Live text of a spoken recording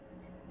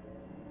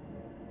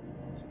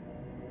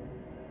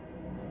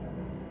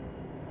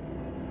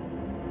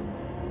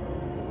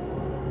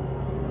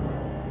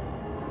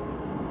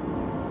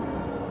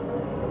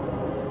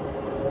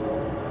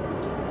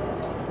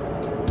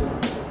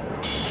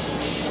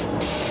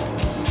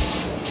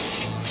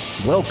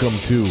Welcome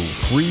to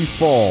Free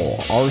Fall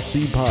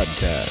RC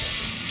Podcast.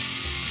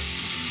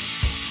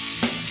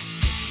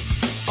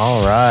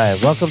 All right,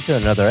 welcome to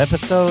another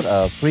episode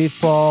of Free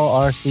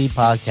Fall RC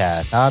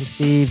Podcast. I'm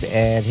Steve,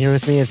 and here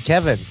with me is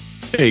Kevin.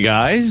 Hey,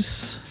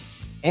 guys.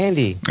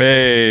 Andy.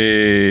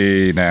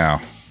 Hey,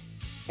 now.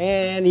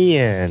 And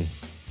Ian.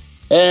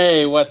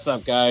 Hey, what's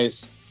up,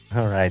 guys?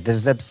 All right, this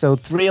is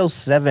episode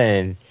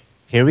 307.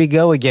 Here we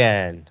go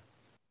again.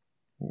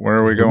 Where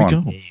are we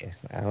going?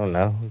 I don't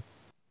know.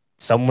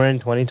 Somewhere in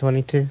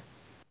 2022.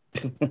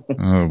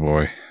 Oh,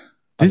 boy.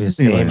 The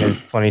same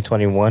as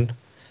 2021.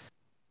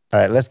 All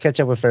right, let's catch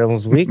up with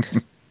everyone's week.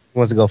 Who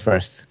wants to go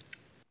first?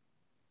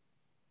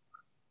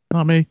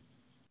 Not me.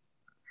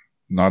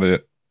 Not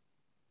it.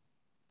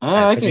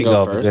 I can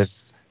go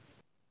first.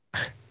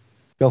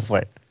 Go for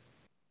it.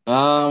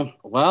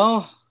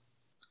 Well,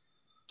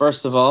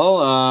 first of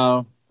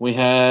all, we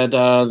had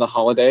the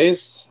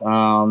holidays.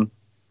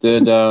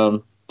 Did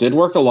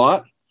work a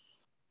lot.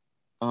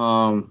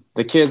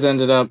 The kids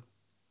ended up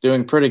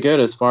doing pretty good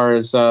as far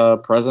as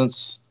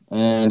presents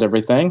and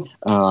everything.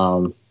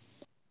 And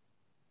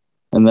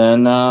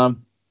then, of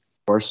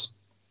course,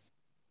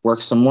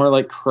 worked some more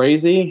like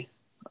crazy.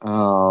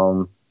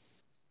 I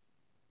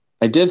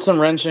did some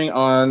wrenching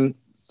on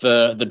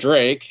the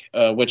Drake,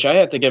 which I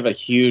had to give a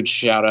huge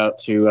shout out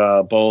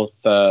to both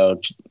a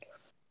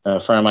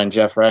friend of mine,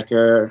 Jeff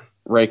Raker,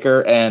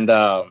 and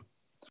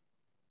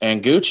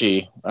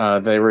Gucci.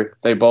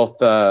 They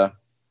both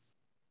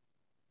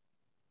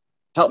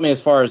helped me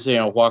as far as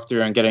walk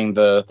through and getting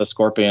the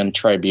Scorpion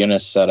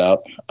Tribunus set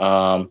up.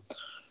 I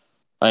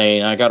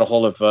got a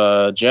hold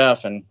of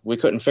Jeff, and we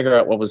couldn't figure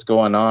out what was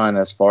going on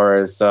as far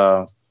as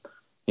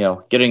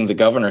getting the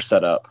governor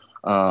set up.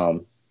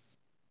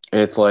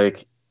 It's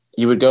like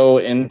you would go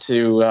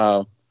into.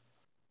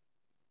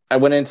 I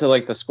went into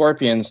like the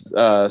Scorpion's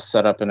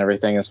setup and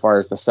everything as far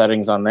as the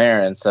settings on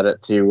there, and set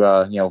it to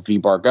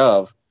VBAR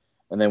Gov,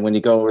 and then when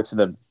you go over to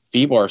the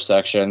VBAR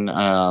section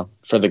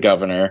for the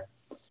governor,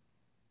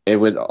 it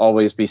would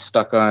always be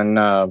stuck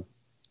on.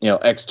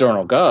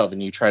 External gov,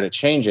 and you try to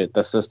change it,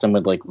 the system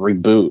would like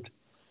reboot,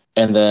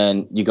 and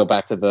then you go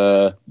back to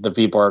the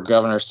VBAR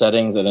governor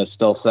settings, and it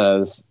still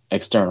says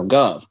external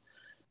gov.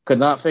 Could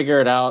not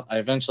figure it out. I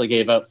eventually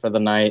gave up for the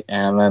night,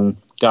 and then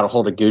got a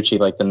hold of Gucci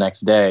like the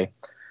next day,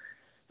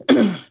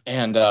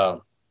 and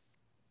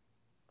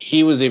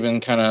he was even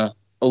kind of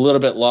a little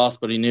bit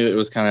lost, but he knew it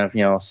was kind of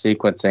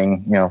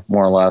sequencing,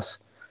 more or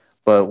less.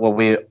 But what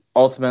we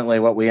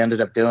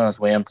ended up doing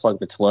is we unplugged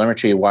the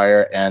telemetry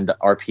wire and the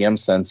RPM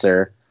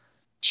sensor,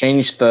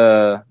 changed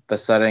the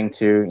setting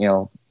to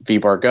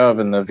VBAR Gov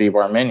in the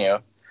VBAR menu,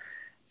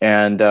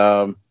 and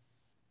of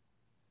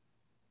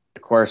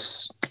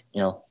course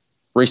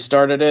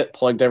restarted it,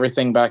 plugged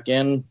everything back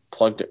in,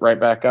 plugged it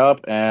right back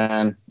up,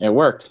 and it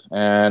worked.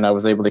 And I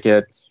was able to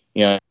get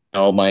my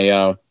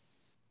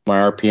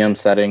RPM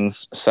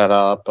settings set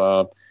up,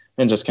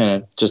 and just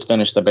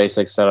finish the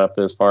basic setup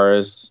as far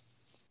as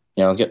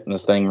getting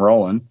this thing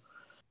rolling.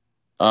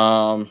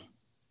 Then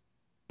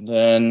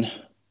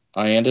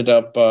I ended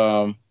up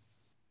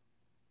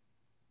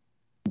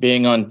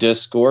being on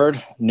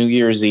Discord New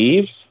Year's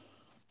Eve.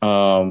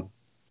 A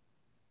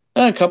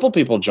couple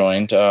people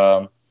joined.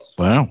 Wow.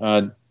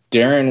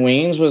 Darren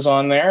Weens was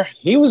on there.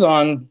 He was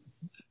on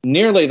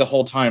nearly the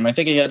whole time. I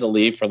think he had to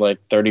leave for like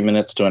 30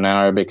 minutes to an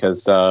hour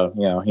because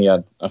he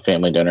had a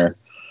family dinner.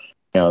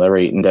 They were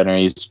eating dinner.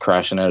 He's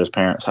crashing at his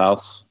parents'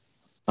 house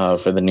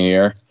for the New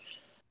Year.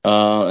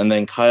 And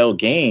then Kyle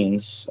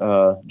Gaines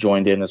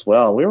joined in as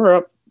well. We were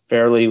up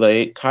fairly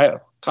late.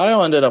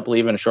 Kyle ended up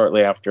leaving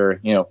shortly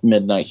after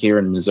midnight here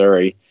in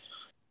Missouri.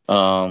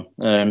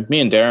 And me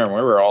and Darren,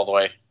 we were all the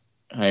way.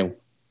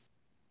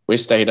 We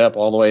stayed up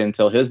all the way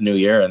until his New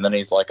Year, and then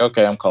he's like,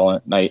 "Okay, I'm calling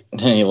it night,"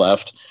 and he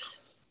left.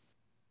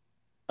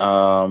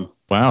 Wow!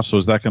 So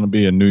is that going to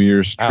be a New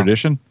Year's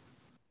tradition?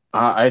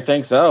 I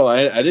think so.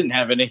 I didn't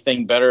have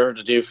anything better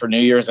to do for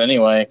New Year's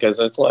anyway, because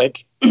it's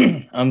like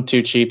I'm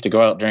too cheap to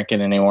go out drinking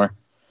anymore.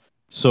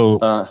 So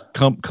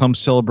come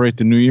celebrate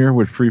the New Year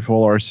with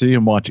Freefall RC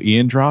and watch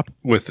Ian drop?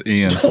 With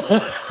Ian.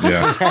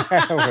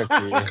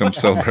 Yeah. Come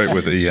celebrate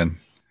with Ian.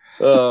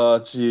 Oh,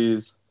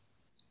 jeez.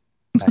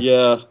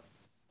 Yeah.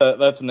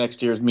 That's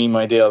next year's meme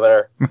idea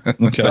there.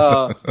 Okay.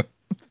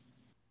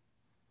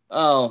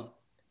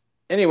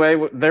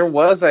 Anyway, there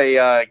was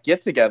a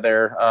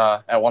get-together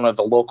at one of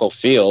the local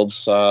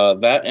fields.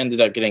 That ended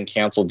up getting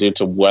canceled due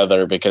to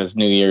weather because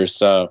New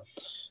Year's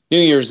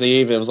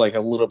Eve, it was like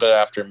a little bit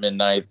after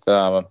midnight.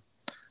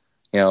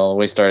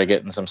 We started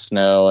getting some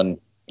snow and,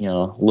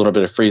 a little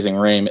bit of freezing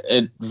rain.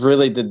 It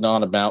really did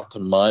not amount to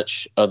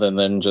much other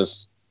than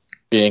just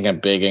being a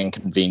big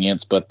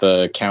inconvenience, but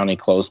the county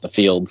closed the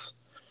fields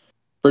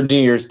for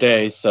New Year's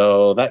Day,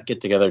 so that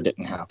get-together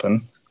didn't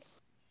happen.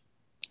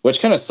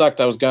 Which kind of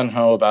sucked. I was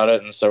gung-ho about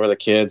it, and so were the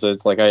kids.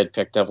 It's like I had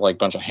picked up like a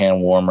bunch of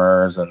hand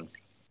warmers and,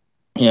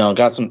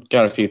 got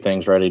a few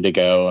things ready to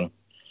go. And,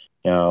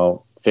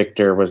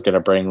 Victor was going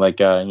to bring like,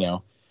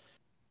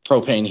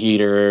 propane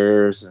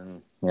heaters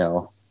and,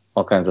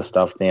 all kinds of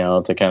stuff,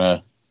 to kind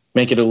of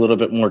make it a little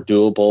bit more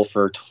doable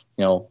for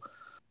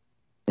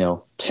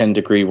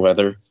 10-degree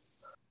weather.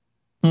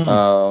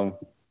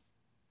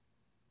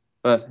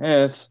 But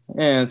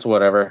it's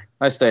whatever.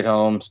 I stayed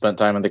home, spent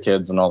time with the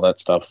kids and all that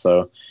stuff.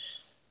 So,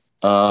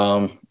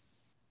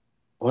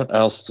 what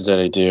else did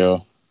I do?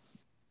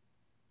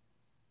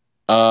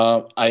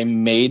 I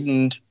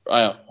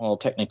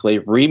technically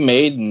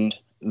remaidened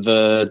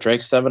the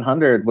Drake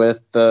 700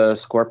 with the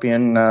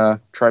Scorpion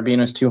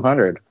Tribunus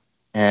 200.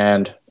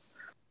 And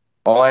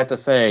all I have to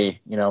say,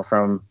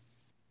 from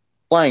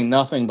playing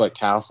nothing but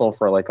Castle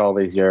for like all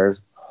these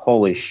years,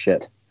 holy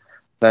shit.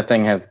 That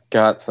thing has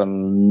got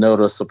some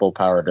noticeable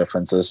power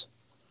differences.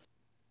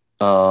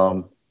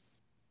 After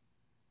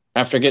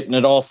getting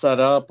it all set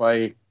up,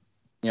 I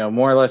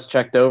more or less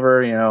checked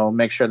over,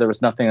 make sure there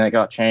was nothing that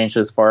got changed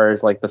as far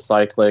as like the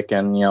cyclic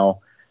and,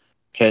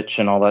 pitch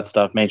and all that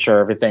stuff, made sure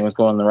everything was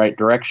going in the right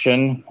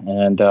direction.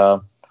 And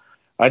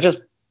I just,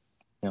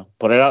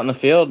 put it out in the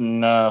field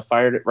and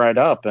fired it right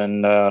up.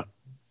 And,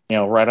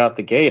 right out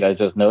the gate, I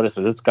just noticed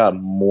that it's got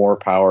more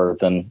power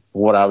than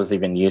what I was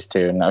even used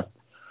to. And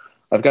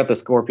I've got the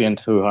Scorpion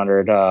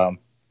 200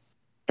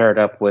 paired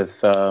up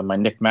with my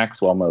Nick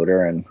Maxwell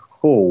motor. And,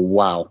 oh,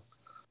 wow.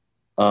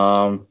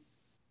 I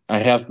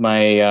have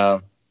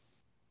my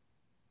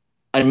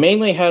I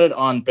mainly had it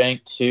on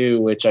Bank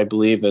 2, which I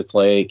believe it's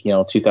like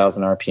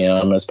 2000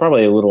 RPM. It's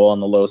probably a little on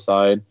the low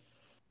side.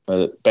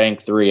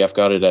 Bank 3, I've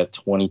got it at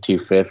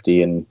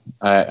 2250, and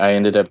I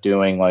ended up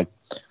doing like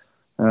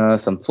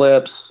some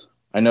flips.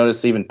 I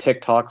noticed even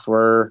TikToks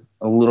were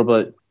a little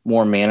bit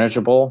more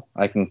manageable.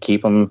 I can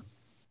keep them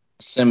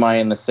semi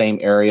in the same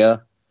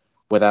area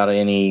without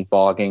any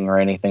bogging or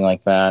anything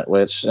like that,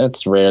 which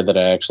it's rare that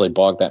I actually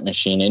bog that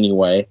machine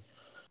anyway.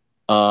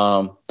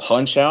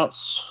 Punch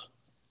outs,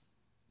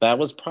 that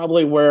was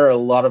probably where a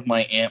lot of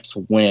my amps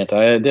went.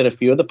 I did a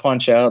few of the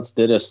punch outs,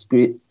 did a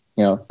speed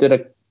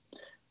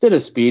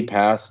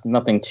pass,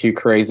 nothing too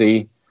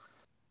crazy.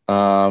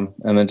 And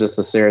then just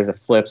a series of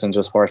flips and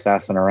just horse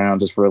assing around,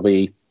 just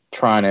really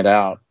trying it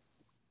out.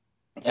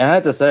 And I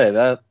have to say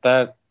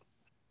that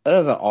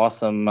is an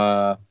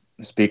awesome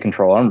speed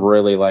control. I'm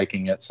really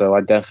liking it. So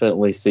I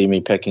definitely see me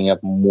picking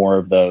up more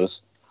of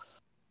those,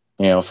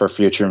 for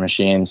future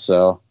machines.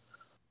 So,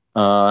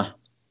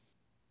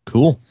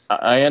 cool.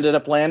 I ended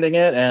up landing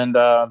it, and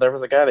there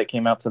was a guy that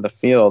came out to the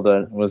field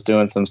that was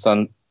doing some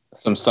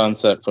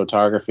sunset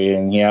photography,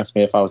 and he asked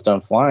me if I was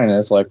done flying. And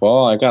it's like,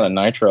 well, I got a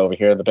nitro over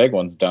here. The big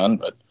one's done,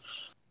 but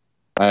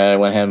I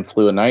went ahead and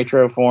flew a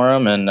nitro for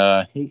him,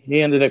 and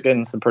he ended up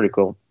getting some pretty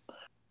cool.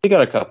 He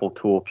got a couple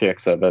cool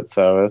pics of it,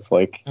 so it's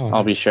like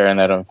I'll be sharing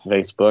that on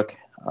Facebook.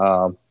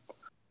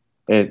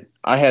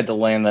 I had to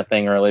land that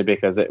thing early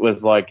because it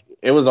was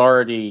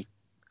already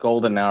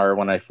golden hour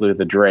when I flew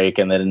the Drake,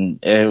 and then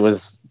it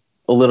was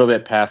a little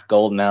bit past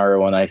golden hour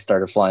when I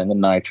started flying the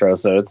nitro.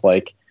 So it's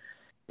like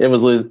it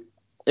was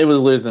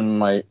losing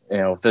my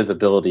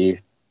visibility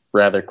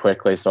rather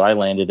quickly. So I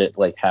landed it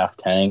like half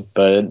tank,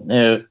 but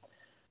it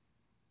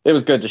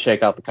was good to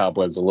shake out the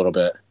cobwebs a little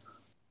bit.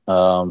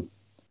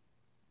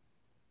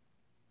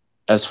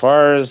 As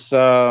far as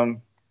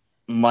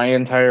my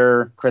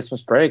entire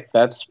Christmas break,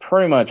 that's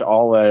pretty much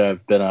all that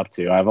I've been up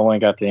to. I've only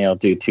got to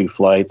do 2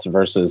 flights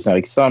versus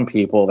like some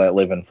people that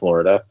live in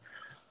Florida.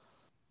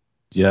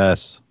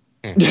 Yes.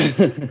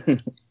 Is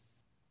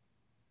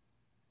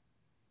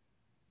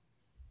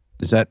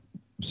that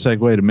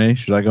segue to me?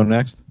 Should I go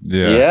next?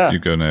 Yeah. You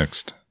go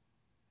next.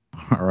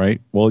 All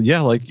right. Well,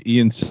 yeah, like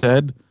Ian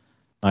said,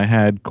 I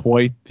had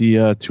quite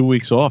the 2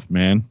 weeks off,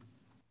 man.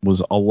 It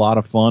was a lot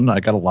of fun. I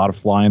got a lot of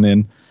flying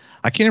in.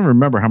 I can't even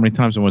remember how many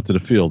times I went to the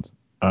field.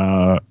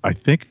 I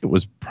think it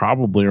was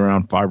probably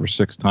around 5 or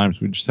 6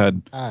 times. We just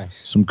had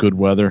some good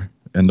weather,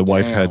 and the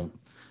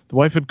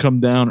wife had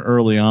come down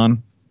early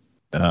on,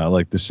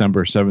 like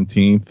December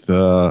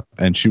 17th,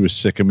 and she was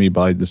sick of me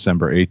by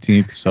December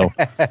 18th. So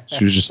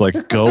she was just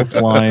like, "Go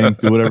flying,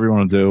 do whatever you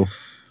want to do."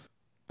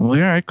 I'm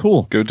like, "All right,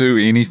 cool. Go do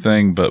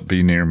anything but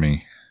be near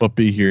me. But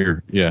be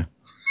here, yeah."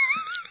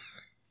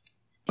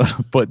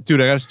 But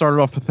dude, I got to start it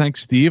off with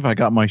thanks, Steve. I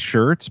got my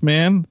shirts,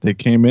 man. They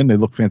came in. They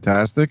look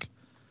fantastic.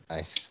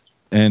 Nice.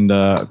 And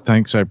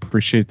thanks. I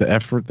appreciate the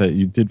effort that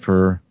you did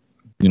for,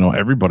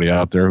 everybody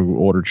out there who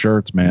ordered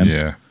shirts, man.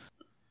 Yeah.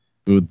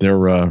 Dude, they're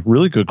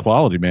really good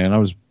quality, man. I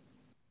was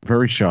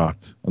very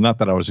shocked. Not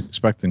that I was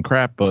expecting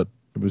crap, but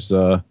it was,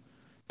 you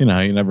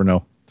never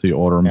know till you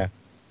order them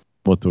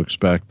what to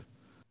expect.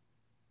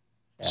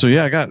 Yeah. So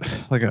yeah, I got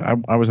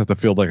I was at the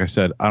field, like I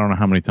said, I don't know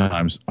how many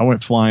times. I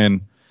went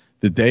flying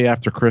the day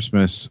after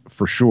Christmas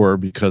for sure,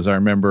 because I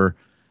remember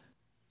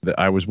that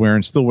I was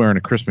still wearing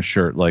a Christmas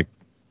shirt. Like,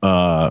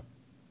 I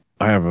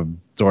have a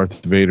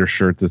Darth Vader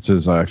shirt that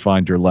says, "I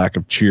find your lack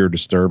of cheer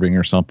disturbing,"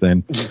 or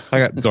something. I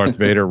got Darth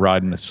Vader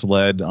riding a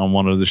sled on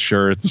one of the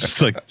shirts.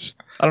 It's like,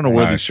 I don't know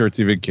where these shirts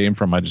even came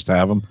from. I just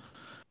have them.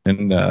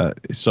 And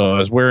so I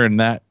was wearing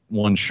that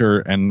one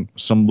shirt, and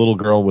some little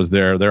girl was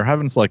there. They're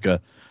having kind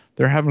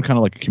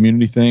of like a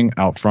community thing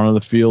out front of the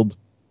field.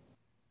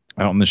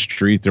 Out in the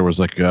street, there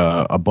was like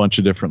a bunch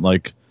of different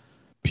like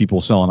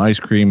people selling ice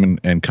cream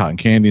and cotton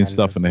candy and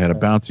stuff, and they had a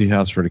bouncy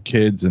house for the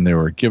kids, and they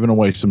were giving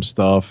away some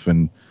stuff,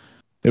 and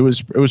it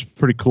was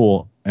pretty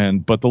cool.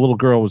 But the little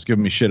girl was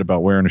giving me shit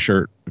about wearing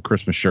a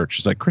Christmas shirt.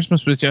 She's like,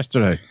 Christmas was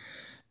yesterday.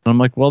 And I'm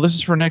like, well, this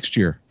is for next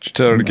year. Did you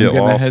tell her to get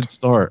lost? A head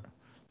start.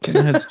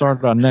 Getting a head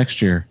start on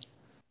next year.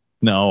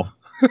 No.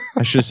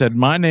 I should have said,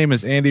 my name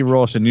is Andy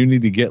Ross, and you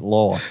need to get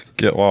lost.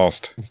 Get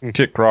lost.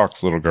 Kick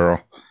rocks, little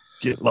girl.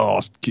 Get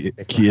lost,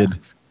 kid.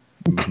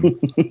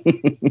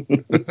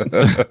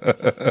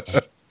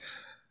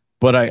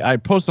 But I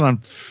posted on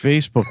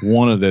Facebook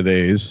one of the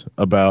days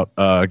about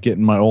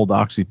getting my old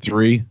Oxy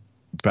 3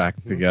 back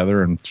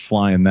together and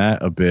flying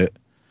that a bit.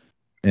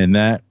 And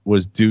that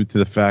was due to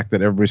the fact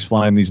that everybody's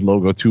flying these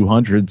Logo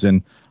 200s,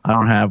 and I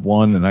don't have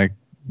one, and I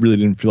really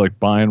didn't feel like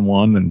buying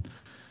one. And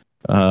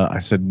I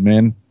said,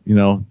 man,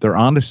 they're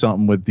onto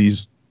something with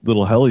these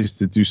little helis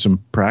to do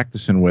some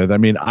practicing with. I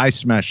mean, I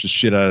smashed the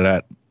shit out of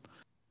that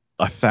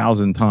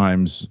 1,000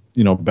 times,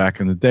 back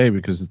in the day,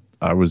 because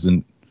I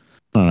wasn't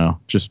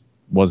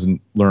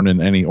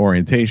learning any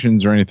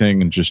orientations or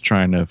anything, and just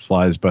trying to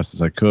fly as best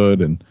as I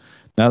could. And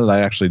now that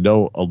I actually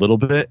know a little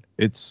bit,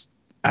 it's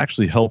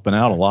actually helping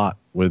out a lot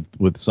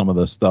with some of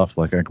the stuff.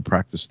 Like, I can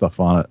practice stuff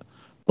on it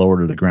lower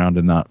to the ground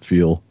and not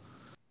feel,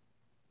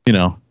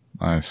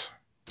 nice,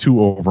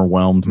 too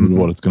overwhelmed with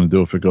what it's going to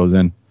do if it goes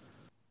in.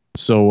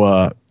 So,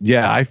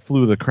 I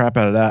flew the crap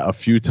out of that a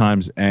few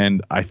times,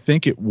 and I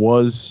think it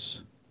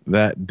was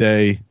that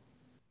day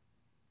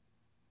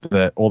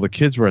that all the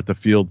kids were at the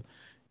field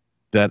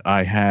that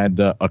I had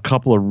a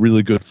couple of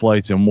really good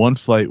flights. And one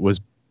flight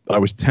I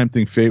was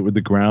tempting fate with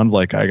the ground.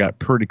 Like, I got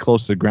pretty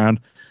close to the ground,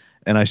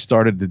 and I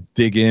started to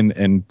dig in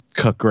and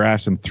cut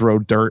grass and throw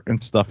dirt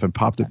and stuff, and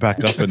popped it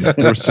back up. And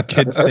there was a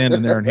kid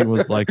standing there, and he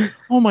was like,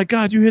 "Oh my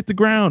God, you hit the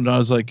ground." And I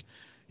was like,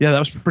 "Yeah, that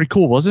was pretty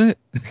cool, wasn't it?"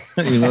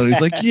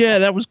 He's like, "Yeah,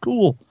 that was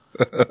cool."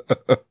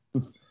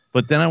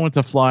 But then I went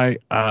to fly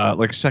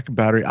a second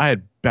battery. I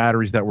had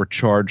batteries that were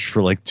charged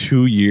for like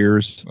 2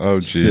 years. Oh,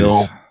 geez.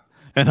 Still.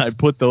 And I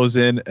put those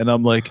in, and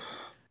I'm like,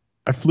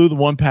 I flew the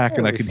one pack,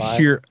 and I could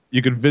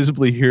you could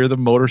visibly hear the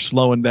motor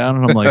slowing down.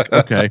 And I'm like,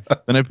 okay.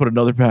 Then I put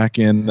another pack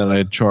in that I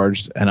had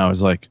charged, and I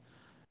was like,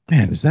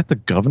 man, is that the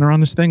governor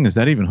on this thing? Is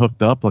that even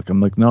hooked up? Like, I'm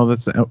like, no,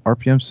 that's the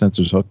RPM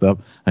sensor's hooked up.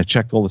 I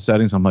checked all the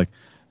settings. I'm like,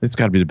 it's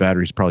got to be the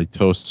battery's probably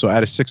toast. So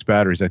out of 6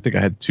 batteries, I think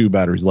I had 2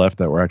 batteries left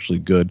that were actually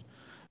good,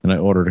 and I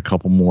ordered a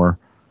couple more.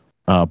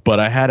 But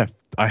I had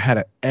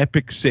an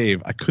epic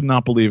save. I could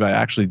not believe I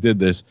actually did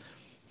this.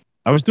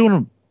 I was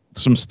doing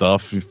some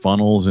stuff,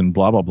 funnels and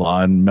blah blah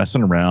blah, and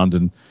messing around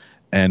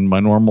and my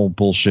normal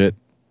bullshit.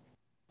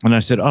 And I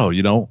said, oh,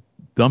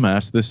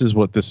 dumbass, this is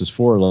what this is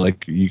for.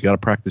 Like, you got to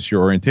practice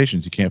your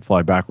orientations. You can't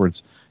fly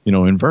backwards,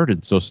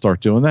 inverted. So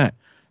start doing that.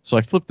 So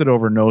I flipped it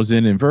over, nose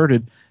in,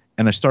 inverted,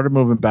 and I started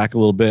moving back a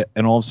little bit.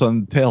 And all of a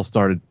sudden, the tail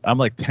started. I'm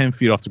like 10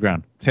 feet off the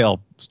ground. Tail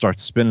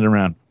starts spinning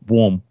around.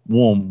 Boom,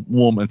 boom,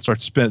 boom, and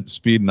starts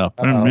speeding up.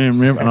 Uh-oh.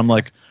 And I'm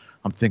like,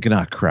 I'm thinking,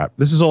 crap.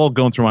 This is all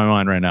going through my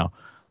mind right now.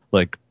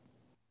 Like,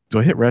 do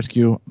I hit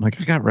rescue? I'm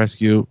like, I got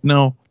rescue.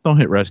 No, don't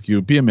hit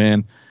rescue. Be a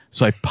man.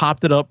 So I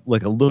popped it up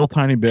like a little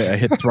tiny bit. I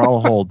hit throttle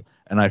hold,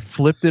 and I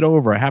flipped it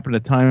over. I happened to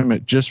time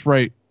it just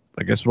right,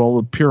 I guess, with all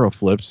the Puro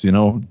flips,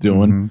 doing.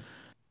 Mm-hmm.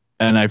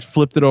 And I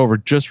flipped it over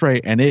just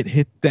right, and it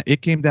hit.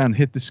 It came down,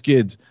 hit the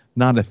skids.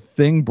 Not a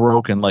thing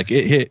broken. Like,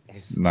 it hit,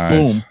 nice.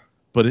 Boom.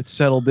 But it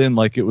settled in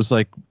like it was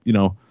like,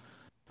 one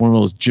of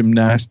those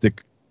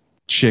gymnastic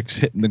chicks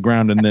hitting the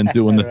ground and then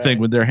doing the thing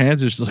with their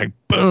hands. It's just like,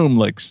 boom,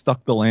 like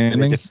stuck the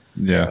landing.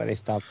 They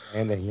stopped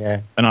landing, yeah.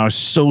 And I was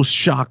so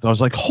shocked. I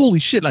was like, holy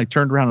shit. And I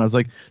turned around and I was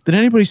like, did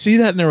anybody see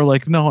that? And they were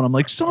like, no. And I'm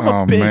like, son of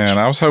a bitch. Oh, man.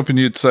 I was hoping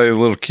you'd say a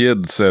little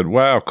kid said,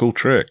 wow, cool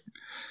trick.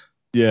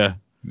 Yeah.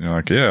 You're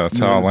like, yeah, that's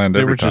how I land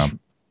every time.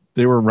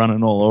 They were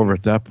running all over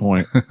at that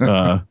point.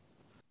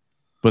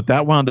 But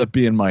that wound up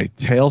being my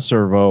tail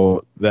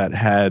servo that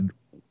had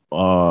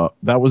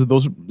that was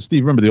those.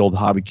 Steve, remember the old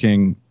Hobby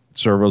King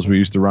servos we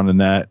used to run in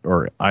that?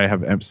 Or I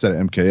have set of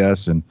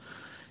MKS, and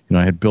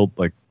I had built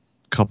like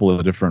a couple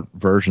of different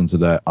versions of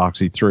that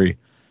Oxy 3.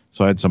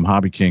 So I had some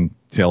Hobby King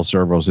tail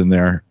servos in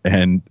there,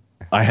 and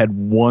I had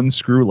one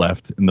screw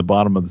left in the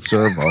bottom of the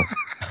servo.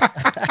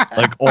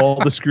 Like, all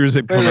the screws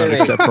had come out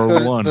except for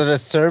one. So the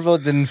servo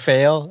didn't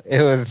fail.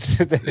 It was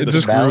it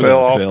just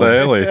fell off the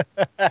heli.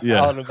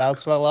 Yeah, oh, the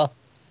mounts fell off.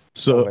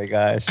 So, oh my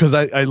gosh! Because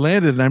I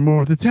landed and I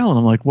moved the tail, and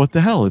I'm like, what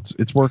the hell?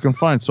 It's working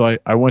fine. So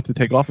I went to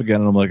take off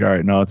again, and I'm like, all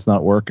right, no, it's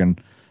not working.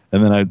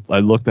 And then I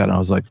looked at it, and I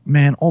was like,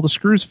 man, all the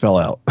screws fell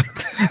out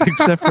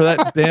except for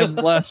that damn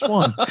last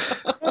one.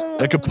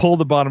 I could pull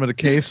the bottom of the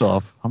case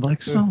off. I'm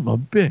like, son of a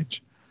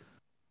bitch.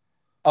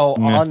 Oh,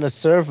 yeah. On the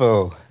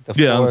servo. On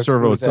the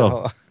servo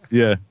itself.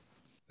 Yeah.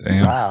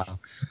 Damn. Wow.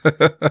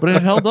 But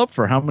it held up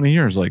for how many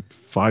years? Like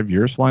 5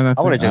 years flying that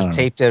thing? I would have just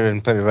taped it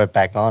and put it right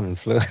back on and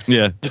flew it.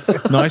 Yeah.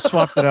 No, I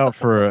swapped it out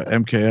for a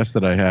MKS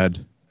that I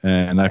had,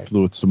 and I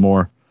flew it some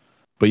more.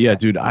 But yeah,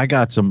 dude, I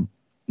got some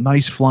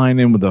nice flying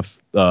in with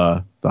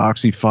the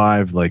Oxy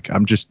 5. Like,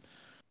 I'm just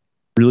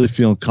really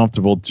feeling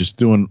comfortable just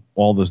doing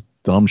all the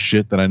dumb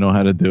shit that I know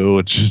how to do.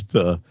 It's just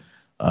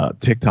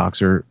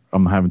TikToks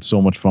I'm having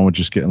so much fun with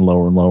just getting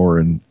lower and lower.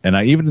 And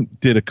I even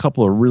did a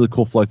couple of really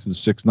cool flights to the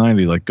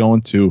 690, like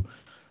going to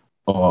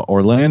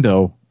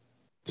Orlando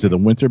to the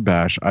Winter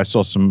Bash. I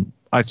saw some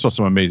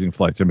amazing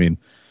flights. I mean,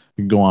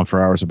 we can go on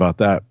for hours about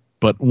that.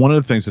 But one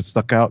of the things that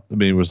stuck out to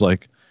me was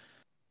like,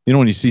 you know,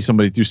 when you see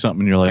somebody do something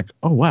and you're like,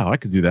 oh, wow, I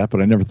could do that,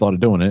 but I never thought of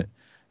doing it.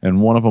 And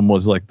one of them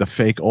was like the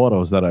fake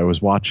autos that I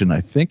was watching.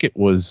 I think it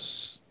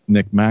was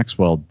Nick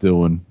Maxwell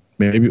doing,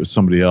 maybe it was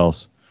somebody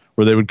else,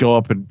 where they would go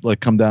up and like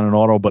come down an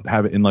auto, but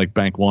have it in like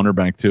bank 1 or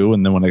bank 2.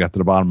 And then when they got to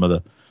the bottom of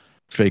the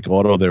fake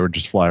auto, they would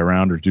just fly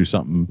around or do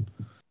something.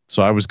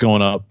 So I was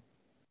going up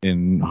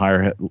in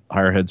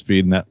higher head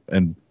speed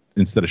and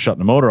instead of shutting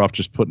the motor off,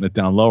 just putting it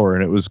down lower.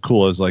 And it was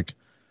cool. I was like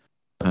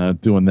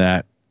doing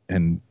that.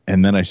 And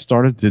then I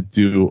started to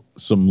do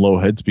some low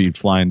head speed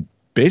flying,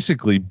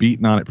 basically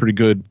beating on it pretty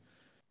good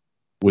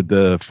with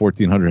the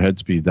 1400 head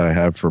speed that I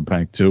have for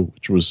bank 2,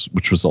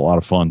 which was a lot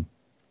of fun.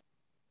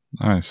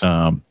 Nice.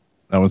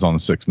 That was on the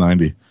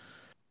 690.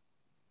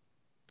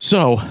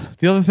 So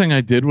the other thing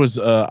I did was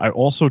I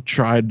also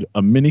tried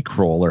a mini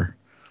crawler.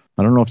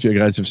 I don't know if you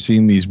guys have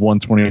seen these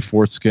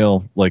 1/24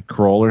 scale like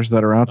crawlers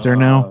that are out there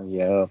now.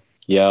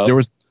 Yeah.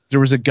 There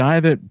was a guy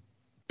that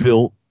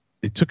built.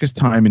 It took his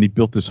time and he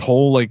built this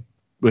whole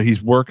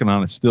he's working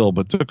on it still,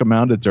 but took a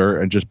mound of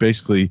dirt and just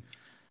basically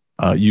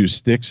used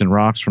sticks and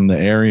rocks from the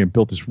area and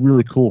built this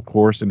really cool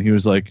course. And he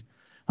was like,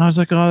 I was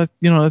like, oh,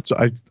 you know,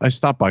 I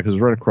stopped by because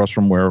it's right across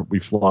from where we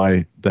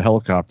fly the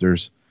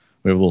helicopters.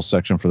 We have a little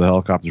section for the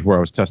helicopters where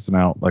I was testing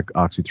out like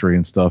Oxy 3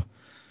 and stuff.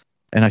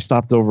 And I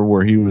stopped over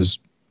where he was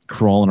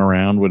crawling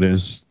around with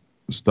his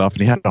stuff,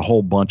 and he had a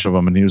whole bunch of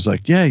them. And he was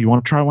like, yeah, you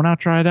want to try one out?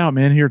 Try it out,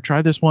 man. Here,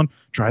 try this one,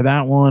 try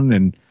that one.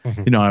 And,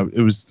 you know,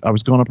 I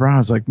was going up around. I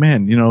was like,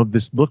 man, you know,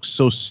 this looks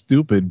so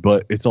stupid,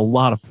 but it's a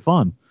lot of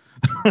fun.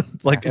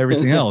 It's like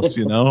everything else,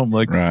 you know? I'm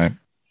like, right.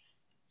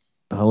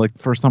 Like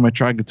first time I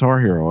tried Guitar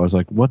Hero, I was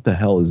like, what the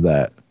hell is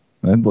that?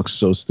 That looks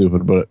so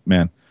stupid, but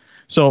man.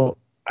 So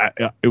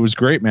it was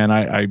great, man.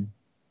 I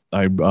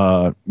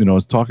you know,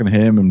 was talking to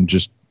him and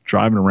just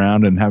driving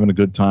around and having a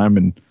good time.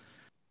 And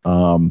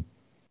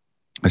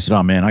I said,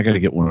 oh man, I got to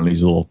get one of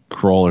these little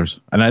crawlers.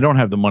 And I don't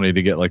have the money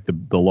to get like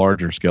the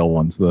larger scale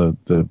ones, the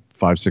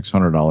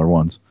 $500-$600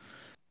 ones.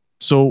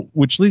 So,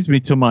 which leads me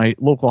to my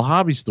local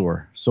hobby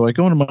store. So I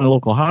go into my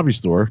local hobby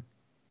store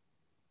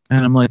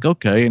and I'm like,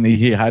 okay. And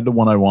he had the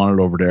one I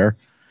wanted over there.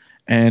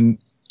 And,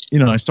 you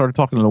know, I started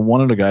talking to one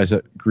of the guys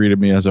that greeted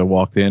me as I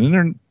walked in,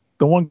 and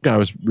the one guy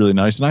was really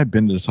nice. And I'd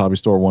been to this hobby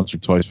store once or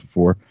twice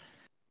before.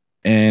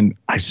 And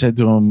I said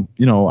to him,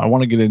 you know, I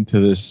want to get into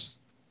this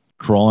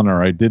crawling,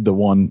 or I did the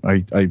one,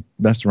 I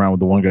messed around with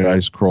the one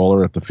guy's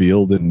crawler at the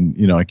field, and,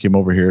 you know, I came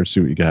over here to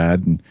see what you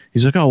had. And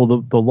he's like, oh,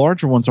 well, the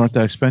larger ones aren't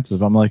that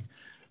expensive. I'm like,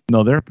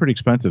 no, they're pretty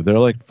expensive. They're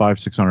like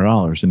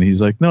 $500-$600. And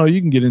he's like, no,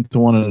 you can get into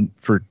one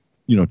for,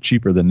 you know,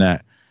 cheaper than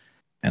that.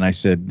 And I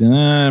said,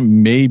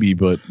 maybe,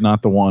 but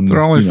not the one.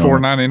 They're only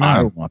 $499.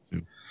 I don't want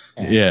to.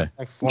 Yeah.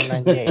 Like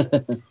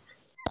 $498.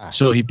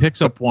 So he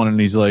picks up one and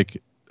he's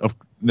like,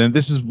 then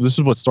this is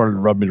what started to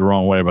rub me the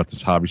wrong way about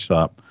this hobby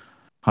shop.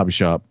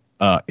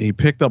 He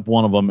picked up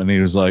one of them and he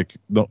was like,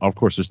 no, of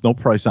course, there's no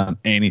price on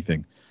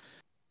anything.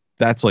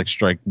 That's like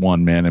strike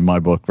one, man, in my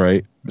book,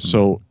 right? Mm-hmm.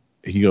 So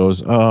he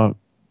goes,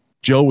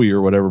 Joey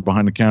or whatever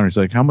behind the counter, he's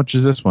like, how much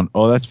is this one?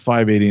 Oh, that's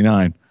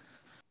 $589.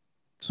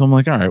 So I'm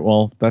like, all right,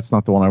 well, that's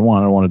not the one I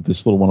want. I wanted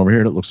this little one over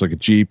here that looks like a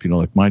Jeep, you know,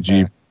 like my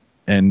Jeep.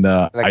 Yeah. And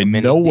like I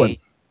know what,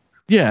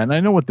 yeah, and I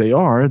know what they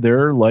are.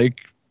 They're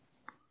like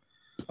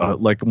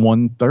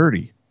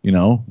 130, you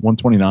know,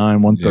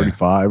 129,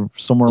 135,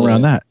 somewhere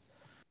around that.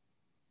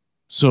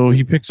 So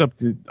he picks up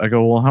I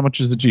go, well, how much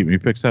is the Jeep? And he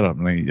picks that up,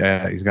 and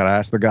he's got to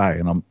ask the guy,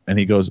 and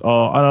he goes,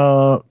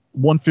 oh,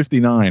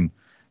 159.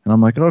 And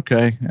I'm like,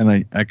 okay. And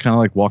I kind of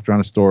like walked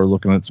around the store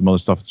looking at some other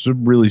stuff. It's a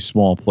really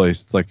small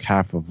place. It's like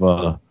half of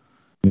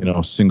you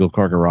know, single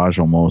car garage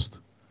almost.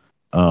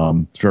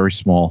 It's very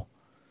small.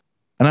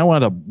 And I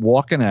wound up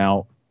walking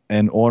out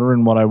and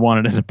ordering what I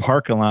wanted in the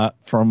parking lot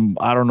from,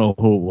 I don't know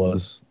who it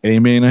was,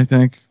 A-Main, I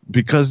think,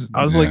 because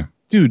I was like,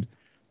 dude,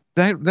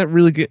 that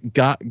really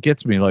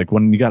gets me. Like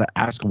when you got to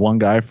ask one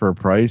guy for a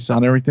price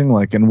on everything,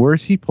 like, and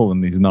where's he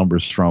pulling these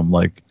numbers from?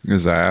 Like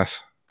his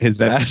ass.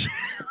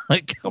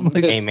 Like, I'm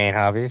like, A-Main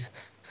hobbies.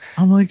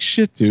 I'm like,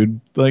 shit, dude.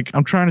 Like,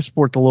 I'm trying to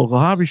support the local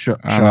hobby shop.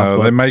 I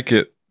know, they make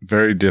it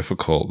very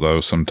difficult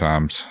though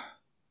sometimes.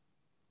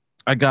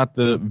 I got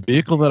the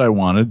vehicle that I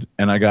wanted,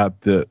 and I got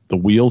the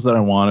wheels that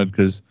I wanted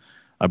because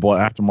I bought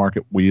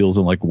aftermarket wheels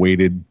and like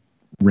weighted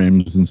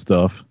rims and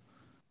stuff.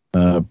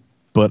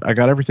 But I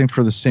got everything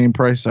for the same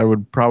price I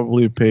would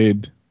probably have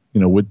paid, you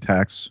know, with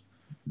tax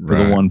for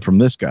the one from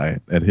this guy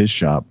at his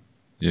shop.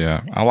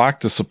 Yeah, I like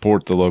to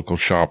support the local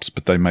shops,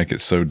 but they make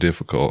it so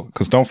difficult.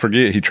 Because don't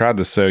forget, he tried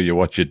to sell you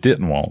what you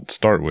didn't want to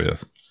start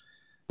with.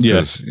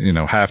 Yes. You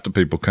know, half the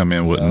people come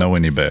in wouldn't know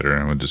any better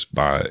and would just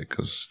buy it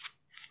because,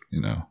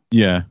 you know.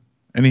 Yeah.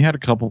 And he had a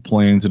couple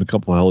planes and a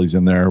couple helis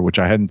in there, which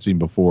I hadn't seen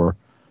before.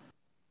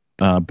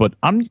 But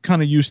I'm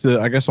kind of used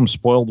to, I guess I'm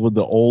spoiled with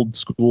the old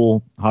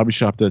school hobby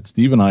shop that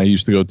Steve and I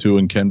used to go to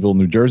in Kenville,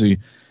 New Jersey.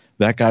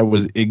 That guy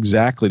was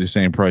exactly the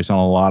same price on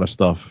a lot of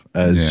stuff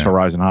as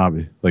Horizon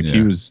Hobby. Like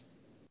he was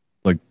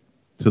like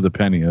to the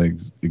penny, like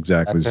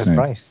exactly the same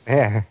price.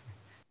 Yeah.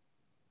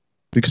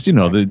 Because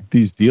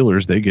these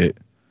dealers they get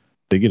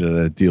it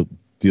at a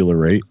dealer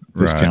rate,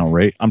 discount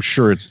rate. I'm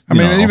sure it's. I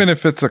mean, even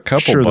if it's a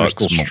couple bucks,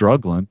 they're still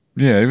struggling.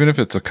 Yeah, even if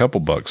it's a couple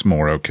bucks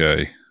more,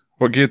 okay.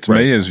 What gets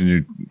me is when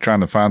you're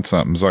trying to find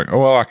something. It's like, oh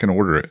well, I can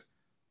order it.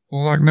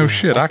 Well, like no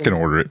shit, I can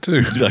order it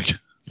too. Like,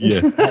 yeah,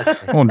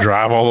 I want to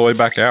drive all the way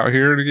back out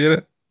here to get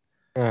it.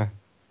 Yeah,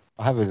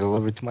 I'll have it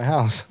delivered to my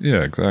house.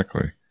 Yeah,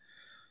 exactly.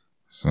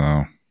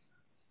 So,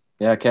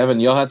 yeah, Kevin,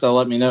 you'll have to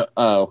let me know.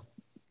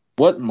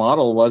 What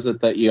model was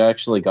it that you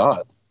actually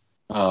got?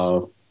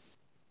 It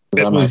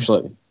was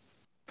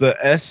the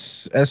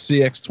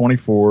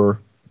SCX24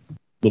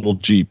 little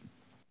Jeep.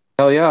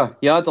 Hell yeah!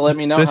 You'll have to let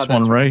me know. This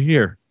one right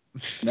here.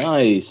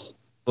 Nice.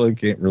 Well, I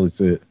can't really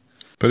see it.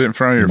 Put it in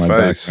front of your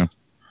face. Background.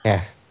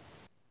 Yeah.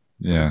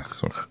 Yeah.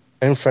 So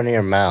in front of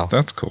your mouth.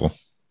 That's cool.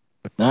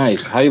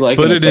 Nice. How you like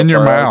it? Put it in your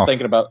mouth. I was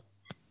thinking about.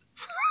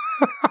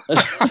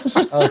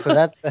 Oh, so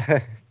that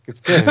it's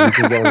good. We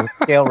can get a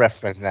scale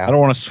reference now. I don't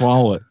want to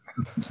swallow it.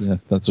 Yeah,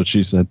 that's what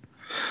she said.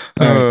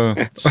 So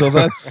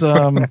that's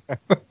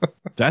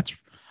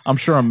I'm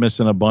sure I'm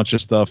missing a bunch of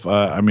stuff.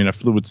 I mean, I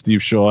flew with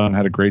Steve Shaw and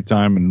had a great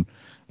time, and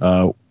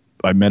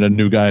I met a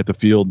new guy at the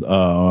field.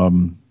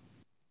 Kind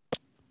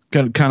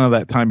of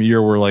that time of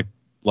year where like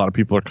a lot of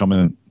people are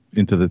coming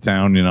into the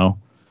town,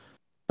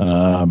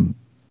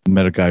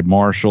 met a guy,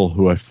 Marshall,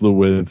 who I flew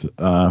with,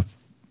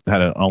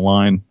 had a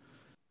line,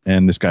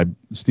 and this guy,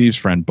 Steve's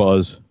friend,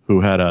 Buzz,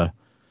 who had a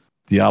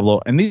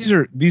Diablo. And these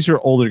are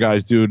older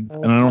guys, dude,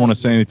 and I don't want to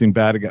say anything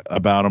bad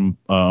about them.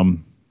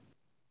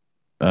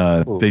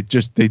 They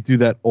do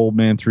that old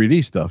man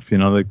 3D stuff,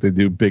 like they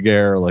do Big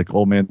Air, like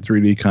old man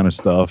 3D kind of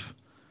stuff.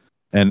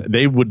 And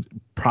they would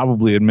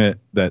probably admit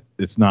that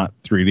it's not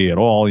 3D at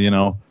all,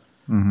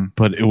 Mm-hmm.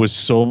 But it was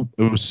so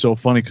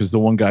funny because the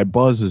one guy,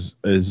 Buzz, is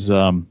he's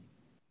a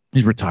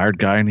retired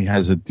guy, and he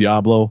has a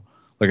Diablo,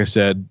 like I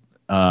said,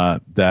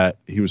 that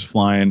he was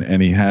flying,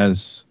 and he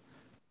has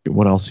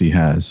what else he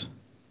has?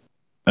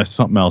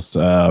 Something else,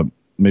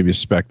 maybe a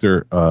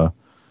Spectre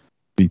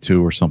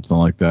V2 or something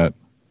like that.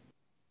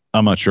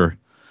 I'm not sure,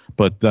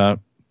 but the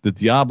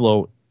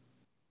Diablo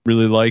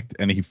really liked,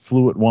 and he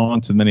flew it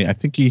once, and then I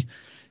think he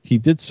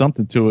did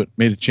something to it,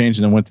 made a change,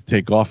 and then went to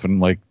take off,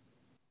 and like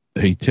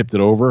he tipped it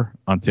over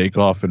on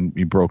takeoff, and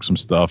he broke some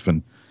stuff,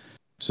 and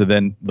so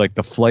then like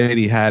the flight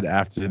he had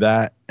after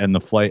that, and the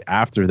flight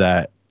after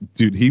that,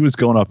 dude, he was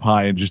going up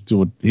high and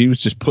he was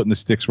just putting the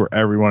sticks where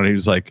everyone. He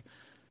was like,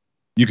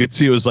 you could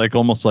see it was like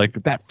almost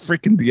like that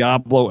freaking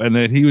Diablo, and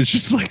then he was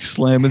just like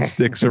slamming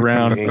sticks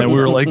around, and we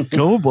were like,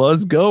 "Go,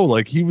 Buzz, go!"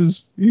 Like he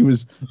was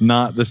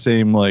not the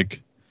same like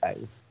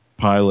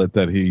pilot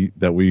that we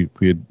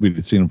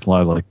had seen him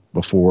fly like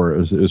before. It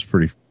was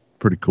pretty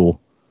cool.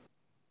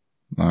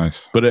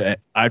 Nice. But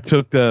I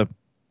took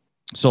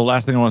so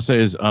last thing I want to say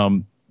is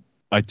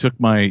I took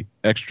my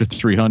extra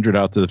 300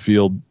 out to the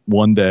field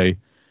one day,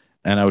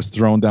 and I was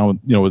throwing down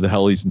with the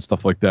helis and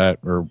stuff like that,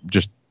 or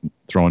just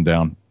throwing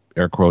down,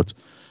 air quotes.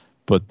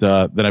 But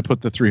then I put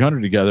the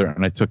 300 together,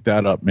 and I took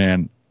that up,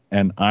 man,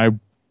 and I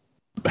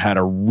had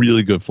a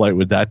really good flight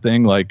with that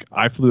thing. Like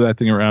I flew that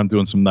thing around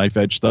doing some knife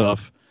edge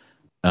stuff,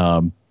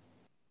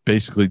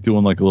 basically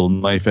doing like a little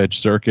knife edge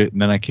circuit,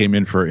 and then I came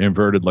in for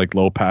inverted like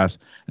low pass,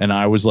 and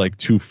I was like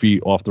 2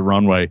 feet off the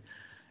runway,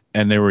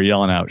 and they were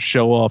yelling out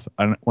 "show off."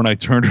 And when I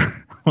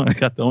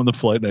got done with the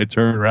flight and I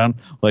turned around,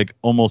 like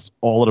almost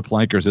all of the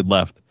plankers had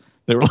left.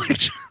 They were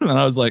like, and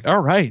I was like,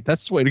 all right,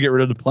 that's the way to get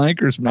rid of the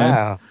plankers, man.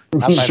 Wow.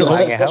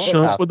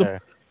 Show up with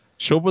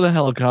a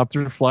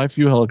helicopter, fly a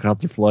few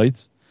helicopter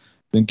flights,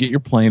 then get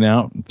your plane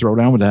out and throw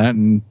down with that,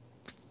 and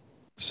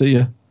see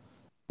ya.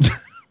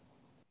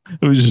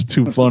 It was just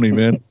too funny,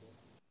 man.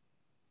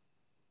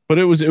 But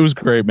it was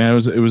great, man.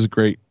 It was a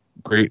great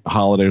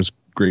holiday. It was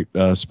great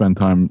spend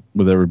time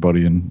with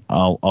everybody, and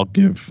I'll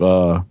give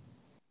you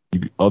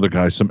other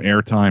guys some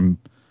airtime.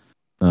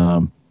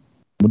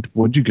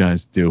 What'd you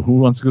guys do? Who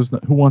wants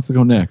to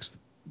go next?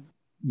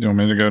 You want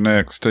me to go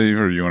next, Steve,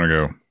 or you want to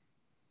go?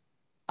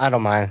 I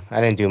don't mind. I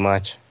didn't do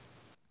much.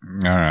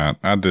 All right.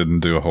 I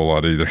didn't do a whole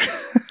lot either.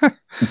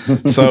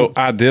 So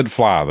I did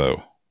fly,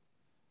 though.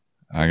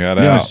 I got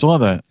out. Yeah, I saw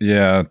that.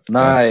 Yeah.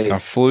 Nice. I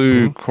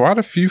flew quite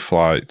a few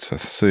flights.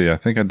 Let's see. I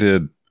think I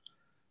did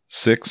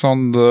 6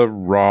 on the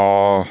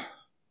raw,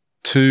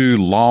 2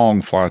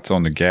 long flights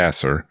on the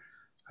gasser.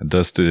 I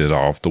dusted it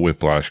off, the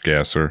Whiplash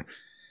gasser.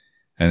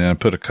 And then I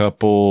put a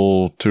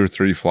couple, 2 or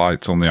 3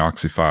 flights on the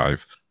Oxy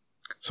 5.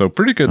 So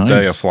pretty good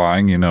day of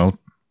flying,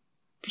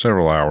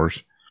 several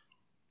hours.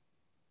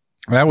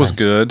 That was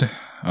good.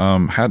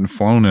 Hadn't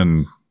flown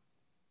in,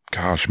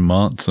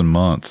 months and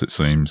months, it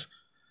seems.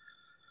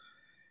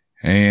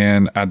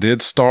 And I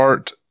did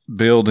start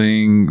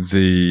building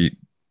the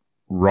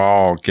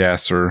raw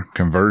gasser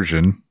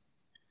conversion.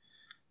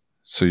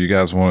 So you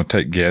guys want to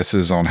take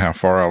guesses on how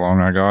far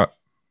along I got?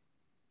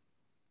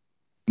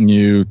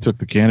 You took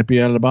the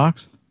canopy out of the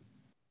box?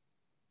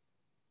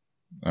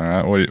 All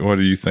right. What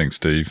do you think,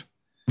 Steve?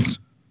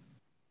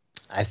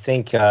 I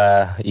think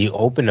you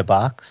open the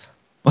box.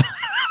 All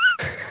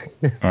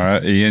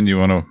right, Ian, you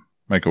want to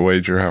make a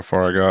wager how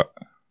far I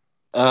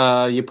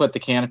got? You put the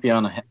canopy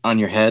on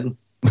your head.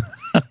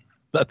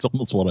 That's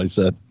almost what I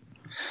said.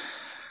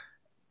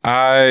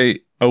 I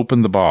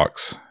opened the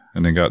box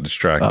and then got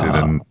distracted,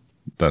 and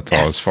that's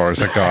all as far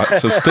as I got.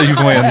 So Steve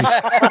wins.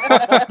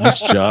 Nice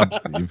job,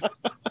 Steve.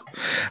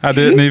 I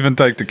didn't even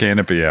take the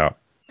canopy out.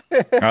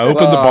 I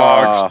opened the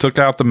box, took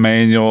out the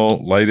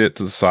manual, laid it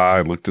to the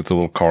side, looked at the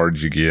little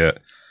cards you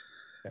get,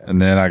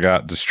 and then I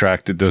got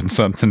distracted doing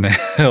something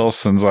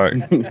else and was like,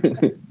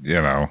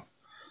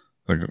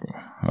 like,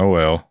 oh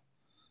well.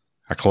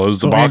 I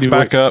closed the box Andy,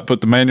 back up,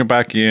 put the manual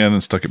back in,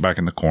 and stuck it back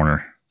in the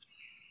corner.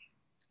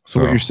 So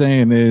what you're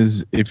saying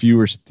is, if you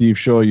were Steve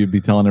Shaw, you'd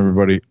be telling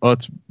everybody,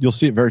 you'll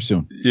see it very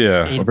soon.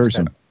 Yeah. Very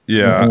soon.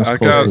 Yeah.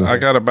 I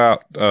got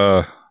about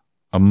a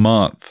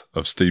month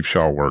of Steve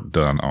Shaw work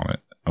done on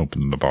it.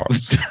 Opening the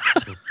box.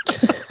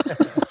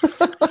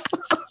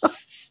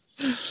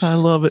 I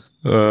love it.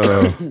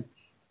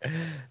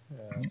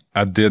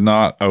 I did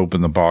not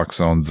open the box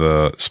on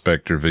the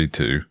Spectre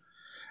V2.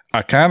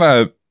 I kind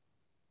of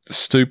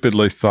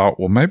stupidly thought,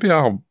 well, maybe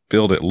I'll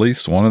build at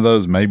least one of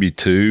those, maybe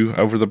two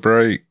over the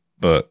break,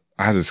 but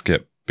I just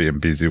kept being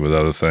busy with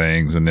other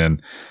things. And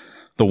then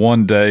the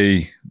one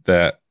day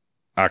that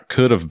I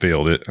could have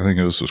built it, I think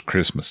this was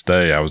Christmas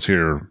Day, I was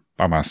here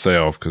by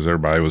myself because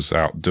everybody was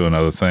out doing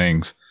other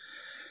things.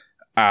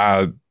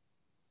 I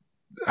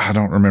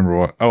don't remember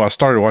what. I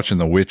started watching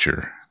The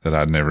Witcher that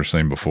I'd never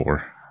seen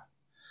before.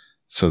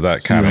 So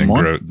that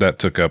that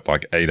took up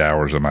like 8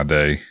 hours of my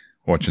day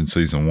watching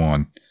season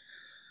 1.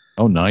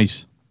 Oh,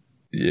 nice.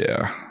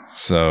 Yeah.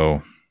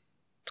 So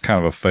it's kind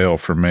of a fail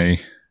for me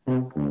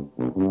as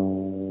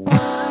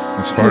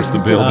far as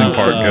the building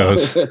part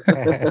goes.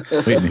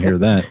 Waiting to hear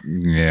that.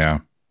 Yeah.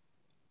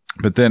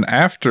 But then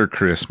after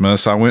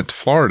Christmas, I went to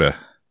Florida.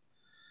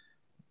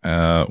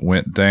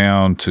 Went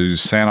down to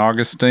San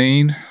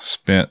Augustine,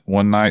 spent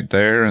one night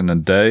there and a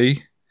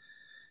day.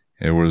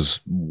 It was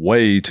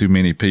way too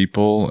many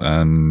people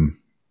and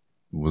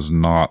was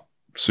not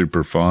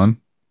super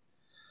fun.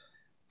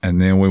 And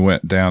then we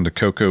went down to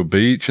Cocoa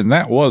Beach, and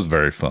that was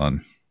very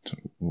fun. It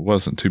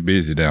wasn't too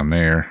busy down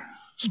there.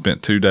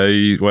 Spent a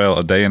day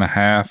and a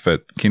half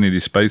at Kennedy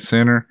Space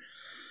Center.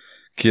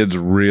 Kids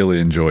really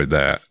enjoyed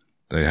that.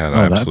 They had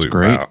an absolute that's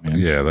great,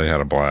 yeah, they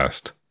had a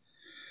blast.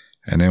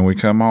 And then we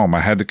come home.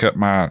 I had to cut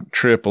my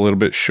trip a little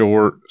bit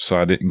short, so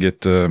I didn't get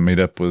to meet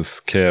up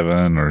with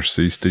Kevin or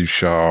see Steve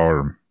Shaw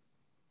or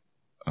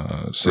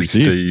see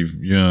Steve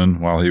Yun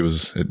while he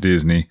was at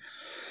Disney.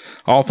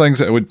 All things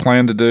that we'd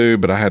planned to do,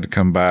 but I had to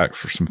come back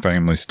for some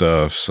family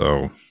stuff,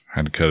 so I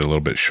had to cut it a little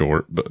bit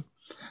short. But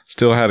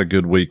still had a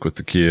good week with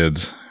the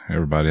kids.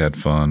 Everybody had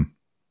fun.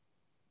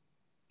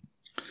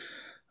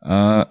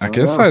 I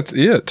guess that's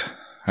it.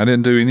 I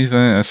didn't do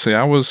anything. See,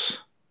 I was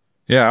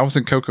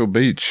in Cocoa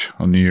Beach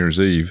on New Year's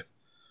Eve,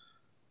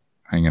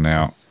 hanging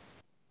out.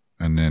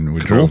 And then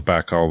we drove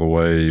back all the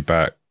way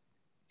back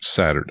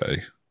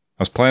Saturday. I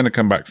was planning to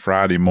come back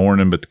Friday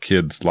morning, but the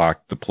kids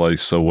liked the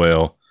place so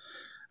well,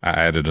 I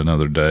added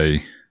another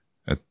day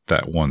at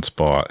that one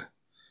spot.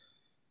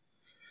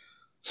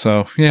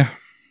 So, yeah.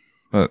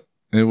 But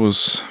it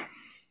was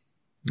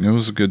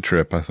a good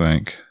trip, I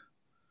think.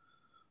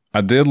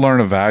 I did learn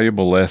a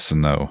valuable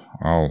lesson, though.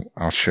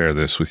 I'll share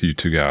this with you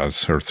 2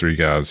 guys, or 3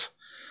 guys.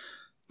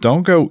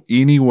 Don't go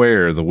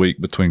anywhere the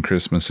week between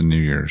Christmas and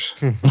New Year's.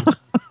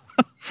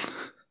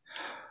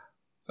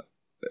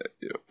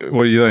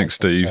 What do you think,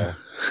 Steve?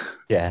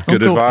 Yeah.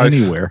 Good Don't go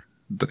advice? Anywhere.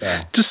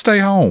 Just stay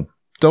home.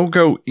 Don't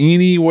go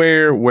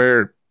anywhere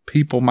where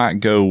people might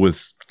go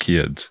with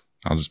kids.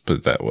 I'll just put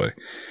it that way.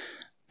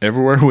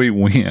 Everywhere we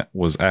went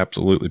was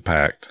absolutely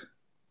packed.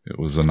 It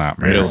was a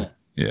nightmare. Really?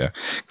 Yeah.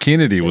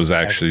 Kennedy was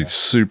actually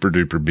super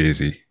duper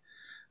busy.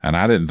 And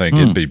I didn't think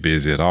it'd be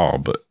busy at all,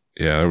 but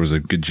yeah, there was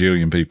a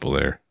gajillion people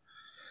there.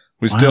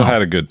 We still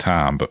had a good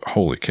time, but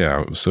holy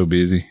cow, it was so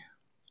busy.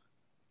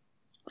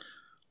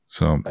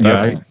 So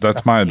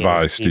that's my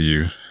advice to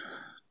you.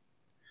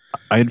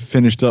 I had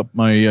finished up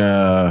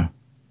my,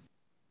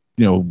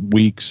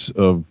 weeks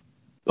of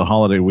the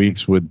holiday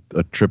weeks with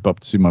a trip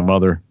up to see my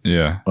mother.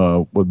 Yeah.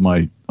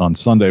 On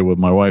Sunday with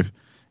my wife,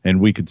 and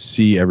we could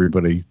see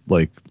everybody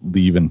like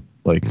leaving,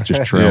 like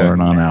just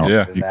trailering on out.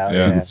 Yeah. You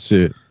could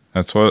see it.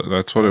 That's what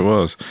it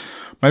was.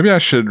 Maybe I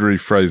should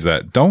rephrase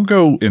that. Don't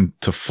go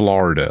into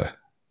Florida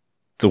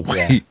the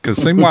week, because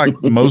it seemed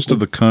like most of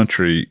the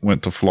country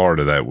went to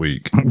Florida that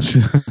week.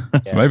 So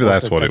maybe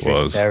that's what it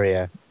was.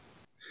 Area.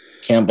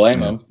 Can't blame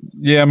them.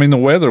 Yeah, I mean, the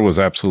weather was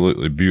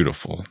absolutely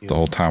beautiful the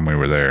whole time we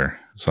were there.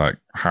 It's like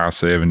high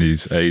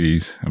 70s,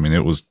 80s. I mean,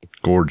 it was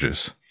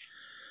gorgeous.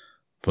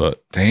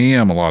 But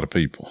damn, a lot of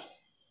people.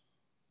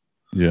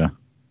 Yeah.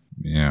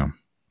 Yeah.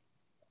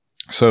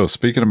 So,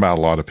 speaking about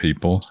a lot of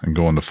people and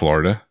going to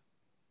Florida,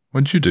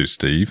 what'd you do,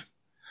 Steve?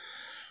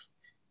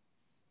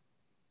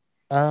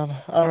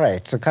 All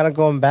right. So kind of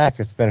going back,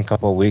 it's been a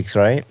couple of weeks,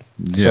 right?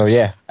 Yes. So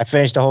yeah, I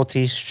finished the whole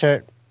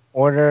T-shirt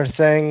order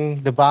thing,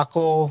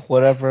 debacle,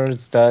 whatever.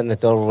 It's done.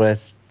 It's over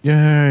with.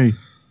 Yay!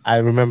 I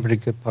remember the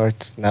good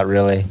parts. Not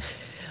really,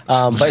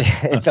 but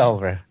it's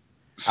over.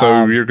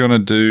 So you're gonna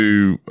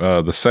do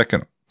the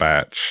second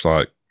batch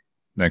like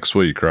next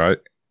week, right?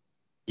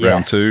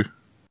 Round Yes. 2.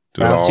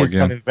 Do Round it all 2's again.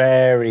 coming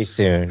very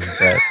soon.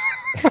 But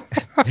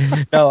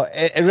no,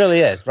 it really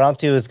is. Round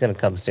 2 is going to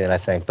come soon, I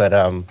think. But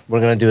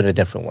we're going to do it a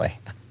different way,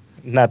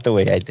 not the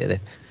way I did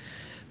it.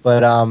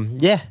 But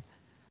yeah,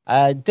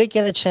 I did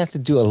get a chance to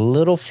do a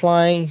little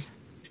flying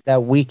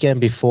that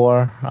weekend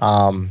before.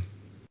 I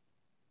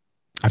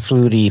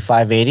flew the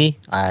 580.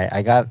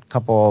 I got a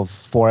couple of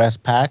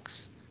 4S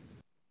packs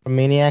from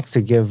Maniacs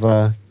to give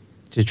to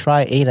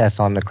try 8S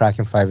on the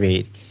Kraken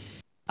 580.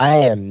 I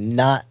am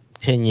not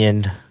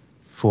pinioned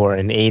for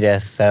an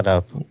 8S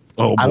setup.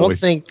 Oh boy!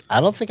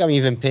 I don't think I'm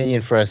even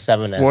pinioned for a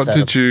 7S. What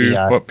setup, did you?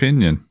 yeah. What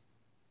pinion?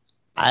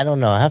 I don't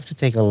know. I have to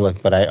take a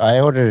look, but I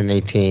ordered an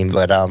 18,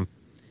 but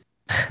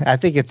I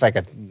think it's like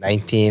a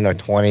 19 or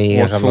 20 or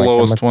What's the something.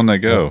 lowest one they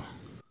go?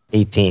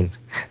 18.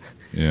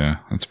 Yeah,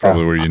 that's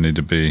probably where you need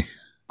to be.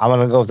 I'm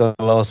gonna go with the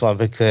lowest one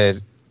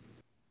because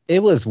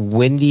it was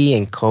windy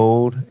and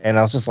cold, and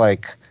I was just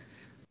like,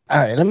 all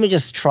right, let me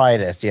just try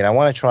this. I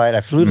want to try it.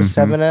 I flew the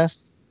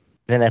 7S,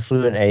 then I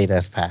flew an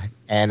 8S pack,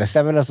 and the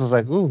 7S was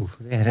like, ooh,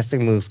 yeah, this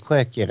thing moves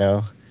quick.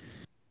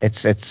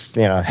 It's head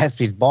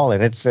speed's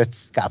balling.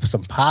 It's got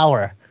some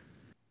power.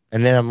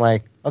 And then I'm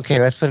like, okay,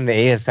 let's put in the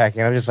 8S pack,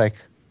 and I'm just like,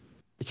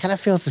 it kind of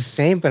feels the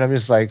same, but I'm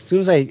just like, as soon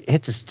as I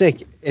hit the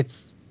stick,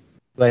 it's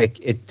like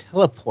it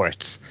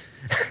teleports.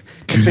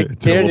 It's like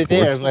there to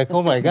there. I'm like,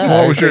 oh my god.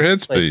 What was your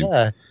head speed?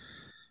 I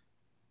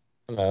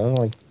don't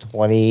know, like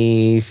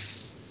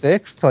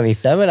 26,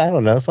 27. I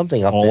don't know,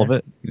 something up there. All of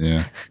it.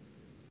 Yeah.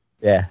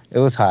 Yeah, it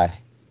was high.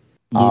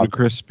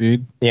 Ludicrous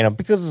speed.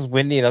 Because it's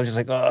windy and I'm just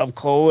like, oh, I'm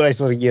cold. I just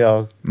want to,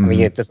 let me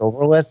get this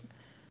over with.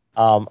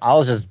 I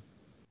was just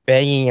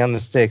banging on the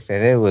sticks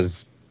and it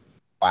was,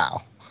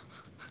 wow.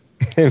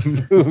 It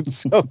moved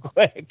so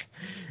quick.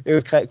 It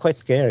was quite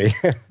scary.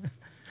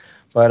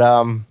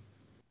 But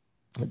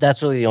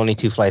that's really the only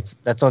 2 flights.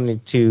 That's only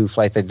 2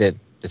 flights I did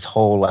this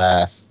whole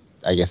last,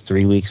 I guess,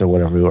 3 weeks or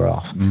whatever we were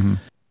off.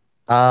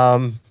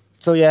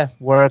 So yeah,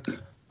 work.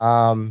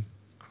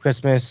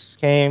 Christmas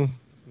came,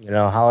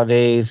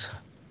 holidays,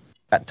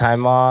 got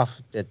time off,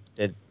 did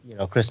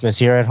Christmas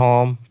here at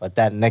home, but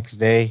that next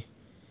day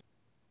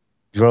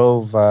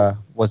drove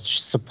what's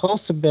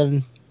supposed to have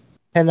been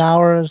 10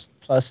 hours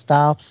plus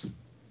stops. It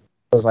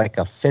was like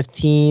a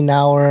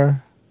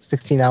 15-hour,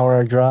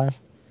 16-hour drive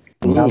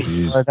down to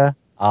Florida.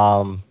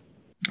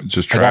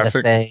 Just I gotta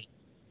traffic. say,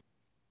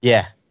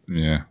 yeah.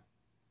 Yeah.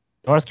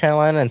 North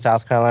Carolina and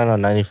South Carolina on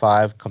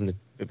 95 the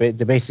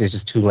basically is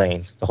just 2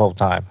 lanes the whole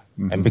time.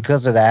 And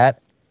because of that,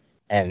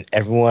 and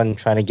everyone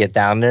trying to get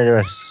down there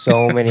are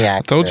so many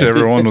accidents. I told you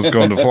everyone was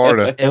going to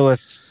Florida. It was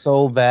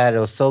so bad. It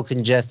was so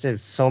congested.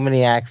 So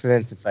many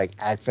accidents. It's like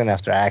accident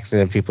after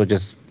accident. People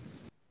just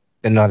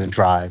didn't know how to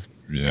drive.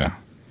 Yeah.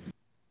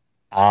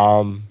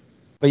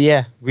 But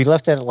yeah, we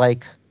left at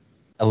like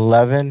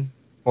 11.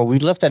 Well, we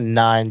left at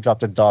 9, dropped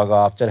the dog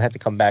off, then had to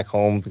come back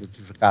home because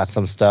we forgot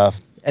some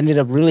stuff. Ended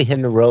up really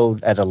hitting the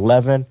road at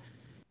 11,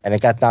 and it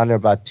got down there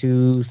about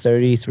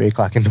 2:30, 3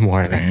 o'clock in the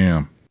morning.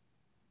 Damn.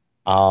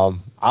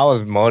 I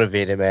was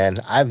motivated, man.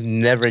 I've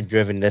never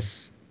driven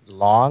this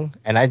long,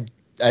 and I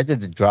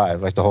did the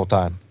drive like the whole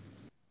time.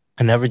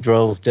 I never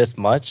drove this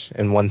much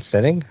in one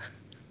sitting,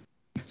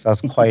 so I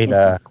was quite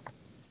yeah,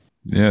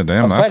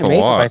 damn, that's a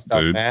lot,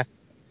 myself, dude. man.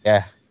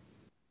 Yeah,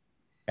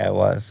 it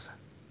was.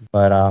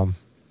 But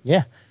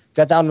yeah,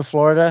 got down to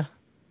Florida.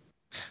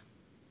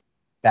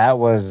 That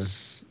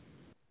was,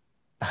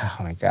 oh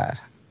my god.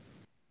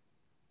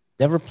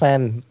 Never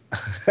planned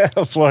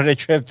a Florida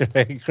trip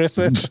during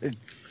Christmas.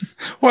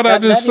 What'd I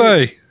just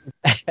say?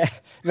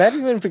 Not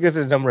even because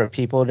of the number of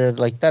people there.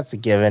 Like, that's a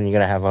given. You're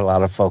going to have a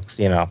lot of folks,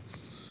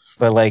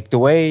 But, like, the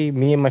way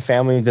me and my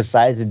family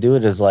decided to do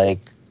it is, like,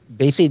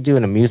 basically do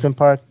an amusement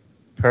park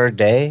per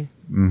day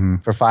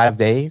for 5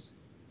 days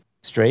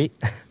straight.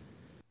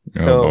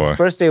 Oh, So, boy.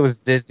 first day was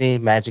Disney,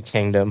 Magic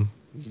Kingdom.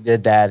 We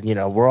did that.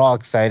 We're all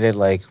excited.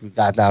 Like, we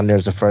got down there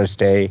as the first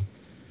day.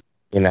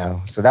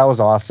 So that was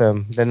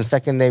awesome. Then the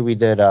second day we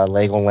did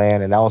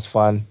Legoland, and that was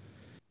fun.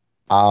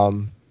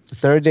 The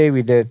third day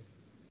we did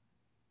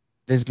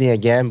Disney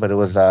again, but it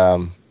was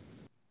the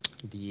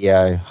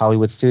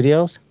Hollywood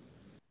Studios.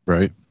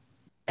 Right.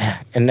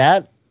 And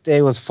that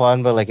day was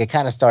fun, but like it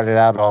kind of started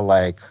out all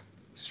like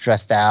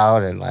stressed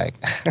out and like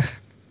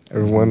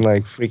everyone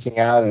like freaking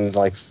out, and it was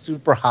like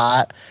super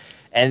hot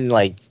and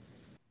like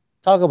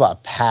talk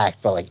about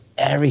packed, but like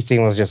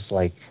everything was just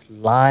like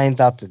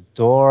lines out the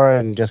door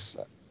and just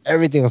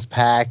everything was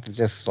packed. It's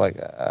just like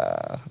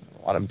I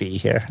don't want to be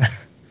here.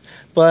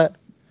 But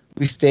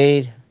we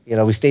stayed.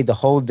 We stayed the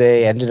whole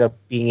day. Ended up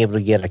being able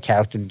to get a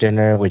character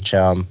dinner, which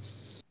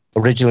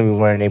originally we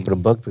weren't able to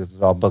book because it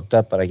was all booked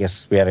up. But I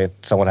guess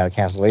someone had a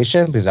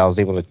cancellation because I was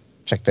able to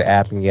check the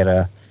app and get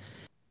a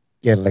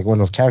get like one of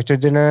those character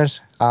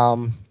dinners.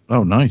 Oh,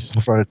 nice.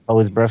 For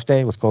Chloe's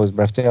birthday. It was Chloe's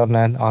birthday on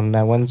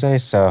that Wednesday,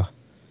 so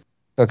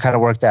it kind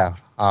of worked out.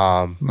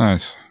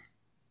 Nice.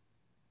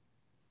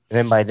 And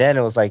then by then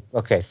it was like,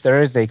 okay,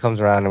 Thursday comes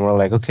around and we're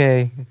like,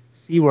 okay,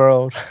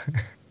 SeaWorld.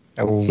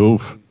 And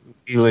Oof.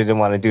 we really didn't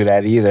want to do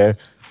that either,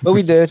 but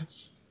we did.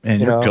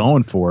 And you're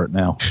going for it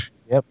now.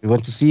 Yep, we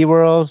went to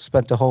SeaWorld,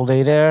 spent the whole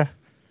day there.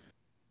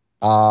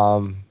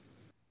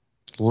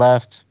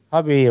 Left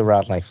probably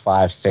around like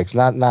 5, 6.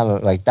 Not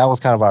like that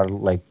was kind of our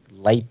like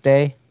light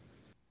day.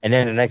 And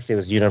then the next day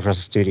was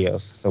Universal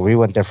Studios. So we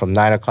went there from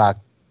 9 o'clock.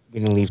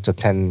 We didn't leave till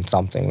 10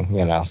 something,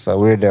 So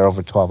we were there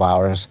over 12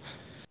 hours.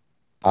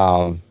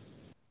 I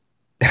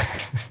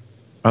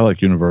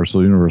like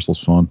Universal.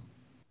 Universal's fun.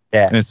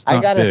 Yeah, and it's not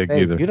I gotta big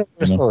say, either.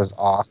 Universal is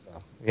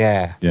awesome.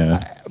 Yeah.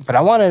 But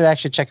I wanted to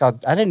actually check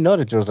out. I didn't know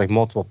that there was like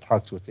multiple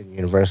parks within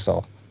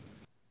Universal.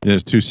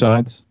 There's 2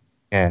 sides.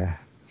 Yeah.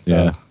 So,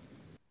 yeah.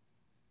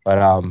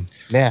 But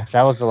yeah,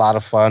 that was a lot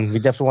of fun. We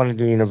definitely want to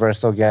do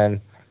Universal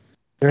again.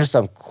 There's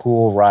some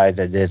cool rides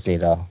at Disney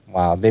though.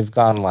 Wow, they've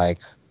gone like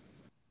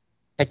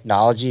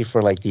technology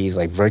for like these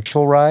like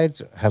virtual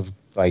rides have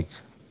like.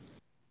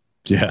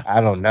 Yeah. I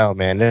don't know,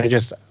 man. They're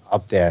just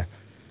up there.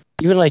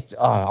 Even like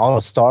all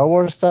the Star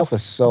Wars stuff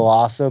was so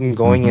awesome.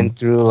 Going in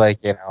through like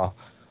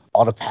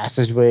all the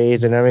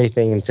passageways and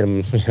everything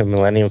into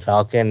Millennium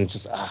Falcon.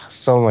 Just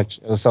so much.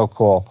 It was so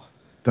cool.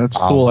 That's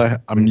cool.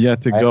 I'm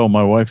yet to go.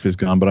 My wife is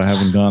gone, but I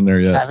haven't gone there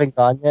yet. Haven't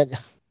gone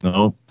yet?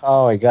 No.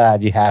 Oh my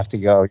God, you have to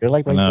go. You're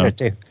like right there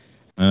too.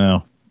 I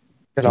know.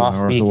 Get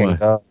off week and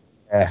go.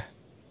 Yeah,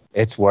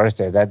 it's worth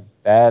it.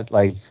 That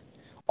like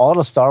all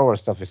the Star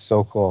Wars stuff is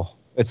so cool.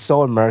 It's so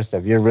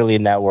immersive. You're really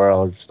in that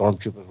world.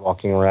 Stormtroopers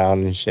walking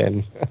around and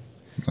shit.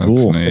 That's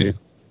cool. Neat.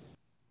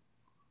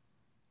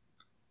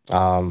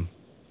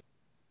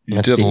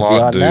 You did a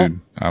lot, dude. That.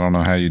 I don't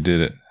know how you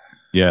did it.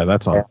 Yeah,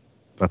 that's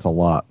a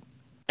lot.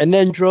 And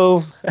then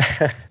drove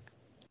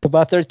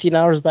about 13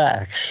 hours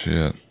back.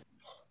 Shit.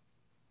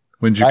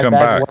 When did you come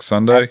back?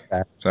 Sunday?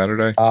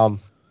 Saturday?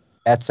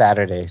 That's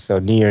Saturday, so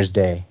New Year's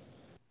Day.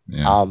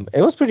 Yeah.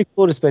 It was pretty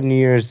cool to spend New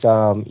Year's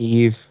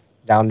Eve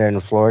down there in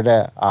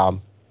Florida.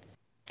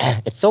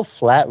 It's so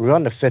flat. We're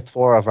on the 5th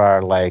floor of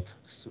our like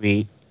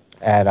suite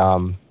at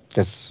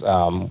this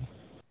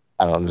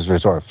this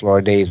resort,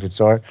 Florida Days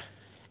Resort,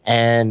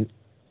 and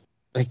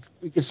like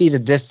we could see the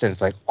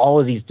distance, like all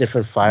of these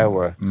different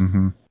fireworks,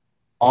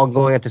 all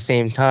going at the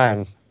same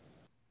time,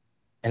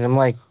 and I'm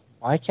like,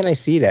 why can't I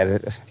see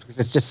that? Because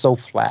it's just so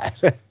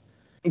flat.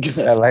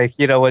 Like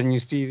when you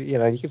see, you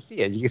can see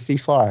it. You can see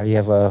far. You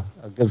have a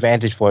good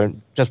vantage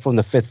point just from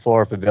the 5th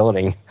floor of the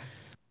building.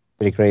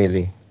 Pretty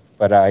crazy,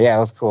 but yeah, it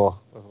was cool.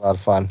 It was a lot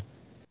of fun.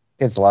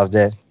 Kids loved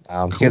it.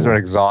 Cool. Kids were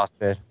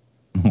exhausted.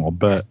 I'll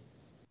bet.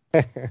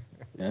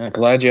 Yeah,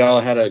 glad you all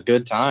had a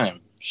good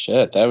time.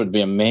 Shit, that would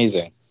be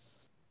amazing.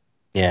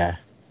 Yeah.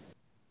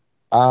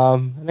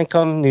 And then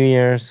come New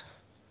Year's,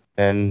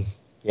 and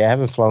yeah, I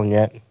haven't flown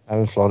yet. I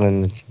haven't flown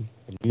in the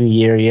New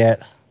Year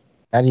yet.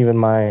 Not even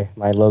my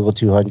Logo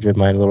 200,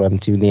 my little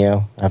M2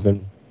 Neo. I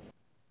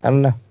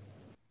don't know.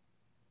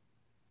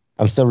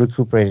 I'm still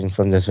recuperating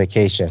from this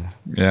vacation.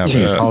 Yeah,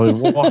 you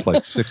probably walked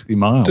like 60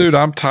 miles. Dude,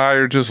 I'm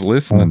tired just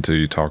listening to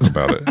you talk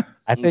about it.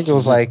 I think it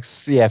was like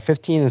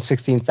 15 and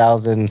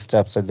 16,000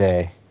 steps a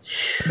day.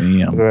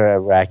 Damn. We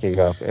were racking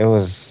up. It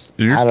was,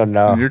 I don't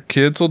know. Your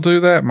kids will do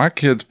that? My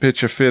kids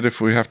pitch a fit if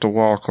we have to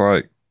walk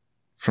like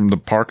from the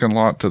parking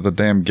lot to the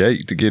damn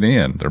gate to get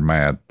in. They're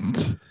mad.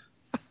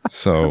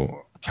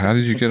 So how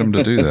did you get them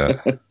to do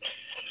that?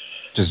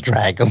 Just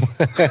drag them.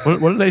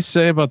 What did they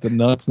say about the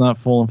nuts not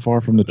falling far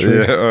from the tree?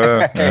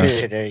 Yeah.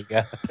 There you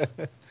go.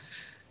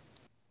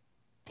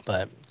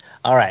 But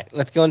all right,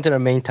 let's go into the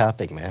main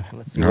topic, man.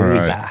 Let's see what we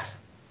got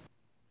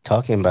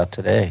talking about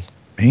today.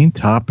 Main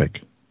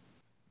topic.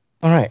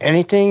 All right,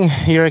 anything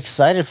you're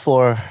excited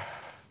for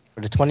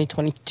the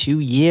 2022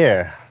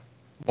 year?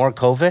 More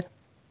COVID?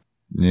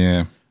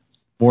 Yeah.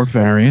 More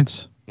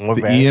variants.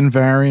 The Ian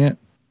variant.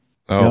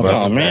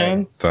 Oh,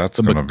 man. That's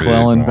the going to be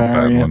McClellan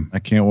variant. I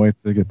can't wait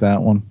to get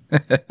that one. I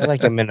feel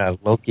like I'm in a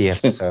Loki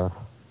episode.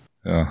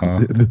 Uh-huh.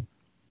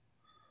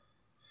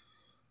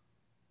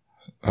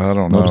 I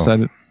don't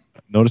know.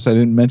 Notice I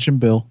didn't mention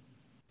Bill.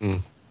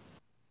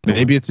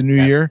 Maybe it's a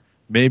new year.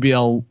 Maybe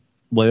I'll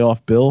lay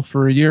off Bill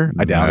for a year.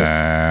 I doubt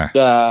it.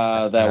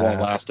 That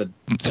won't last an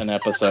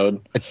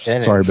episode.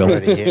 Sorry, Bill.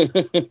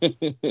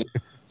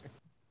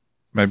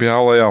 Maybe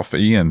I'll lay off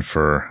Ian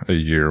for a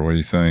year. What do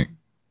you think?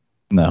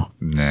 No.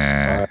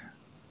 Nah.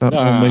 That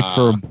will make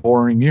for a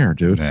boring year,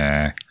 dude.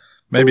 Nah.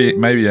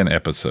 Maybe an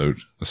episode.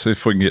 Let's see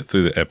if we can get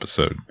through the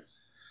episode.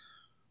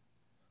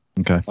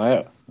 Okay.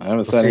 I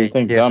haven't said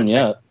anything dumb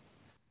yet.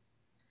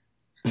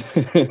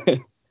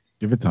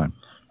 Give it time.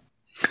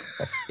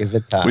 Give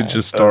it time. We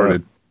just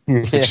started.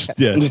 Yeah.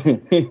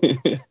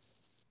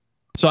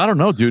 So I don't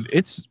know, dude.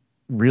 It's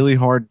really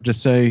hard to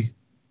say.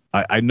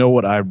 I know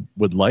what I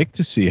would like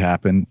to see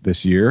happen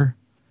this year,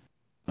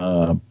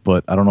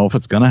 but I don't know if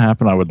it's going to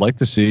happen. I would like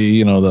to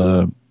see,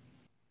 the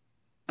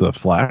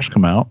Flash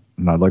come out,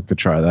 and I'd like to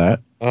try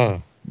that.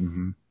 I've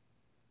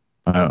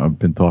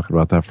been talking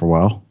about that for a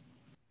while.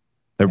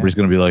 Everybody's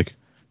going to be like,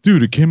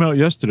 dude, it came out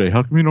yesterday.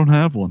 How come you don't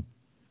have one?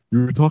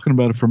 You were talking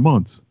about it for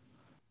months.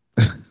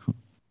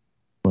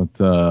 But,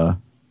 yeah,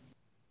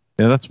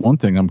 that's one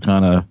thing I'm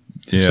kind of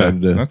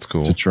excited that's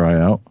cool. to try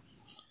out.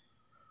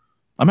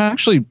 I'm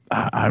actually,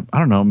 I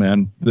don't know,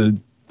 man.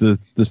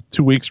 This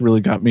 2 weeks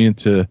really got me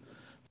into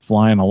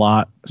flying a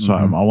lot. So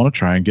I want to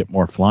try and get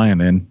more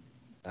flying in.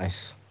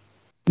 Nice.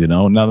 You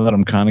know, now that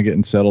I'm kind of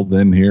getting settled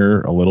in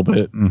here a little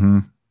bit,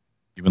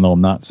 even though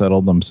I'm not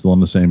settled, I'm still in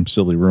the same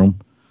silly room.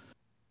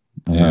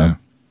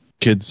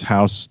 Kids'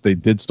 house, they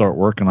did start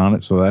working on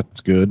it, so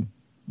that's good.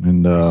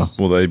 And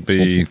will they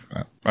be?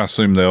 I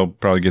assume they'll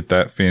probably get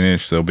that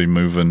finished. They'll be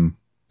moving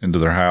into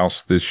their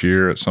house this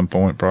year at some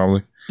point,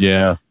 probably.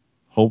 Yeah,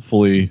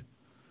 hopefully,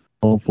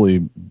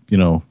 you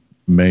know,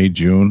 May,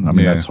 June. I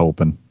mean, that's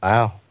hoping.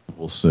 Wow,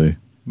 we'll see.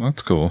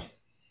 That's cool.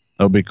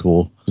 That'll be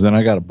cool because then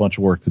I got a bunch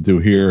of work to do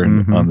here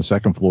and on the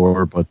second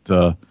floor. But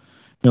you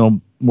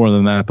know, more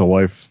than that, the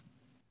wife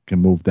can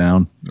move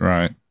down.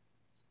 Right.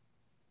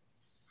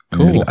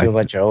 Cool. You do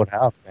about your old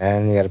house,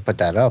 man. You got to put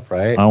that up,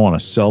 right? I want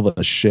to sell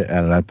the shit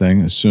out of that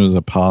thing as soon as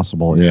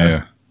possible.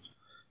 Yeah.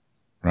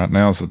 Right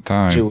now's the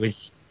time. Would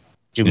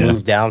you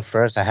move down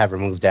first? I have her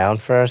move down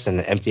first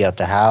and empty out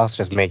the house.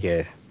 Just make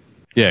it.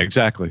 Yeah,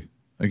 exactly.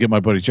 I get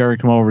my buddy Jerry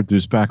come over, do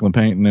spackling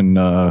painting, and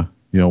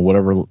you know,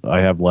 whatever I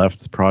have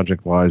left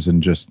project wise,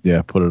 and just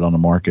put it on the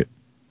market.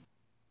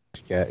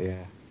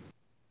 Yeah.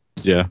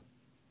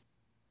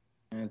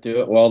 Do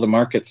it while the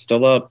market's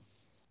still up.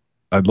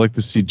 I'd like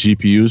to see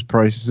GPUs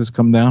prices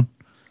come down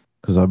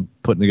because I'm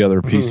putting together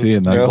a PC,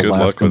 and that's the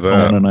last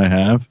component I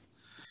have.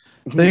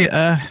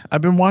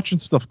 I've been watching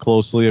stuff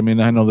closely. I mean,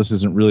 I know this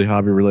isn't really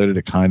hobby related.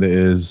 It kind of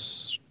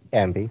is.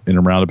 Can be. In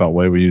a roundabout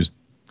way, we use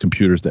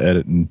computers to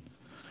edit and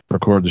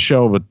record the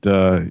show,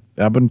 but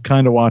I've been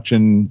kind of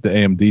watching the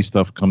AMD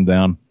stuff come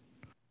down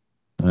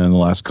in the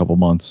last couple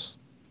months,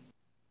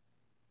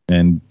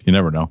 and you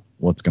never know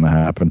what's going to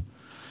happen.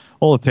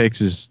 All it takes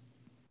is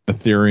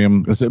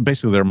Ethereum, because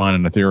basically they're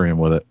mining Ethereum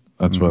with it.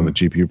 That's why the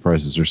GPU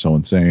prices are so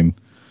insane.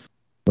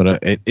 But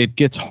it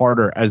gets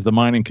harder as the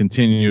mining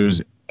continues,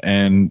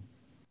 and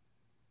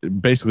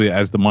basically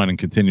as the mining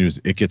continues,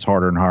 it gets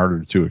harder and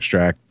harder to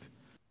extract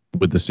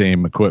with the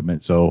same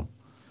equipment. So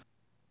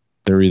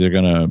they're either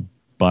going to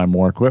buy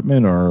more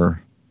equipment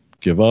or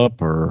give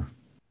up, or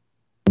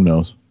who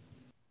knows.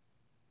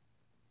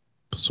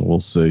 So we'll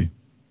see.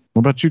 What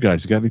about you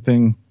guys? You got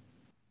anything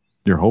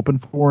you're hoping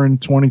for in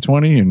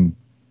 2020 and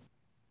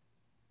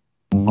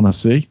want to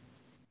see?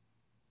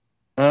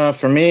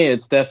 For me,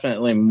 it's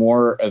definitely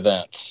more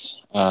events.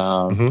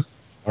 Try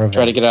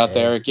to get out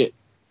there, get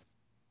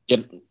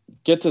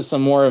to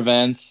some more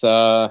events,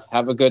 have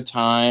a good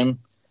time,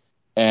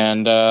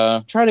 and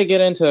try to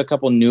get into a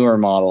couple newer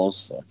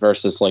models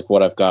versus like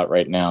what I've got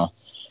right now,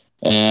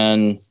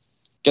 and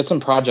get some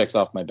projects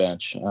off my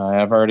bench.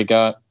 I've already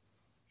got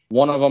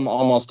one of them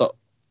almost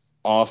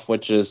off,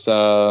 which is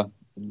the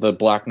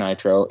Black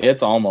Nitro.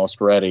 It's almost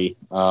ready.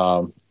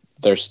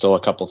 There's still a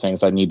couple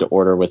things I need to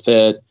order with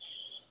it.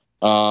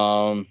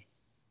 That's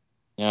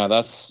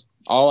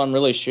all I'm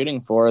really shooting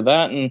for.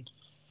 That and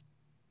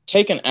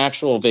take an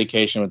actual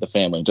vacation with the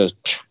family,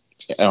 just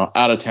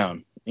out of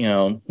town.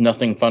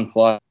 Nothing fun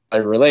fly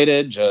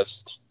related.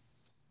 Just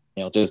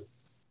go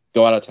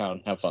out of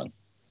town, have fun.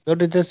 Go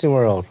to Disney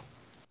World.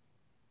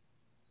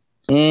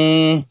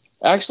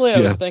 Actually, I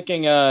was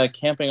thinking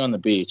camping on the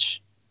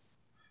beach.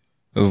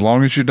 As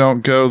long as you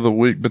don't go the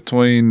week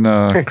between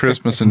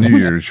Christmas and New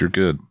Year's, you're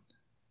good.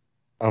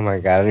 Oh my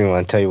God! I don't even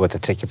want to tell you what the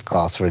tickets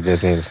cost for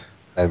Disney.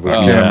 I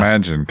can't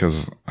imagine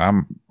because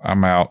I'm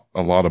out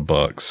a lot of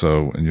bucks.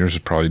 So, and yours is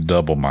probably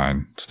double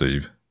mine,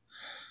 Steve.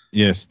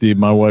 Yeah, Steve.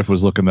 My wife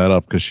was looking that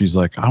up because she's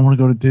like, I want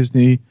to go to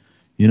Disney.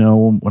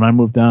 When I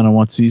move down, I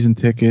want season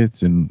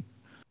tickets and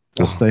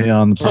we'll stay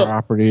on the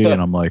property.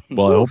 And I'm like,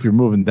 well, I hope you're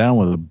moving down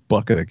with a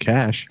bucket of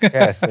cash.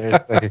 Yeah,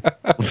 seriously.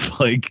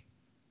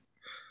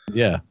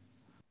 Yeah.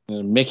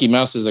 Mickey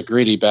Mouse is a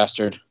greedy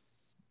bastard.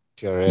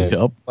 Sure is.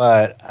 Yep.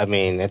 But I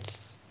mean, it's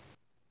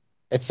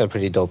a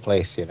pretty dope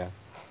place, They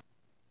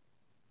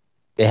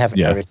have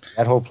everything.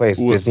 That whole place,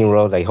 Disney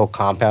World, whole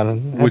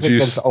compound, has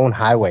its own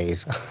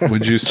highways.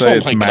 Would you say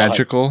it's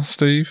magical,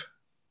 Steve?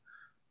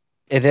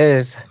 It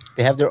is.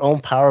 They have their own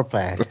power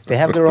plant. They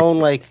have their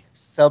own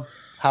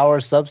power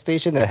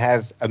substation that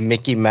has a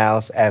Mickey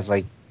Mouse as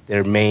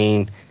their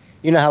main.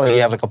 You know how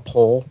you have a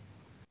pole.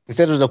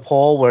 Instead of the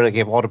pole where they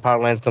have all the power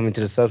lines coming to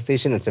the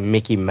substation, it's a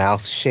Mickey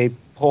Mouse shaped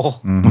pole.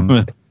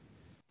 Mm-hmm.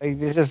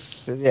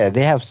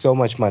 They have so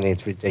much money,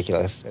 it's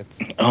ridiculous.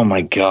 Oh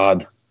my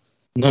God.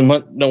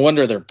 No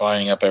wonder they're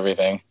buying up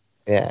everything.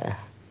 Yeah.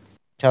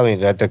 Tell me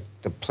that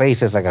the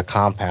place is like a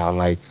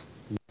compound.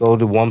 You go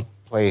to one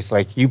place,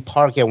 you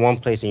park at one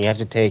place and you have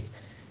to take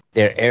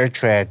their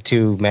AirTran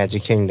to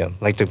Magic Kingdom.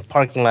 The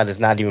parking lot is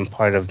not even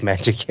part of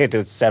Magic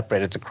Kingdom. It's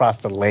separate. It's across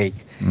the lake.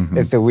 Mm-hmm.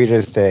 It's the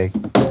weirdest thing.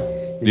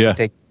 You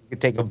can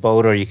take a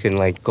boat, or you can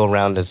go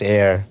around this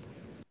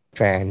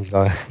AirTran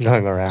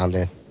going around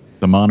it.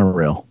 The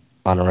monorail.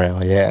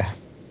 Monorail, yeah.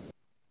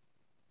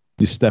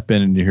 You step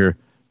in and you hear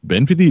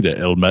Benvenida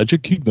El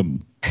Magic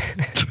Kingdom.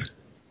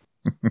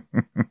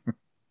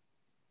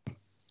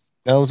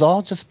 No, it was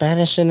all just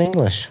Spanish and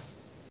English.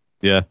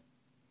 Yeah.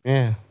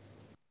 Yeah.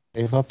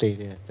 They've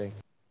updated, I think.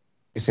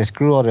 They said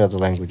screw all the other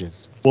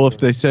languages. Well, if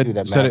they said it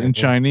in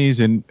Chinese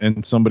and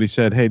somebody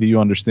said, "Hey, do you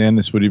understand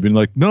this?" Would you have been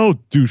like, "No,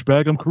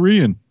 douchebag, I'm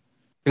Korean."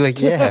 You're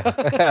like, yeah,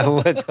 I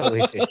would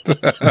totally do.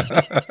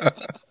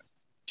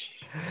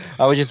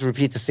 I would just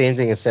repeat the same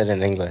thing it said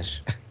in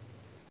English.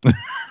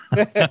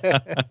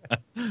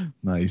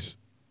 Nice.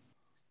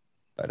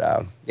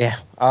 But yeah,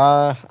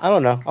 I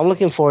don't know. I'm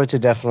looking forward to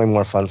definitely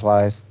more fun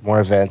flies,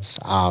 more events.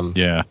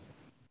 Yeah.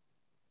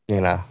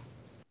 You know,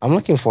 I'm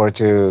looking forward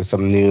to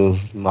some new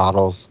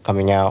models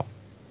coming out.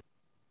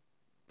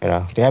 You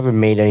know, they haven't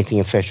made anything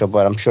official,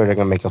 but I'm sure they're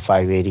gonna make a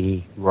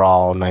 580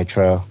 raw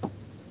nitro.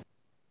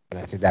 And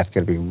I think that's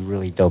gonna be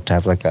really dope to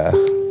have like a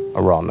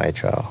raw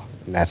nitro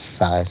in that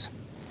size.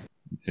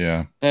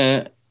 Yeah.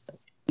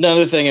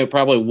 Another thing, it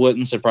probably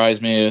wouldn't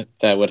surprise me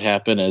that would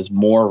happen is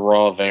more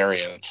raw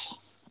variants.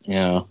 You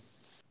know,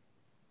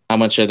 how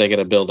much are they going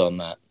to build on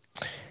that?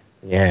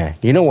 Yeah,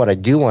 you know what I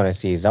do want to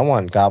see is I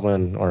want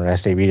Goblin or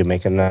SAB to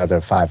make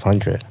another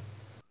 500.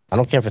 I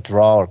don't care if it's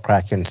raw or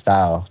Kraken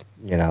style,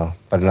 you know,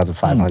 but another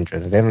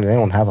 500. They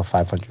don't have a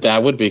 500.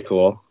 That would be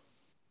cool.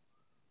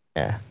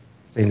 Yeah,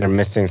 I think they're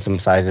missing some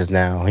sizes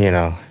now, you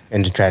know,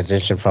 in the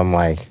transition from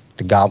like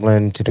the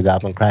Goblin to the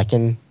Goblin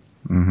Kraken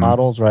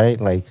models, right?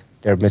 Like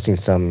they're missing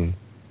some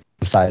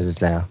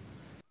sizes now.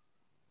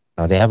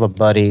 They have a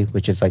buddy,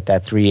 which is like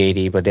that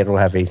 380, but they don't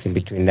have anything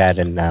between that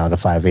and now the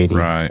 580.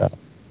 Right. So.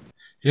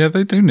 Yeah,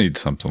 they do need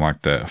something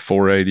like that.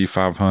 480,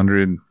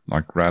 500,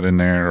 like right in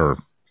there, or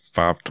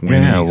 520.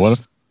 Yeah, what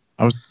if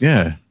I was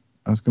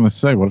going to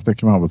say, what if they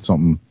come out with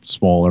something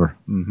smaller?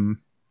 Mm-hmm.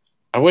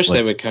 I wish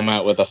they would come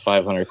out with a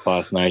 500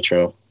 class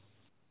nitro.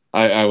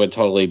 I would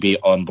totally be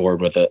on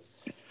board with it.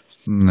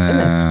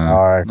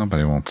 Nah,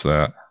 nobody wants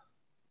that.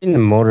 In the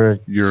motor,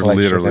 you're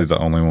literally the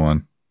only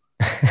one.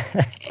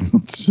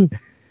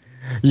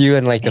 You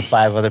and like the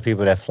 5 other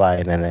people that fly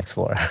in an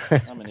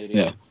X4. I'm an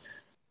idiot.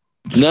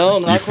 No,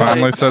 not you quite.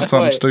 finally said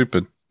something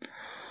stupid.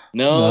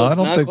 No, I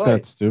don't think quite.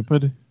 that's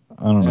stupid.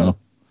 I don't know.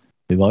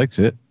 He likes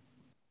it.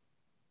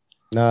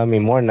 No, I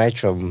mean more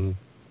nitro.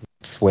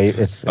 It's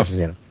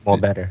you know, more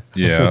better.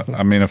 Yeah,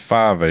 I mean a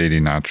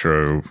 580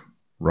 nitro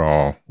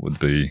raw would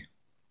be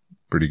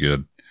pretty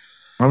good.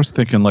 I was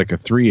thinking like a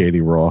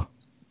 380 raw,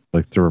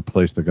 like to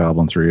replace the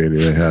Goblin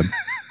 380 they had.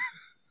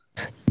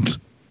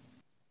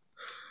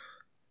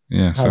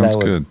 Yeah, sounds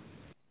good.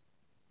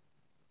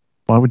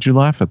 Why would you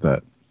laugh at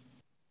that?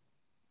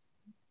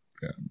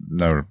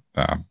 No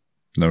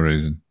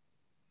reason.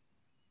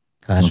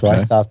 Gosh,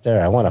 why stop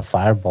there? I want a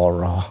Fireball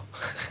raw.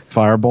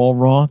 Fireball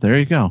raw? There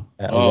you go.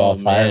 Raw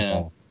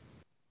Fireball.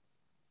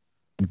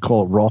 You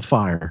call it raw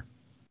fire.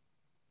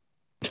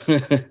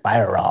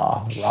 Fire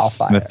raw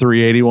fire. And the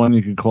 380 one,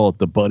 you can call it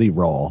the Buddy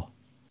raw.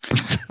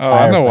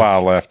 I know why I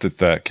left it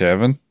that,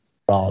 Kevin.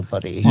 Raw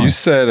buddy. You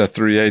said a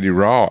 380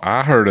 raw.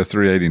 I heard a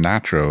 380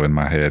 nitro in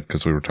my head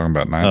because we were talking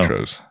about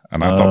nitros,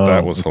 and I thought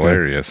that was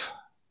hilarious.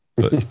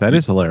 But that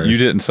is hilarious. You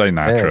didn't say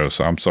nitro,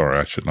 so I'm sorry.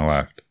 I shouldn't have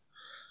laughed.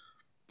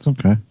 It's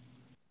okay.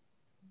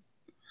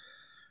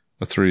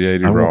 A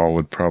 380 raw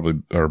would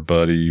probably, or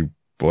Buddy,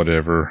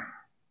 whatever.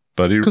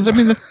 Buddy. Because I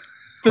mean, the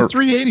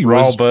 380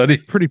 raw was Buddy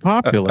pretty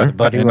popular.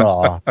 Buddy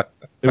raw.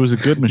 It was a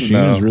good machine.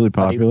 It was really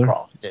popular. Buddy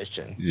raw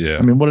edition. Yeah.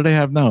 I mean, what do they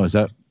have now? Is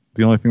that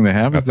the only thing they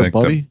have? Is the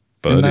Buddy?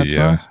 Buddy,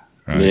 yeah.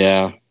 Right.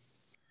 Yeah.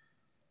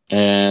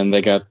 And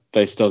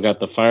they still got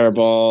the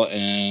Fireball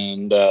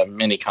and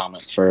mini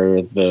Comet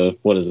for the,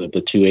 what is it, the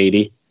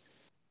 280?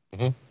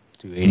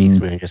 280,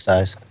 300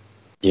 size.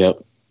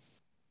 Yep.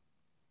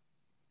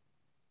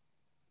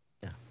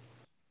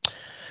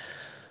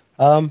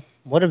 Yeah.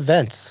 What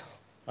events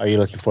are you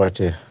looking forward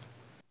to?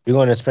 You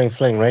going to Spring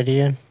Fling, right,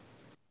 Ian?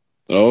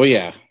 Oh,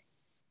 yeah.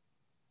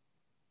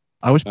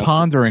 I was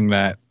pondering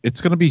that.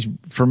 It's going to be,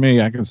 for me,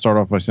 I can start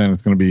off by saying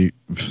it's going to be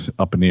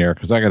up in the air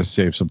because I got to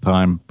save some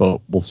time, but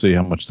we'll see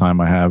how much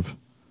time I have.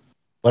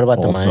 What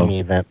about the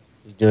Miami event?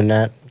 You doing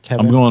that,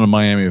 Kevin? I'm going to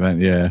Miami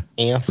event, yeah.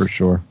 Yes. For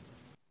sure.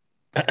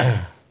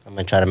 I'm going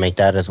to try to make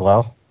that as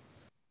well.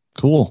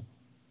 Cool.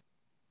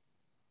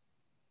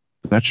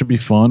 That should be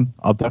fun.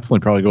 I'll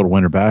definitely probably go to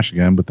Winter Bash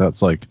again, but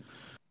that's like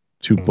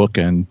 2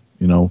 bookend,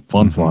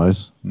 fun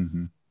flies.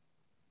 Mm-hmm.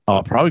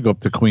 I'll probably go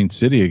up to Queen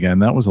City again.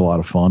 That was a lot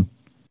of fun.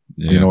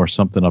 Yeah. Or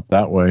something up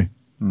that way.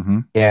 Mm-hmm.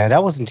 Yeah,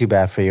 that wasn't too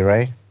bad for you,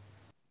 right?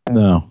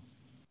 No.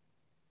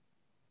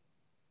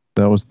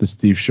 That was the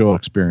Steve Shaw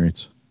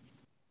experience.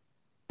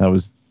 That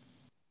was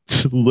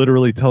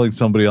literally telling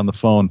somebody on the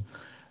phone,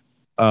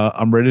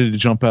 I'm ready to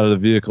jump out of the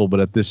vehicle, but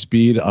at this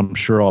speed, I'm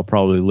sure I'll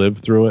probably live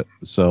through it.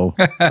 So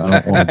I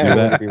don't want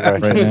to do that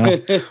right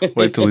now.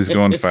 Wait till he's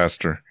going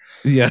faster.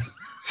 Yeah.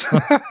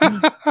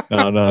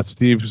 No.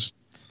 Steve's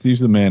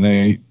the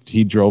man.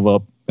 He drove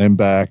up and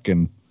back,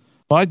 and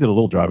I did a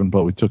little driving,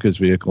 but we took his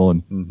vehicle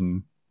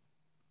and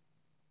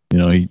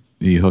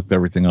he hooked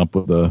everything up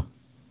with the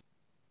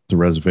the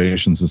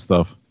reservations and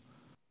stuff.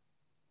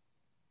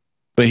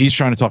 But he's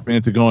trying to talk me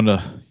into going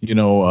to,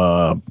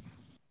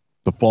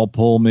 the fall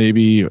pull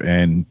maybe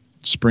and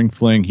spring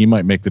fling. He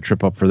might make the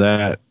trip up for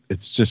that.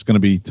 It's just going to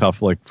be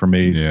tough, like for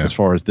me, as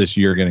far as this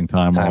year getting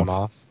time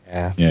off.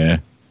 Yeah. Yeah.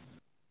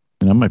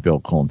 And I might be able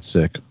to call in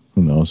sick.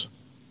 Who knows?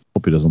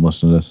 Hope he doesn't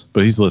listen to this,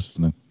 but he's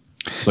listening.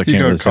 So I you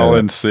can't really call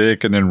in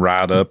sick and then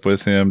ride up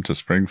with him to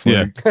spring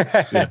fling.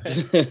 Yeah.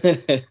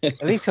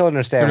 At least he'll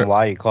understand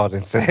why you called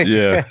in sick.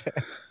 Yeah.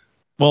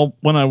 Well,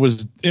 when I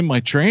was in my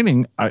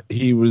training,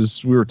 we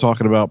were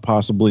talking about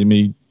possibly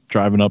me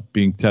driving up,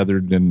 being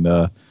tethered,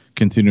 and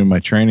continuing my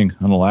training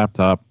on a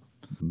laptop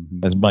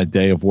as my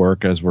day of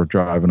work as we're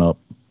driving up.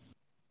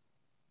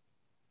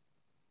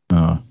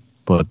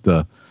 But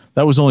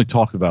that was only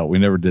talked about. We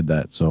never did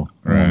that, so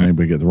I don't want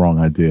anybody to get the wrong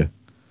idea.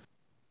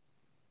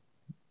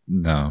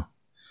 No.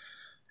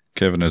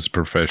 Kevin is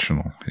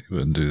professional. He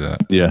wouldn't do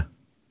that. Yeah.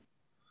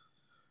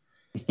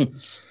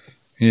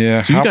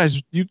 Yeah.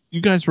 So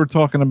you guys were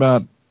talking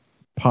about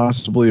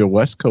possibly a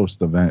West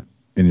Coast event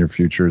in your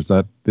future. Is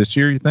that this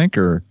year, you think,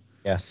 or?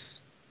 Yes.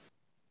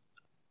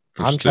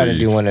 I'm trying to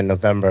do one in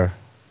November.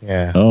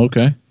 Yeah. Oh,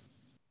 okay.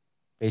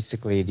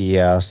 Basically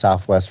the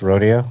Southwest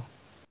Rodeo.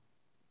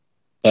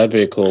 That'd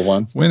be a cool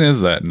one. When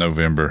is that?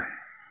 November?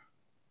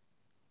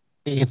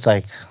 I think it's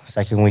like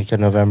second week of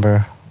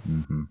November.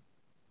 Mm-hmm.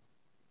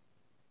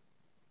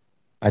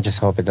 I just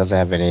hope it doesn't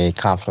have any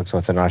conflicts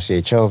with an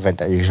RCHO event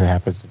that usually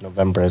happens in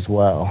November as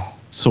well.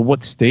 So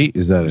what state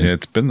is that in? Yeah,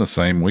 it's been the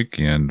same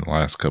weekend the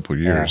last couple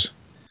of years.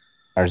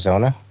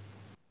 Arizona?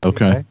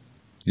 Okay. Right?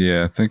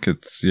 Yeah, I think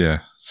it's,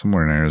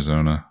 somewhere in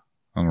Arizona.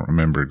 I don't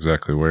remember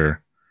exactly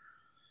where.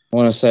 I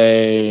want to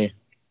say,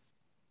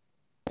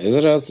 is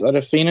it outside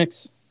of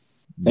Phoenix?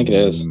 I think it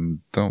is.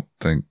 Don't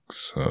think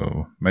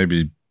so.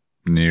 Maybe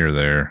near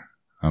there.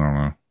 I don't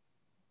know.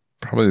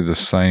 Probably the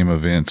same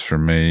events for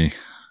me.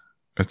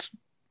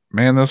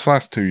 This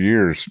last 2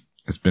 years,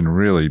 it's been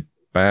really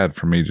bad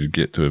for me to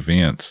get to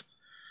events.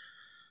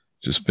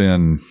 Just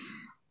been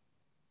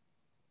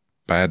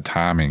bad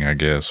timing, I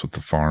guess, with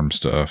the farm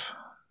stuff.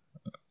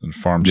 And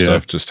farm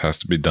stuff just has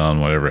to be done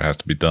whatever it has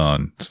to be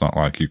done. It's not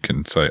like you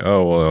can say,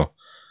 oh, well,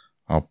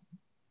 I'll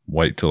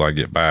wait till I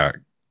get back.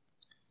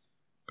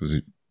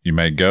 Because you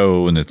may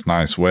go and it's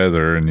nice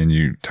weather, and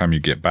then time you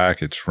get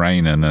back, it's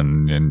raining,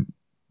 and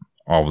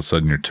all of a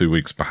sudden you're 2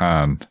 weeks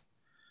behind.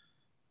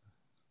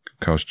 Could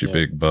cost you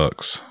big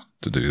bucks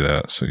to do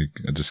that. So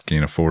I just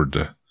can't afford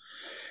to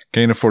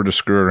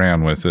screw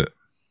around with it.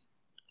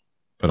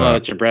 But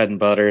it's your bread and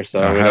butter,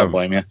 so we don't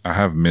blame you. I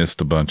have missed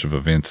a bunch of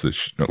events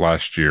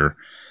last year,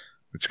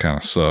 which kind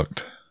of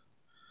sucked.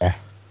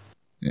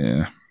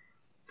 Yeah.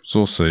 So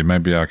we'll see.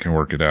 Maybe I can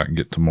work it out and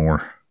get to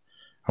more.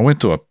 I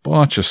went to a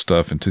bunch of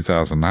stuff in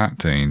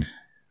 2019.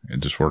 It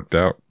just worked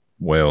out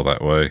well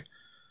that way.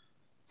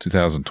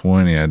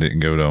 2020, I didn't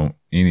go to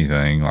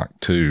anything, like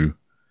 2.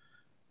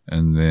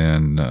 And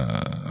then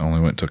I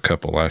only went to a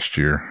couple last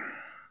year.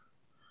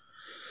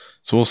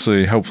 So we'll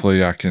see.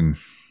 Hopefully I can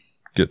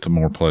get to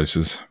more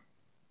places.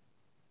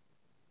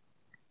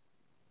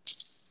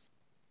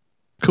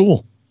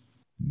 Cool.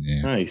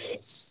 Yeah.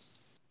 Nice.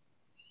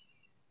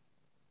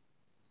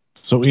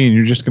 So Ian,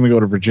 you're just going to go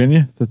to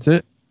Virginia? That's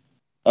it?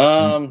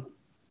 Well,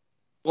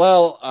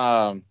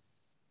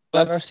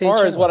 that's as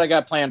far as what I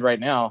got planned right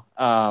now.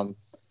 I'm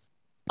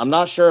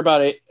not sure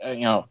about it,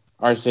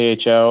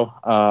 RCHO.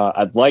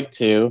 I'd like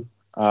to.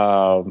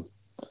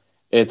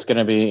 It's going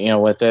to be,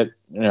 with it,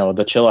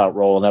 the chill out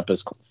rolling up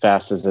as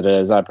fast as it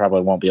is. I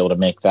probably won't be able to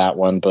make that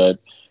one, but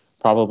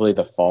probably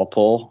the fall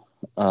pull.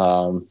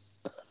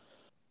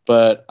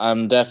 But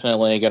I'm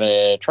definitely going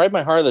to try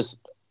my hardest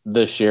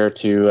this year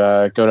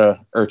to go to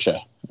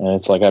IRCHA.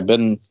 It's like I've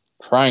been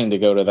trying to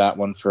go to that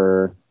one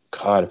for,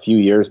 a few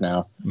years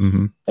now.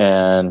 Mm-hmm.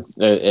 And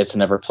it's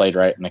never played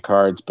right in the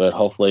cards, but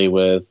hopefully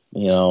with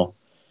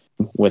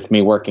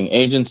me working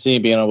agency,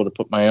 being able to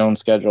put my own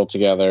schedule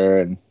together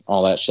and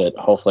all that shit,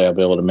 hopefully I'll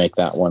be able to make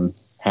that one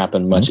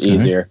happen much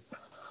easier.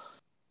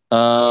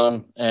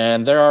 And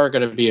there are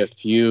going to be a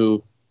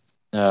few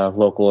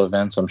local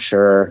events, I'm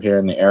sure, here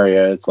in the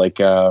area. It's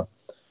like I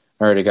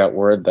already got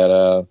word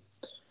that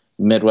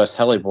Midwest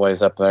Heli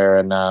Boys up there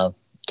in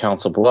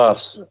Council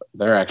Bluffs,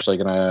 they're actually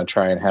going to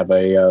try and have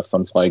a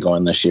fun fly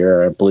going this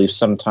year, I believe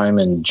sometime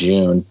in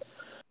June.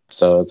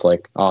 So it's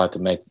like I'll have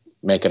to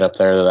make it up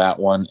there to that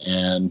one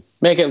and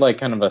make it like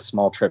kind of a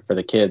small trip for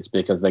the kids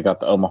because they got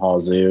the Omaha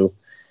Zoo,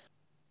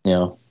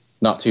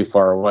 not too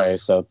far away.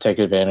 So take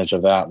advantage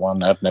of that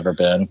one. I've never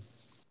been.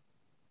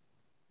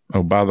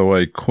 Oh, by the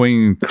way,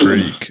 Queen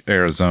Creek,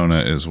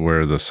 Arizona is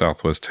where the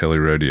Southwest Heli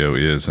Rodeo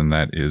is, and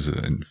that is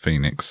in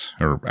Phoenix,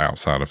 or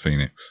outside of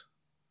Phoenix.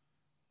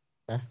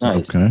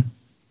 Nice. Okay.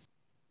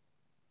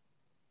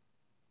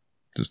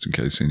 Just in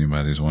case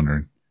anybody's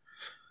wondering.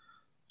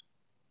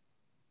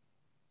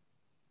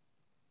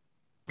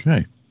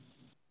 Okay.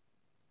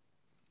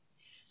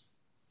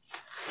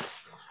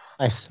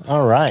 Nice.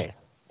 All right.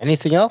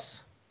 Anything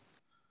else?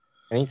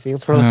 Anything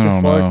else we're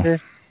looking forward to?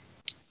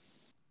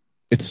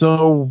 It's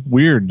so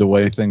weird the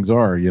way things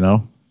are,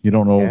 You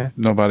don't know. Yeah.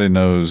 Nobody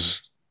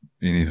knows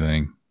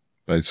anything,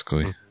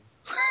 basically.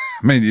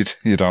 I mean,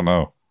 you don't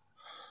know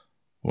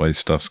the way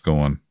stuff's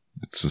going.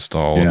 It's just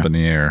all up in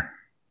the air.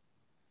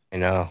 I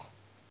know.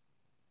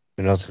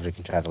 Who knows if we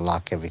can try to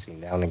lock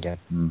everything down again?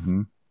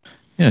 Mm-hmm.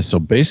 Yeah, so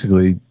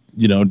basically,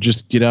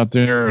 just get out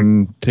there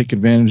and take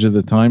advantage of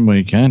the time when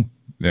you can.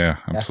 Yeah,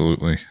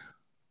 absolutely. Yes.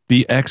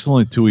 Be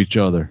excellent to each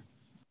other.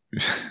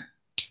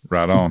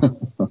 Right on.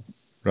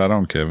 Right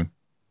on, Kevin.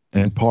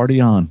 And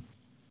party on.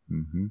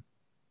 Mm-hmm.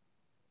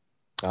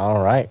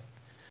 All right.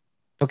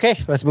 Okay,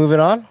 let's move it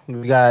on.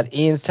 We got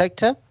Ian's Tech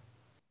Tip.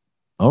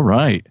 All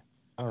right.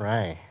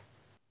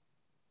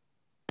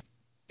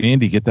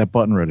 Andy, get that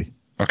button ready.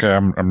 Okay,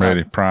 I'm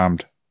ready.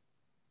 Primed.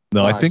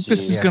 No, I think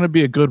this is going to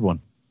be a good one.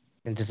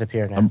 And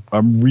disappeared now.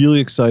 I'm really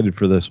excited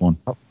for this one.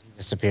 Oh, he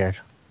disappeared.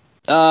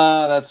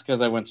 That's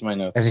because I went to my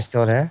notes. Is he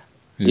still there?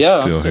 He's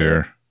still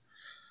here.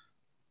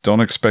 Don't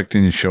expect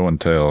any show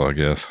and tell, I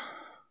guess.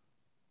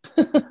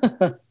 He's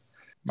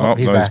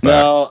back.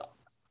 No,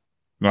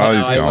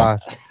 he's gone.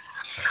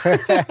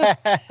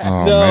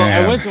 No, man.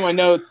 I went to my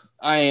notes.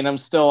 I'm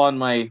still on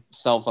my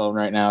cell phone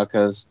right now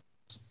because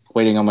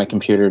waiting on my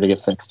computer to get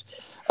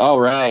fixed. All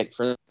right,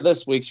 for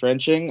this week's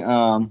wrenching,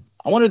 I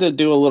wanted to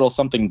do a little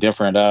something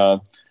different.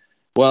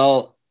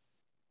 Well,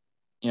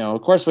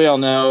 of course we all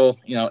know,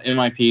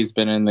 MIP's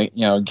been in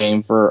the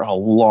game for a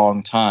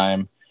long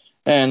time,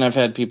 and I've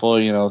had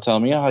people, tell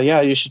me, oh yeah,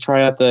 you should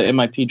try out the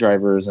MIP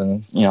drivers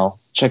and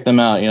check them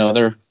out.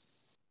 They're,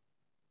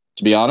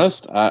 to be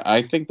honest,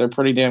 I think they're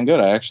pretty damn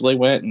good. I actually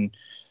went and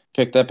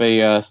picked up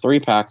a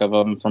 3-pack of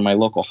them from my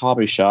local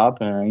hobby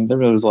shop, and there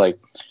was like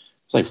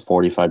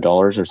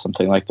 $45 or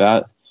something like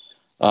that.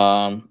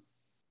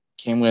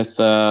 Came with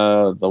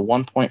the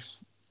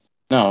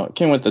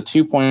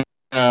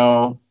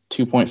 2.0,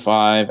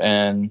 2.5,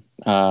 and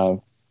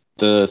the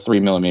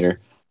 3mm.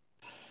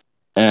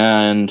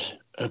 And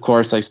of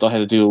course, I still had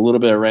to do a little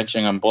bit of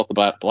wrenching on both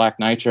the Black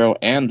Nitro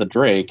and the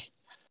Drake.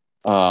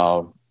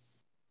 So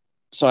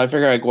I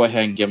figured I'd go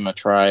ahead and give them a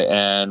try.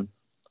 And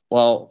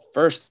well,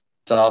 first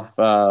off,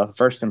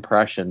 first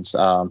impressions.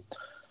 I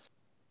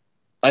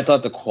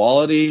thought the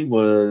quality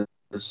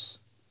was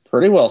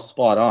pretty well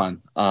spot on.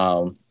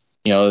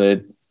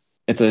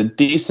 It's a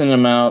decent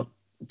amount,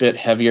 bit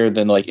heavier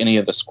than like any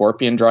of the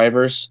Scorpion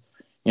drivers,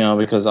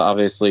 because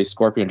obviously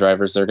Scorpion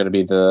drivers, they're going to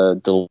be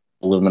the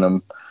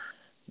aluminum,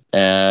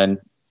 and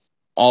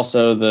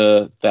also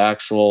the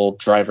actual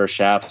driver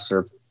shafts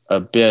are a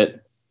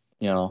bit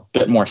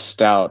more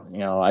stout.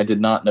 I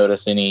did not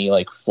notice any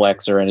like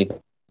flex or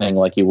anything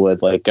like you would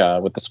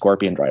with the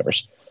Scorpion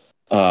drivers.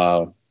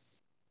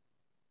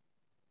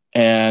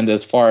 And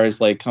as far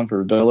as like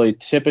comfortability,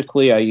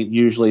 typically I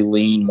usually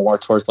lean more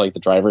towards like the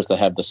drivers that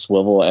have the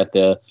swivel at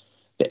the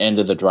end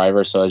of the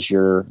driver. So as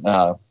you're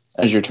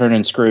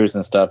turning screws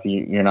and stuff,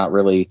 you're not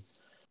really.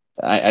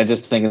 I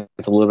just think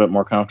it's a little bit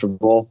more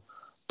comfortable,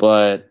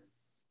 but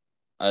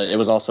it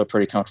was also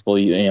pretty comfortable,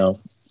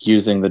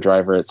 using the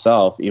driver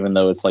itself, even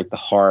though it's like the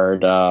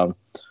hard.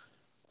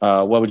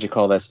 What would you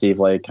call that, Steve?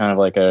 Like kind of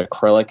like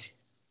acrylic.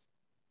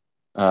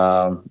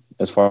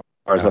 As far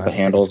as what the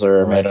handles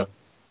are made of.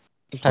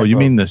 Oh, you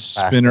mean the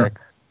spinner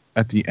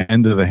at the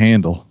end of the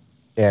handle?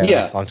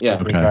 Yeah. On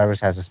Scorpion drivers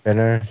has a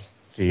spinner,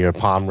 so your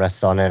palm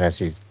rests on it as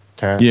you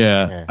turn.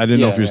 Yeah. I didn't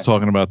know if he was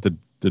talking about the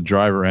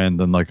driver end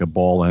and like a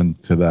ball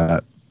end to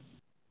that,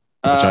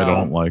 which I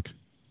don't like.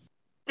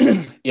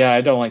 Yeah,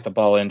 I don't like the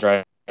ball end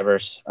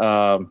drivers.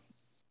 No,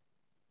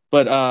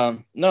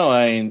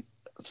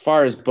 as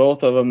far as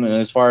both of them, and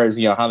as far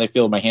as how they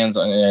feel with my hands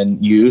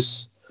and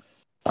use,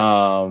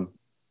 I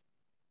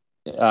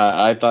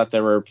thought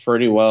they were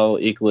pretty well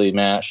equally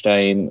matched.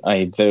 It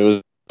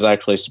was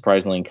actually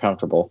surprisingly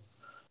comfortable.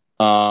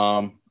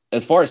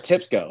 As far as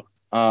tips go,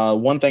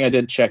 one thing I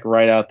did check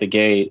right out the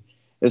gate,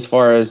 as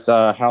far as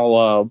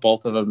how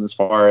both of them, as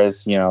far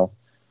as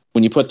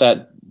when you put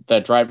that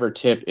driver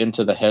tip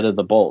into the head of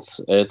the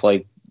bolts, it's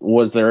like,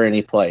 was there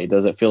any play?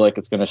 Does it feel like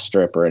it's going to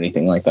strip or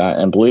anything like that?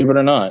 And believe it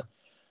or not,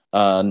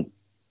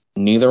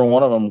 neither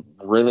one of them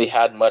really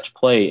had much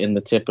play in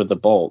the tip of the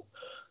bolt.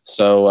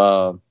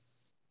 So,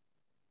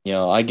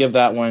 I give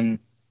that one,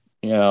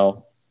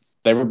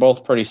 they were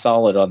both pretty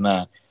solid on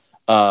that.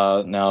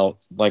 Now,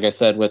 like I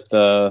said, with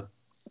the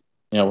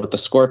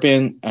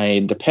Scorpion,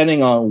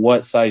 depending on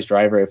what size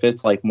driver, if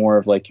it's like more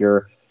of like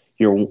your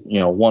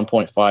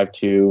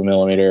 1.52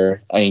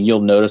 millimeter,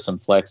 you'll notice some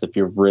flex if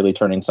you're really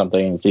turning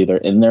something and it's either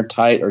in there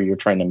tight or you're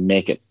trying to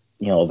make it,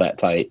 that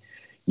tight.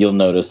 You'll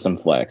notice some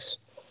flex.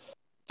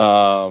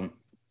 As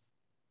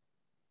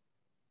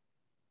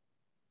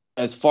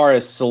far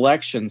as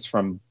selections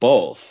from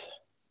both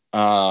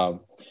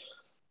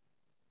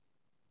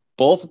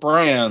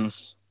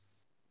brands,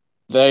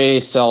 they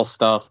sell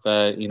stuff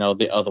that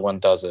the other one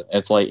doesn't.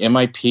 It's like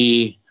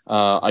MIP.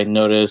 I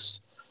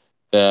noticed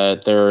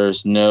that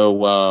there's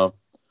no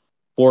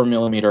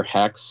 4mm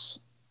hex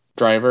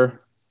driver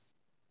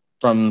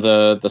from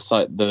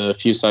the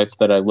few sites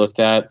that I looked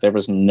at. There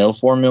was no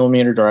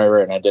 4mm driver,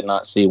 and I did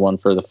not see one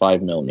for the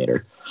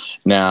 5mm.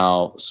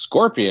 Now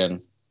Scorpion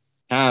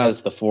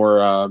has the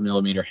 4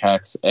 millimeter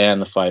hex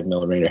and the 5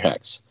 millimeter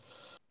hex.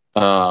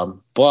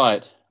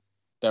 But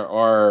there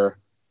are,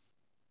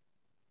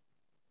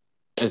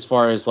 as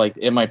far as like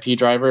MIP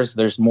drivers,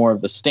 there's more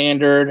of the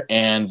standard,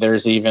 and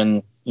there's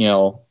even,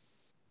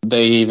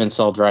 they even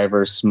sell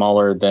drivers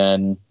smaller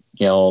than,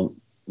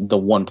 the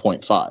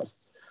 1.5.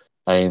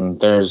 I mean,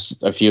 there's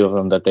a few of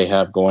them that they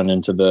have going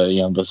into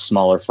the, the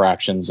smaller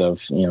fractions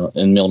of,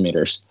 in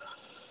millimeters.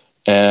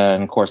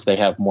 And of course, they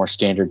have more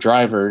standard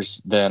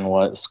drivers than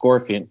what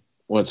Scorpion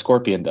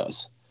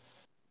does.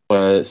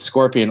 But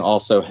Scorpion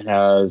also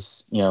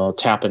has,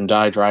 tap and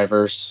die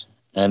drivers.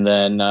 And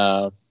then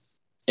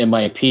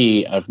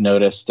MIP, I've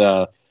noticed,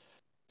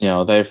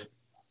 they've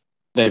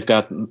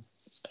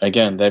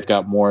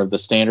got more of the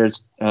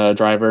standards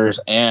drivers,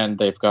 and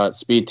they've got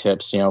speed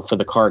tips, for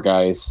the car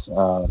guys.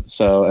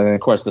 And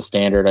of course the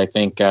standard, I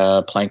think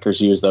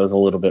plankers use those a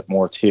little bit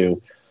more too.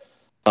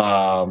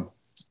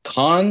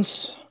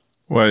 Cons.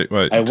 Wait.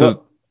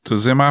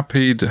 Does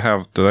MIP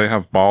do they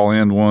have ball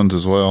end ones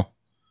as well?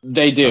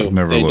 They do. I've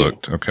never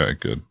looked. Okay,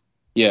 good.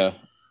 Yeah.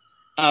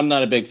 I'm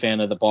not a big fan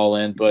of the ball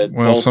end, but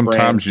both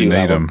sometimes you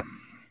need them.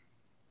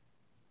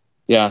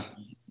 Yeah,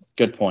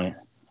 good point.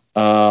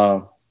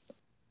 Now,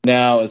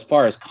 as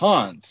far as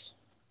cons,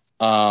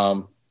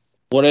 what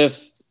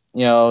if,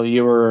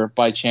 you were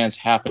by chance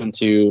happen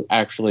to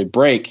actually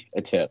break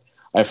a tip?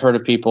 I've heard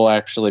of people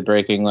actually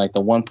breaking like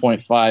the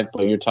 1.5,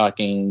 but you're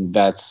talking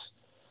that's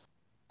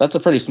a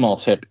pretty small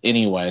tip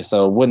anyway,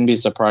 so wouldn't be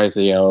surprised,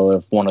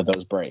 if one of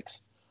those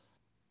breaks.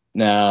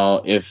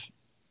 Now, if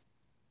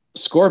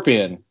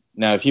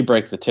you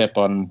break the tip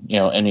on,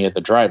 any of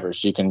the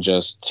drivers, you can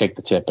just take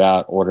the tip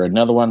out, order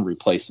another one,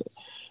 replace it.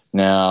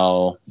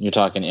 Now, you're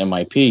talking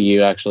MIP,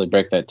 you actually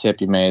break that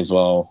tip, you may as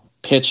well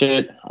pitch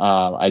it.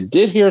 I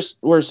did hear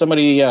where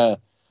somebody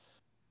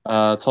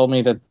told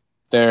me that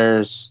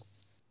there's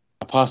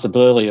a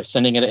possibility of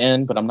sending it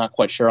in, but I'm not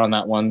quite sure on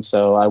that one,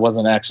 so I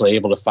wasn't actually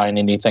able to find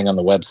anything on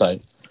the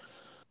website.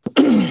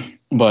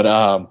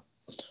 But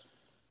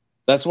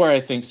that's where I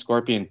think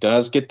Scorpion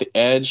does get the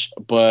edge,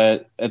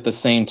 but at the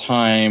same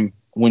time,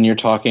 when you're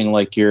talking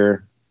like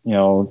your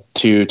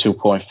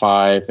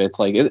 2.5, it's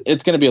like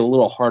it's going to be a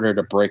little harder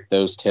to break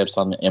those tips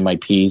on the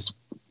MIPs.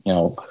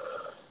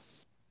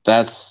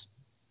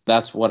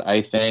 That's what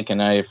I think,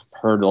 and I've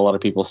heard a lot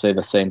of people say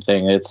the same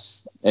thing.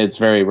 It's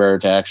very rare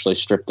to actually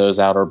strip those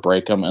out or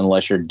break them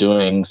unless you're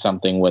doing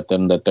something with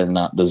them that they're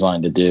not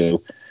designed to do.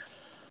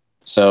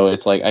 So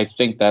it's like, I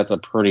think that's a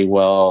pretty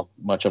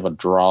much of a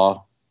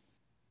draw.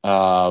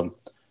 You're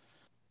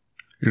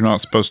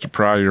not supposed to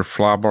pry your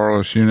fly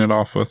barless unit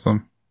off with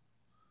them?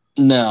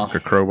 No. Like a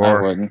crowbar?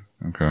 I wouldn't.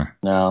 Okay.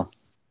 No.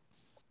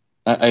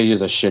 I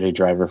use a shitty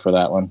driver for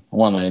that one.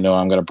 One that I know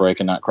I'm going to break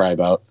and not cry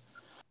about.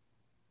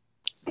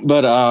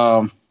 But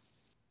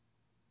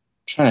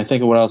trying to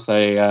think of what else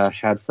I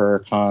had for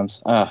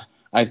cons.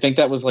 I think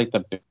that was like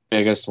the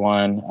biggest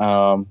one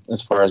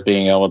as far as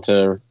being able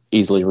to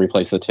easily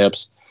replace the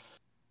tips.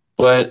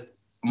 But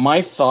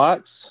my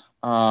thoughts,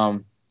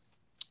 I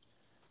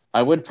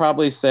would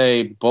probably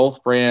say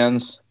both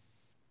brands,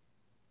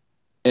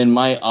 in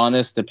my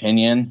honest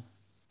opinion,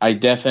 I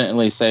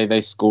definitely say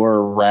they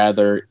score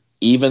rather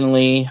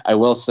evenly. I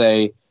will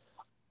say,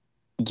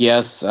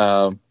 yes,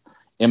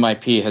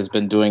 MIP has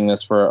been doing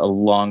this for a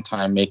long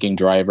time, making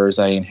drivers.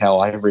 I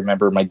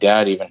remember my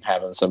dad even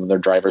having some of their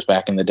drivers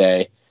back in the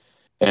day,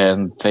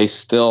 and they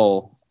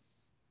still,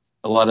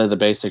 a lot of the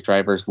basic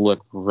drivers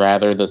look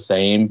rather the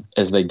same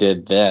as they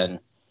did then.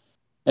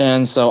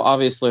 And so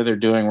obviously they're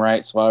doing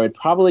right. So I would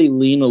probably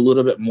lean a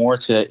little bit more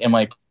to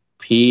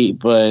MIP,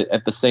 but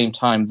at the same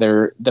time,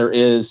 there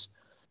is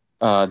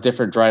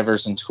different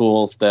drivers and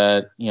tools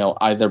that,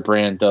 either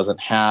brand doesn't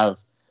have.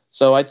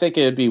 So I think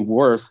it'd be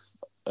worth,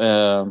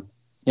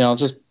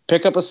 just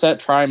pick up a set,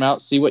 try them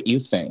out, see what you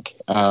think.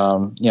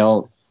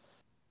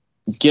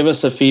 Give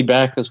us a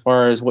feedback as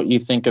far as what you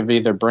think of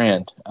either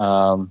brand.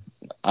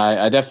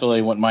 I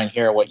definitely wouldn't mind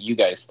hearing what you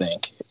guys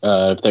think,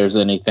 if there's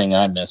anything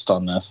I missed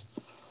on this.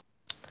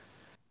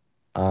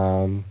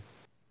 The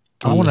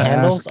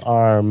handles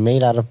are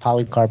made out of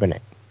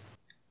polycarbonate.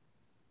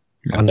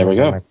 Yeah, there we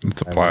go.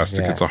 It's a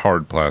plastic. Yeah. It's a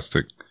hard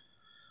plastic.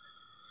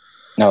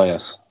 Oh,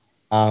 yes.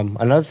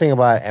 Another thing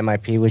about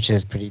MIP, which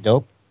is pretty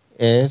dope,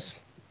 is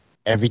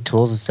every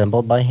tool is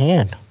assembled by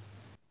hand.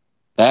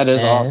 That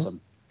is awesome.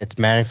 It's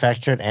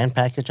manufactured and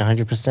packaged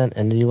 100%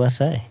 in the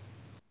USA.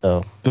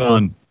 So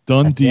done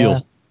deal. Yeah.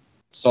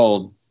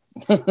 Sold.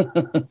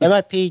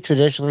 MIP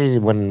traditionally,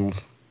 when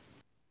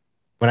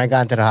I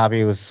got into the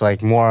hobby, it was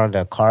like more on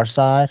the car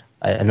side.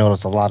 I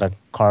noticed a lot of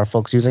car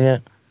folks using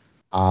it.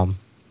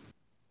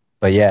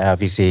 But yeah,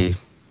 obviously,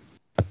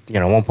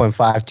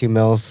 1.5, 2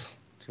 mils,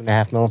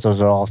 2.5 mils,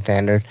 those are all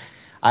standard.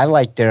 I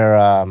like their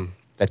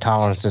the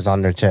tolerances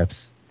on their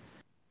tips.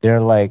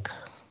 They're like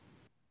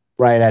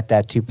right at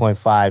that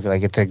 2.5,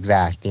 like it's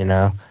exact,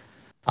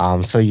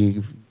 So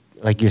you,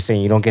 like you're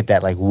saying, you don't get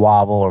that like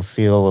wobble or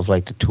feel of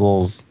like the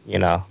tools,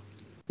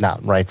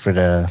 not right for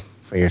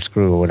your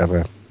screw or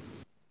whatever.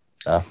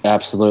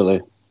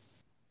 Absolutely.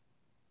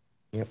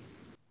 Yep.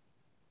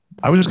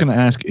 I was going to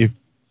ask if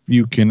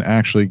you can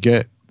actually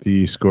get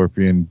the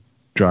Scorpion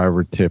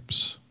driver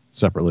tips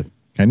separately.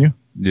 Can you?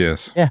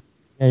 Yes. Yeah,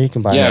 you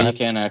can buy. Yeah, that. you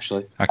can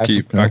actually. I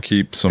keep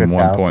some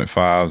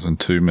 1.5s and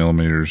 2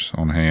 millimeters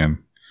on hand.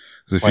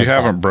 If you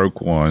haven't broke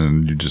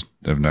one, you just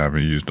have never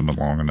used them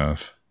long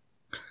enough.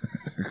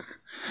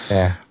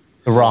 Yeah,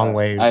 the wrong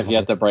way. I've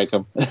yet to break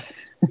them.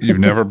 You've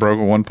never broke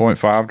a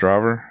 1.5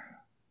 driver?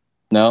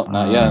 No,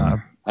 not yet.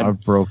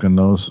 I've broken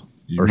those.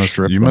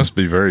 You must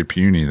be very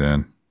puny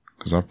then,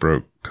 because I've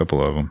broke a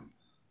couple of them.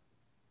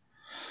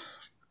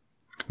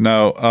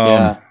 No,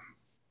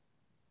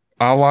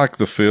 I like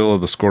the feel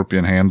of the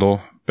Scorpion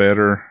handle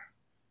better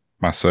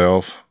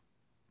myself,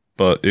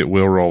 but it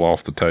will roll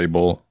off the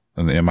table,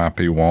 and the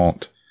MIP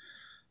won't.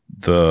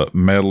 The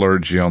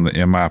metallurgy on the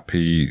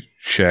MIP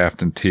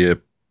shaft and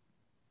tip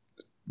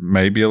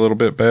may be a little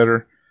bit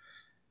better.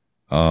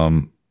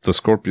 The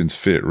Scorpions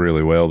fit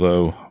really well,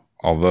 though.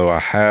 Although I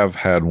have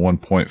had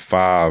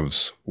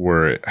 1.5s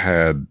where it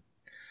had,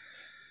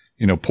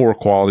 poor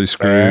quality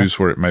screws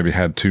where it maybe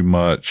had too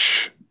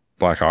much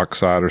black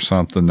oxide or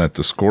something that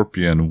the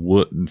Scorpion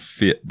wouldn't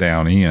fit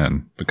down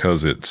in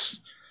because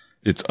it's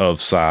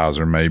of size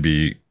or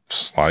maybe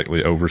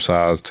slightly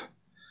oversized,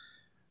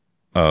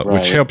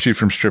 which helps you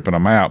from stripping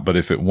them out. But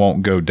if it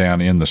won't go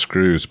down in the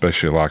screw,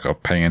 especially like a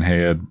pan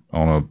head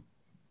on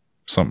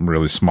something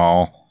really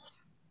small,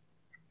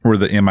 where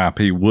the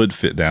MIP would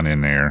fit down in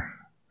there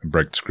and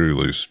break the screw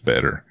loose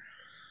better.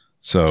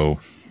 So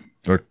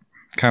they're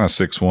kind of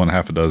 6 one,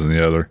 half a dozen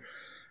the other.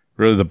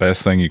 Really, the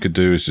best thing you could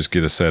do is just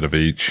get a set of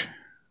each,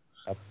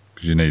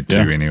 because you need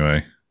two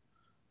anyway.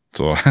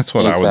 So that's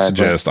what I would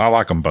suggest. I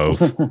like them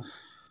both. I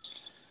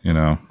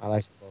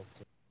like both.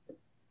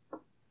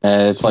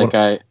 It's like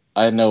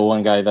I know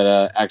one guy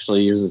that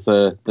actually uses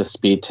the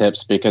speed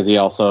tips because he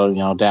also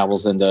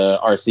dabbles into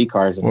RC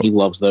cars and he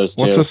loves those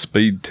too. What's a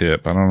speed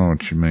tip? I don't know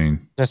what you mean.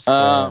 Just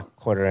a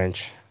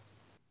 1/4-inch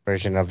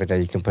version of it that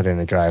you can put in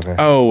a driver.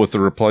 Oh, with the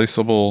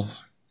replaceable.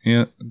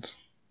 Yeah.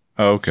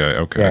 Okay.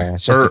 Yeah,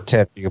 it's just a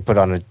tip you can put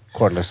on a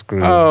cordless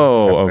screw.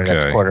 Oh, okay.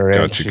 That's 1/4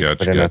 inch.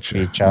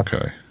 Gotcha.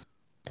 Okay.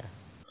 Yeah.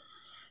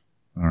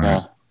 All right.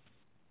 Yeah.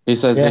 He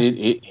says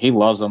he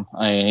loves them.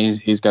 I mean,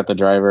 he's got the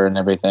driver and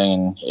everything,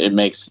 and it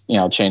makes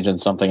changing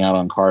something out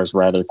on cars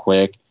rather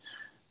quick.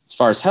 As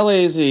far as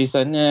helis, he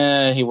said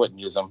he wouldn't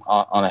use them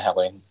on a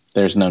heli.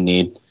 There's no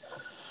need.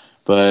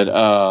 But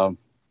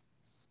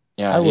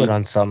I would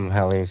on some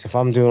helis. If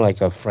I'm doing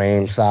like a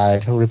frame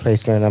side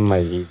replacement, I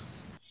might use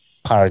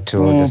power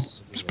tool,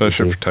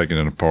 especially for taking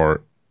it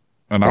apart.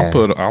 And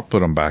I'll put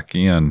them back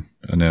in,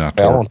 and then I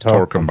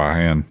torque them by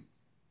hand.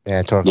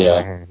 Yeah, torque them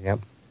by hand. Yep.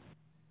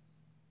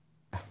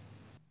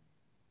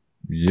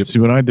 See,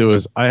 what I do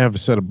is I have a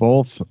set of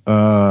both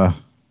the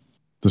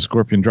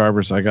Scorpion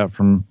drivers I got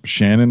from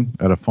Shannon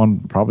at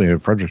probably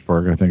at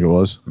Fredericksburg, I think it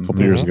was, a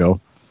couple years ago.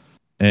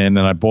 And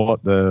then I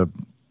bought the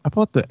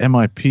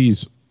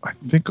MIPs, I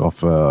think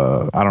off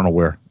I don't know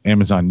where,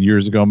 Amazon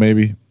years ago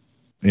maybe.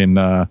 And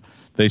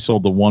they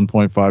sold the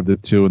 1.5, the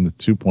 2, and the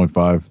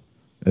 2.5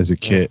 as a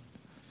kit.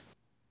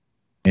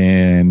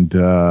 And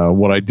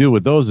what I do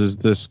with those is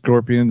the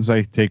Scorpions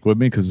I take with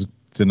me because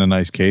it's in a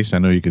nice case. I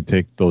know you could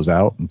take those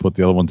out and put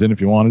the other ones in if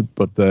you wanted,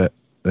 but the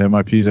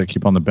MIPs I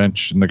keep on the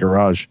bench in the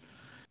garage.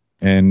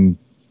 And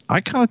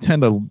I kind of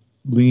tend to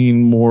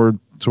lean more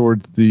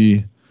towards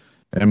the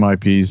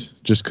MIPs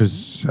just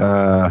because,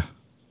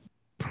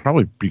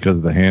 probably because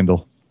of the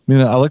handle. I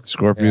mean, I like the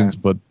Scorpions,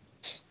 but...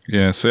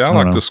 Yeah, see, I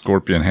like the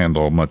Scorpion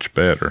handle much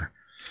better.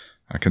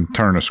 I can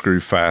turn a screw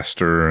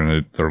faster,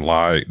 and they're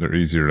light. They're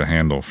easier to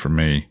handle for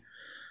me.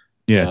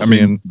 Yeah, I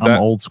mean,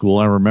 I'm old school.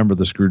 I remember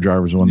the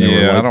screwdrivers when they were.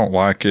 Yeah, I don't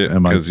like it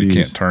because you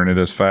can't turn it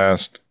as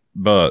fast.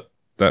 But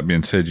that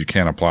being said, you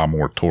can apply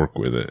more torque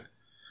with it.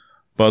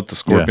 But the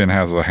Scorpion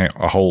has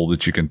a hole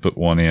that you can put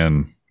one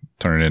in,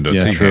 turn it into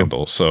a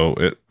T-handle. So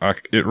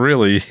it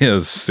really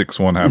is 6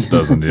 one, half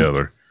dozen the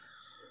other.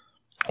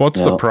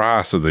 What's the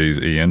price of these,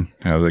 Ian?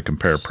 How do they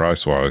compare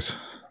price-wise?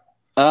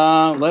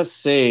 Let's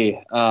see.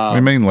 What do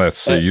you mean, let's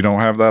see? You don't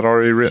have that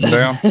already written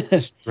down?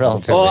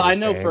 Well, I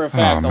know for a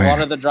fact a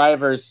lot of the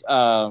drivers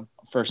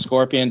for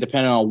Scorpion,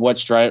 depending on what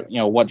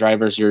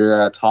drivers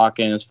you're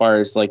talking, as far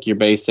as like your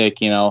basic,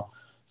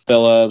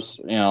 Phillips,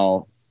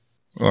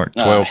 like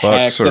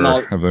 $12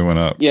 or have they went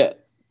up? Yeah,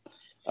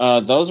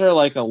 those are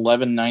like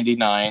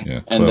 $11.99,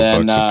 yeah, and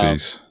then a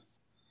piece.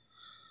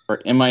 For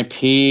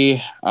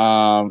MIP,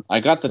 I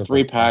got the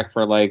 3-pack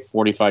for like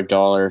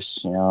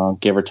 $45,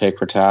 give or take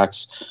for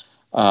tax.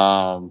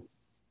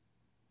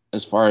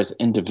 As far as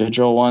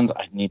individual ones,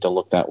 I need to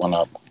look that one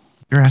up.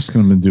 You're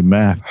asking them to do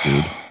math,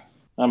 dude.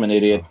 I'm an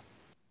idiot.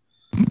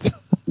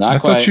 I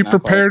thought you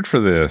prepared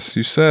for this.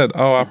 You said,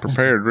 I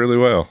prepared really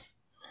well.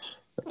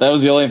 That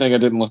was the only thing I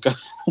didn't look up.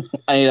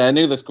 I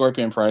knew the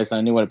Scorpion price. And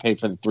I knew what it paid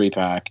for the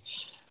 3-pack.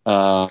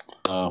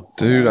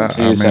 Dude,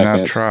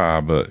 I try,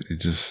 but you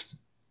just...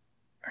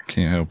 I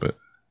can't help it.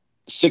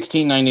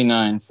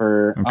 $16.99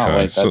 for... Okay, oh,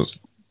 wait, that's...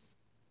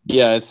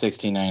 Yeah, it's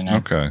 $16.99.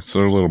 Okay, so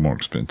they're a little more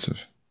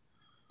expensive.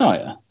 Oh,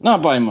 yeah.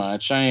 Not by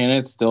much. I mean,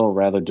 it's still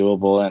rather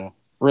doable, and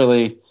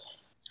really,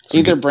 So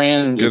either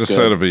brand Get is a good.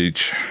 set of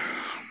each.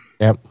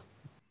 Yep.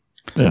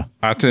 Yeah.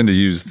 I tend to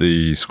use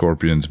the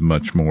Scorpions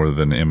much more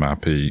than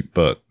MIP,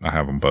 but I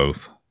have them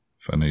both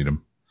if I need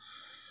them.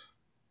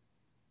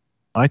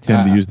 I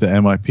tend to use the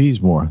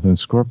MIPs more than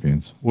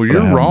Scorpions. Well, but I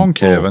you're have wrong, them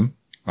Kevin.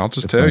 I'll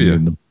just if tell I you.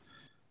 need them.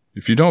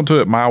 If you don't do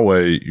it my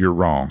way, you're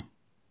wrong.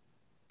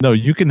 No,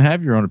 you can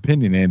have your own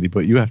opinion, Andy,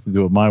 but you have to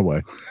do it my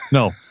way.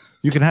 No,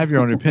 you can have your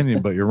own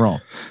opinion, but you're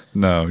wrong.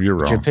 No, you're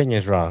wrong. Your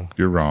opinion's wrong.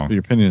 You're wrong. Your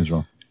opinion is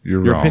wrong.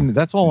 You're Your wrong. opinion,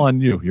 that's all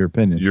on you, your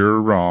opinion. You're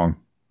wrong.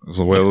 As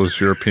well as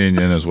your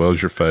opinion, as well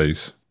as your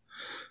face.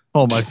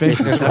 Oh, my face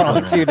is It's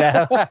wrong too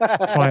now.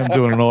 That's why I'm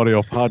doing an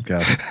audio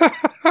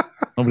podcast.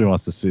 Nobody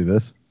wants to see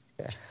this.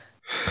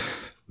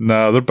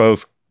 No, they're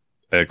both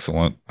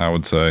excellent, I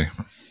would say.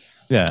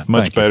 Yeah.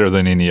 Much thank you. better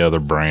than any other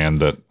brand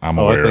that I'm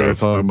Oh, I aware thought you were of.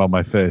 talking about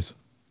my face.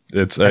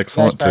 It's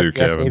excellent too, Flashback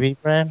Kevin.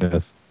 SAB brand.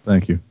 Yes.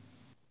 Thank you.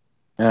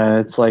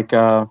 It's like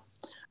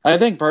I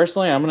think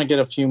personally, I'm gonna get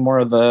a few more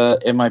of the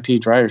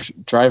MIP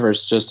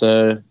drivers just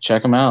to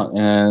check them out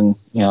and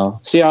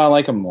see how I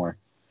like them more.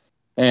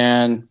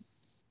 And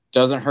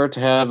doesn't hurt to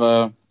have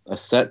a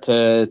set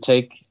to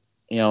take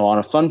on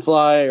a fun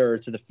fly or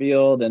to the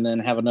field, and then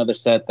have another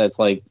set that's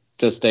like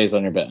just stays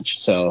on your bench.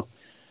 So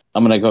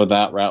I'm gonna go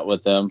that route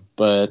with them,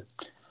 but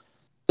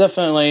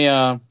definitely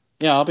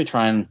I'll be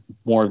trying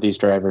more of these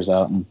drivers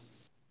out and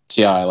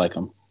see how I like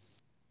them.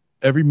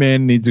 Every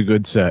man needs a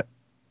good set.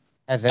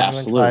 Has anyone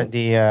Absolutely. tried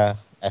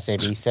the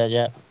SAB set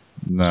yet?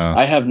 No.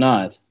 I have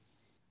not.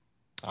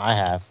 I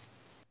have.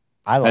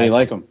 I How do you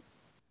like them?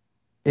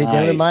 They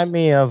Nice. remind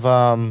me of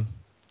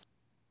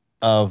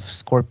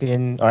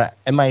Scorpion or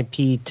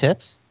MIP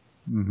tips,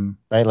 Mm-hmm.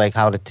 right? Like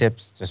how the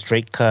tips, the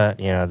straight cut,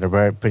 they're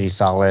very pretty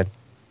solid.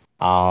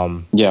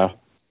 Yeah.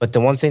 But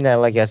the one thing that I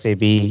like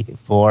SAB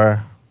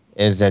for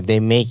is that they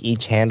make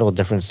each handle a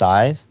different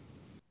size.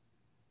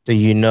 So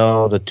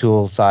the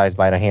tool size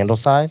by the handle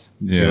size.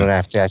 You don't Yeah.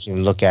 have to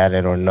actually look at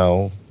it or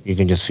know. You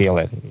can just feel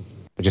it,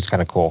 which is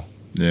kind of cool.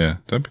 Yeah.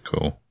 That'd be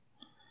cool.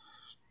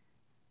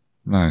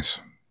 Nice.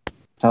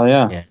 Hell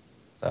yeah. Yeah.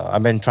 So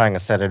I've been trying a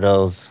set of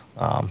those.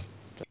 To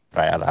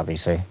try out,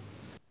 obviously.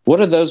 What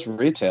do those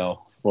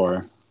retail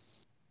for?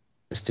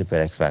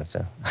 Stupid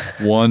expensive.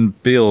 $1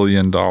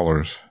 billion.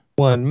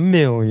 1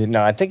 million.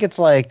 No, I think it's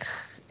like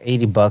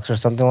 $80 or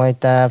something like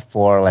that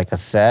for like a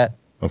set.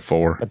 Of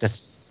 4. But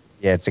it's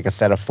like a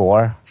set of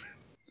 4.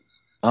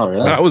 Oh,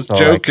 really? I was So,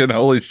 joking.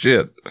 Holy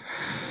shit.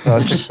 So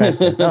it's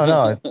expensive. No.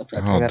 I think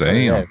Oh, that's what it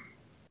damn. is.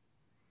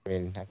 I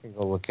mean, I can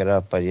go look it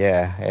up, but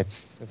yeah,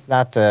 it's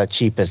not the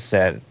cheapest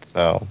set.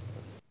 So,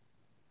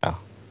 no.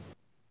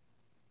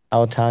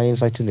 How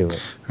Italians like to do it.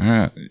 All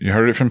right. You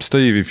heard it from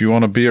Steve. If you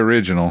want to be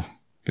original,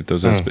 get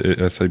those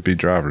SAB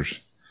drivers.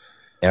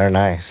 They're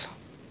nice.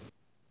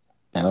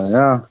 Hell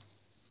yeah.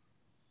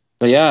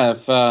 But yeah,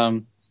 if any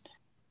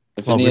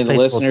of the replaceable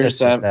listeners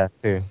tips like have, that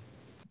too.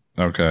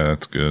 Okay.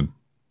 That's good.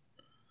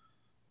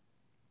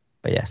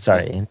 But yeah,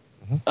 sorry.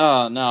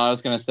 no, I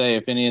was gonna say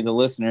if any of the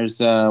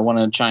listeners want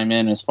to chime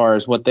in as far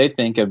as what they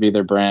think of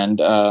either brand,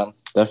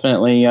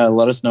 definitely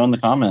let us know in the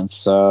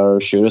comments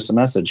or shoot us a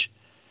message.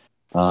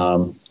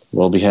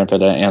 We'll be happy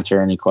to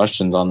answer any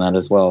questions on that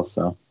as well.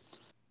 So,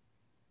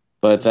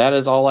 but that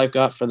is all I've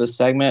got for this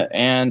segment,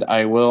 and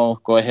I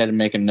will go ahead and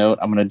make a note.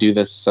 I'm going to do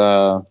this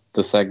the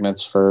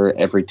segments for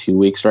every 2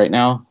 weeks right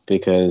now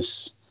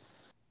because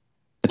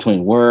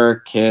between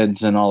work,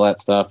 kids, and all that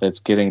stuff, it's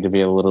getting to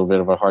be a little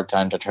bit of a hard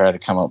time to try to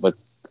come up with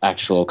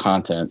actual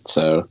content.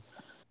 So,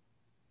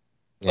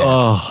 Yeah.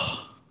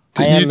 Oh,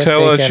 I Didn't am you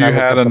tell us mistaken. you I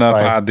looked had up the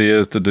enough price.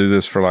 ideas to do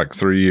this for like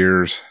 3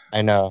 years?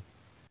 I know.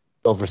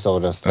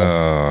 Oversold us. This.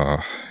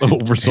 He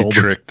oversold us.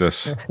 tricked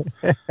us.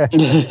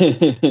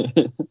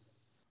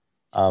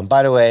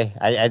 By the way,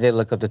 I did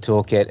look up the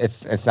toolkit.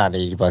 It's not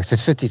 $80.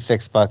 It's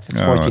 $56. It's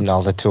Oh,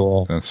 $14 a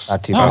tool. That's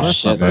Not too Oh, bad. that's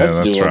shit, not bad. that's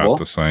that's doable. right.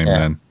 The same Yeah.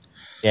 then.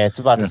 Yeah, it's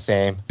about Yeah. the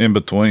same. In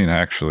between,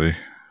 actually.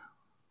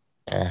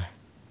 Yeah.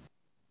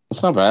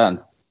 It's not bad.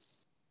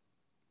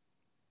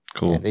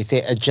 Cool. They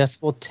say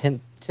adjustable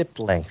tip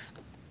length.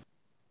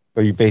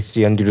 So you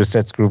basically undo the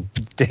set screw,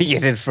 dig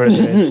it in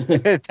further,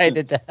 and tighten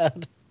it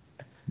down.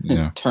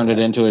 Yeah. Turned it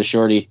into a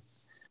shorty.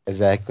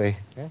 Exactly.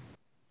 Yeah.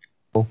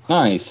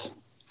 Nice.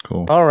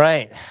 Cool. All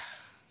right.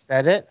 Is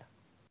that it?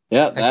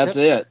 Yeah, that's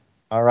it.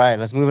 All right.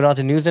 Let's move it on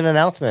to news and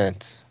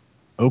announcements.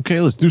 Okay,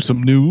 let's do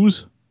some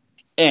news.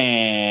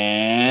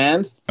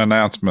 And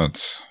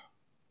Announcements.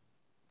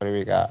 What do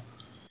we got?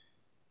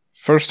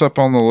 First up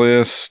on the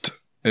list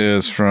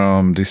is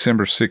from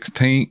December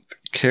 16th.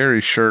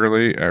 Kerry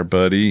Shirley, our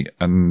buddy,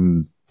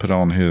 and put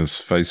on his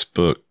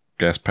Facebook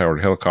Gas Powered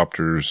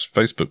Helicopters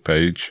Facebook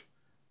page.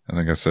 I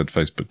think I said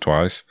Facebook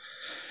twice.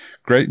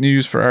 Great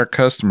news for our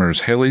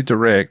customers. Heli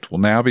Direct will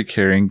now be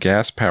carrying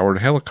gas-powered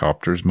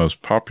helicopters'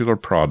 most popular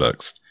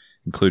products,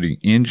 including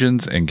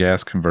engines and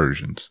gas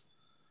conversions.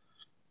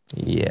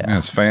 Yeah.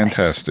 That's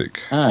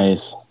fantastic.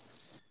 nice.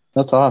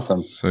 That's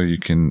awesome. So you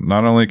can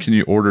not only can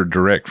you order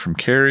direct from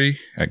Kerry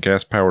at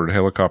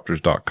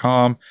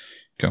gaspoweredhelicopters.com,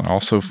 you can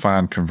also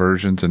find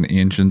conversions and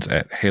engines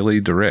at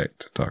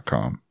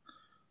helidirect.com.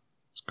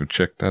 Go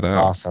check that out.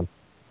 Awesome.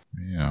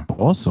 Yeah.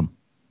 Awesome.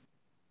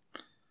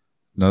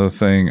 Another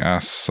thing I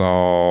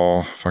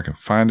saw, if I can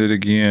find it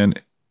again,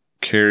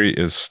 Carrie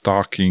is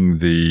stocking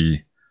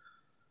the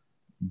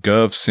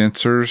Gov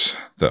sensors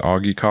that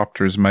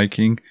AugiCopter is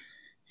making.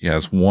 He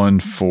has one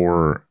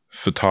for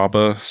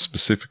Futaba,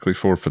 specifically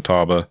for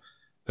Futaba,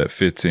 that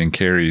fits in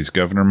Carrie's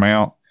governor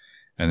mount,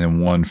 and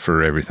then one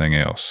for everything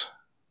else.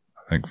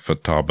 I think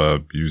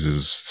Futaba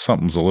uses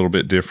something's a little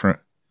bit different,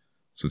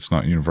 so it's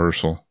not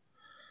universal.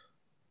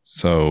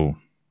 So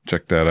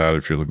check that out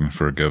if you're looking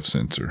for a Gov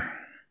sensor.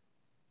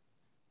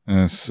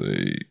 Let's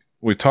see.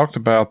 We talked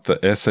about the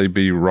SAB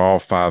RAW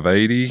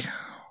 580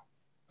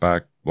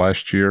 back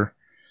last year.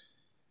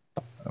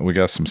 We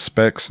got some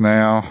specs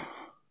now.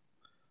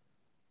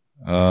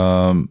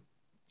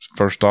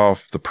 First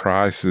off, the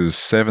price is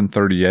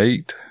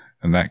 $738,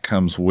 and that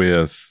comes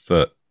with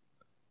the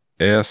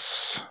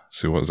S.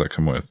 See, what does that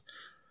come with?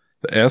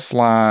 The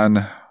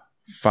S-Line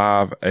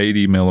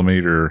 580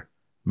 millimeter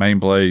main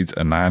blades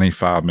and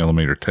 95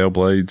 millimeter tail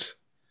blades.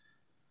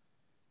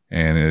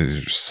 And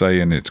it's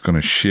saying it's going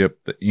to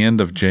ship the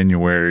end of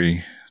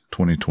January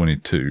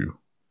 2022.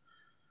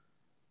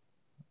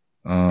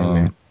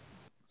 Like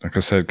I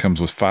said, it comes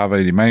with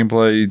 580 main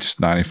blades,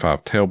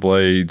 95 tail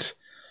blades.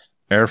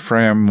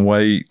 Airframe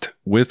weight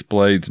with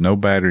blades, no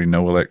battery,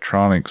 no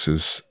electronics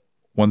is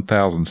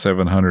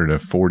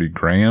 1,740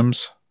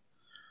 grams.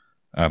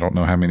 I don't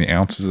know how many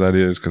ounces that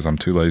is because I'm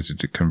too lazy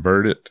to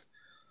convert it.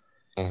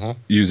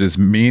 Uses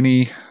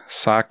mini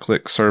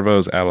cyclic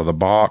servos out of the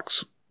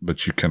box,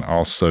 but you can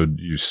also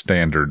use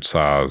standard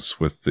size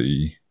with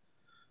the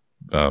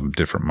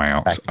different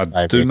mounts.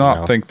 I do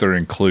not think they're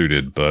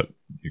included, but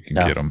you can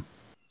get them.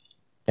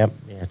 Yep,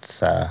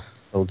 it's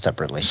sold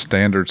separately.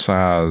 Standard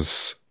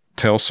size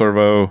tail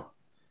servo,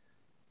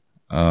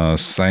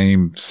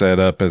 same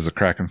setup as the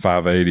Kraken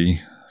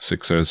 580,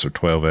 6S or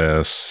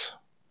 12S,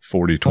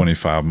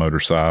 40-25 motor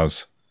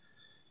size.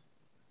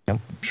 Yep.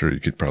 I'm sure you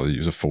could probably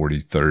use a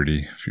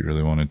 40-30 if you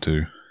really wanted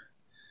to.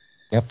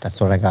 Yep,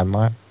 that's what I got in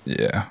mine.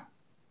 Yeah.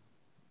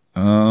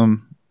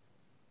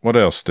 What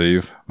else,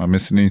 Steve? Am I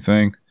missing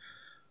anything?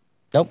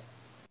 Nope.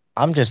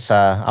 I'm just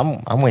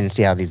I'm waiting to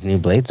see how these new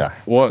blades are.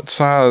 What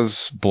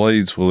size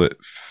blades will it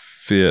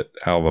fit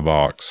out of the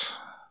box?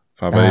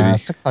 580?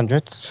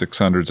 600s.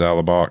 600s out of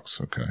the box.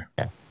 Okay.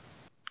 Yeah.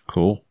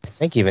 Cool. I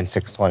think even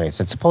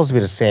 620s. It's supposed to be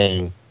the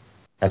same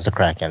as the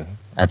Kraken.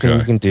 I think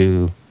you can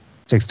do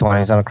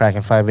 620s on a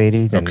Kraken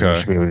 580. Then you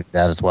should be able to do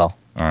that as well.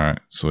 All right.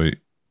 Sweet.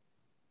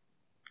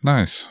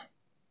 Nice.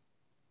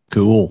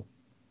 Cool.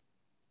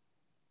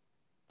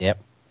 Yep.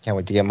 Can't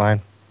wait to get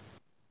mine.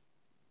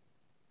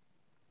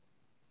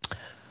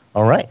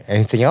 All right.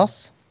 Anything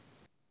else?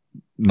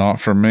 Not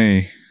for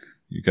me.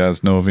 You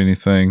guys know of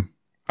anything?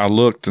 I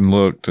looked and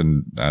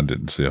I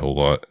didn't see a whole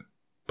lot.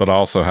 But I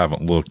also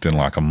haven't looked in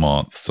like a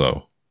month,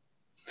 so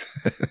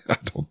I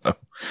don't know.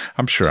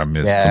 I'm sure I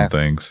missed some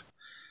things.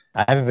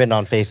 I haven't been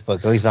on Facebook,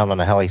 at least not on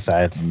the heli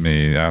side.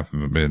 Me, I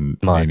haven't been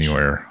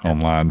anywhere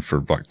online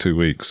for like 2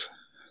 weeks.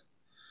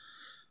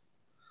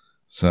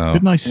 So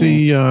didn't I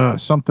see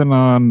something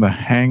on the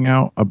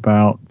Hangout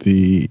about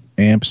the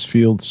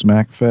Ampsfield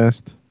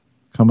Smackfest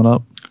coming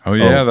up? Oh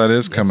yeah, that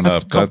is coming up.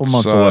 That's a couple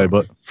months away,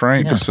 but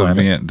Frank's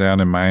event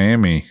down in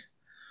Miami.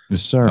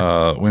 Yes,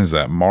 sir. When is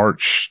that?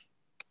 March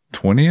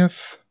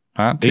 20th?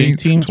 19th?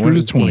 18th through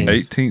the 20th.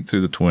 18th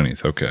through the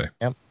 20th. Okay.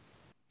 Yep.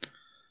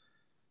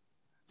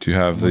 Do you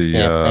have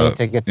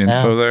the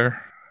info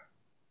there?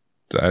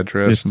 The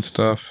address and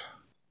stuff?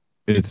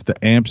 It's the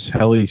Amps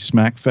Heli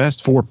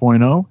Smackfest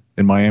 4.0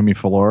 in Miami,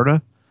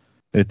 Florida.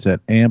 It's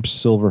at Amps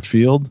Silver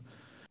Field,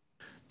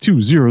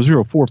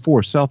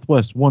 20044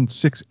 Southwest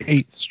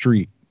 168th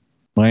Street,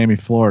 Miami,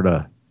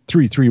 Florida,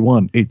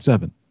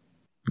 33187.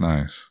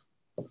 Nice.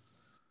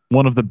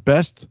 One of the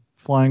best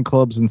flying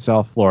clubs in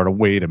South Florida.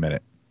 Wait a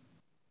minute.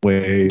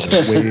 Wait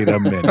a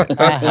minute.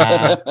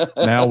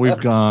 Now we've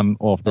gone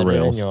off the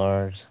rails.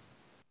 Yours.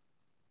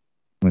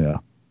 Yeah.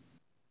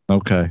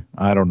 Okay.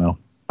 I don't know.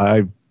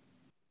 I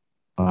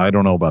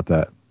don't know about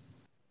that.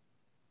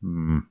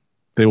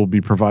 They will be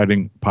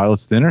providing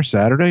pilots dinner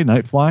Saturday,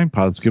 night flying,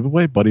 pilots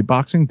giveaway, buddy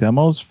boxing,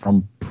 demos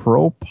from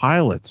pro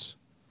pilots.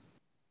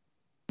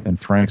 And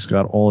Frank's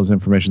got all his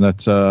information.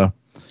 That's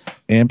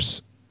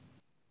amps-rc.org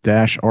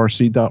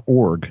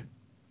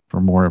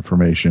for more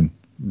information.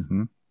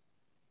 Mm-hmm.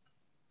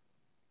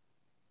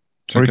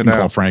 Or you can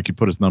call Frank. You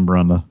put his number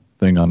on the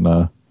thing on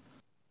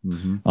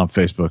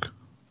Facebook.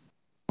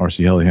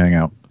 RC Heli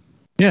Hangout.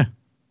 Yeah.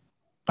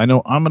 I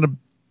know I'm going to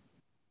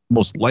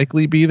most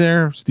likely be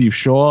there. Steve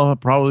Shaw will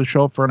probably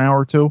show up for an hour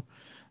or two.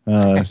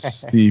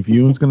 Steve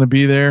Ewan's going to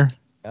be there.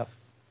 Yep.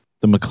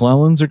 The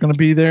McClellans are going to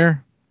be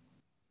there.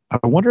 I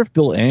wonder if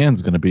Bill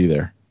Ann's going to be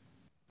there.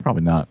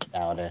 Probably not.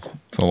 Doubt it.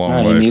 It's a long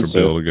way for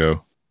Bill to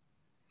go.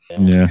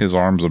 Yeah. His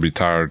arms will be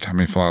tired. How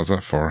many flies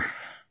that for?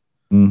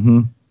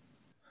 Mm-hmm.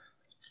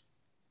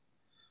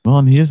 Well,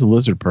 and he is a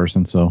lizard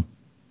person, so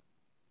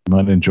he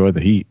might enjoy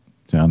the heat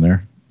down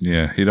there.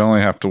 Yeah, he'd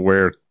only have to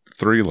wear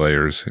 3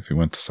 layers if he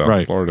went to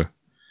South Florida.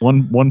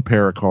 One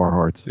pair of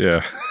Carhartts.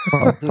 Yeah.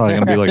 Probably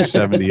gonna be like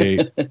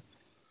 78.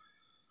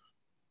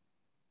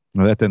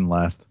 No, that didn't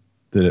last,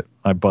 did it?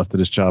 I busted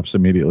his chops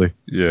immediately.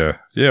 Yeah.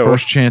 Yeah.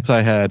 First chance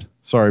I had.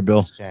 Sorry,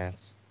 Bill.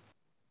 Chance.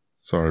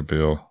 Sorry,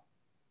 Bill.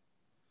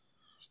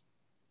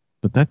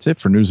 But that's it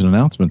for news and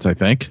announcements, I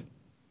think.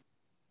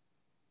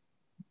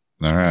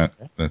 All right.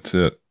 That's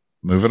it.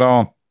 Move it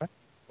on.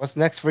 What's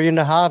next for you in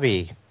the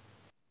hobby?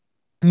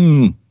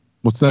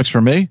 What's next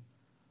for me?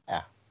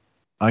 Yeah.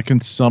 I can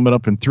sum it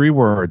up in 3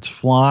 words.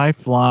 Fly,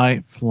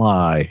 fly,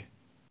 fly.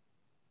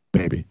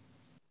 Maybe.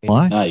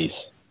 Fly?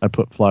 Nice. I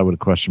put fly with a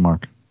question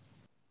mark.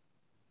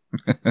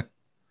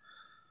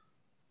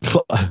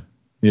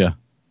 Yeah.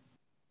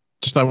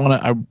 Just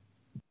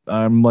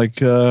I'm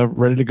like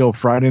ready to go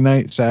Friday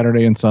night,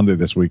 Saturday, and Sunday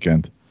this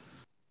weekend.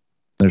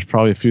 There's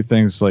probably a few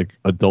things like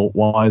adult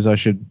wise I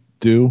should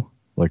do,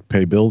 like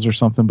pay bills or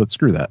something, but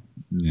screw that.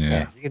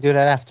 Yeah. You can do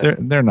that after.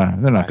 They're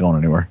not going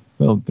anywhere.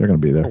 They're going to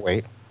be there.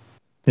 Wait.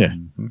 Yeah.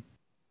 Mm-hmm.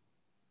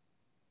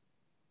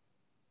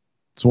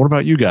 So what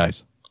about you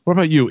guys? What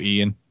about you,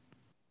 Ian?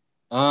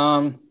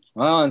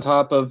 Well, on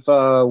top of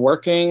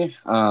working,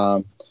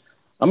 I'm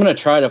going to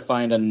try to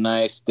find a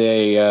nice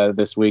day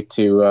this week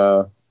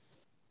to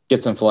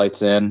get some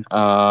flights in.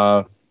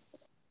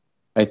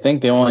 I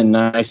think the only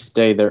nice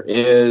day there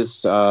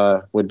is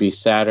would be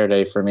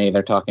Saturday for me.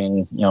 They're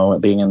talking,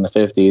 it being in the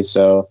 50s.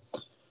 So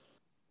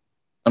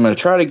I'm going to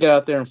try to get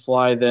out there and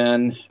fly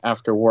then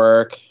after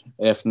work.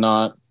 If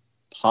not,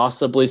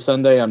 possibly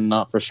Sunday. I'm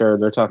not for sure.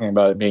 They're talking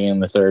about it being in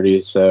the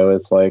 30s. So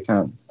it's like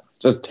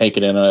just take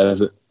it in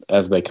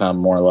as they come,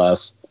 more or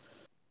less.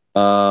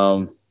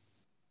 And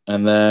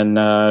then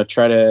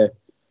try to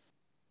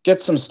get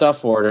some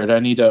stuff ordered. I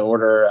need to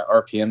order an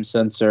RPM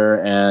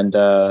sensor and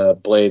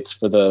blades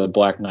for the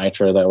Black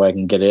Nitro. That way I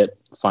can get it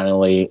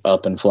finally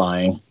up and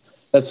flying.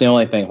 That's the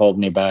only thing holding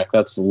me back.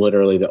 That's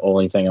literally the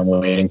only thing I'm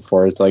waiting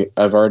for. It's like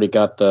I've already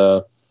got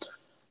the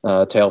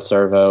tail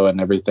servo and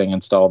everything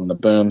installed in the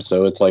boom.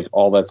 So it's like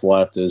all that's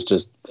left is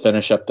just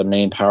finish up the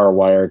main power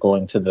wire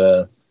going to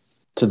the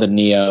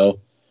Neo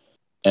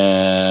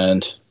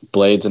and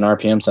blades and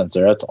RPM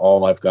sensor. That's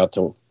all I've got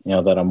to,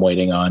 that I'm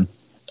waiting on.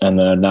 And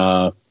then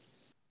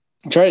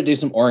try to do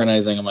some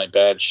organizing on my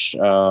bench.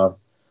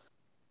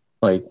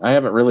 Like I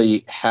haven't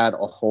really had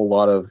a whole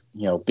lot of,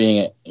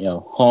 being at,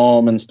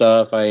 home and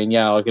stuff.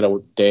 I'll get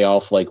a day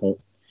off like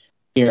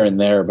here and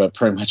there, but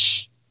pretty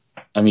much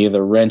I'm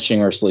either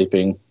wrenching or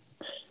sleeping.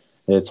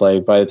 It's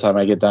like by the time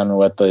I get done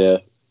with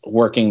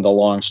working the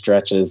long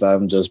stretches,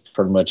 I'm just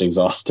pretty much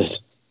exhausted.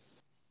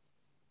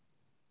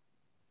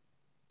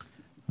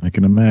 I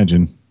can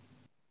imagine.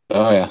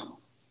 Oh yeah.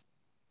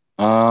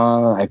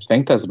 I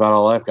think that's about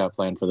all I've got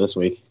planned for this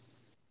week.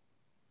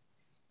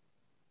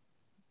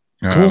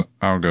 Cool.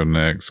 I'll go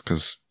next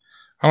because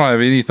I don't have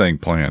anything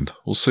planned.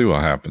 We'll see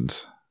what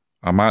happens.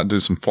 I might do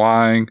some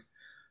flying.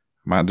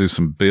 I might do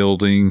some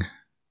building.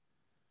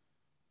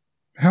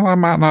 Hell, I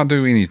might not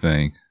do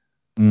anything.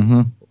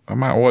 Mm-hmm. I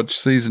might watch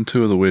season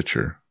 2 of The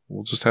Witcher.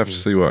 We'll just have to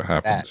see what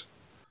happens.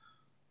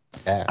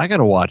 I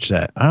gotta watch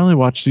that. I only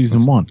watched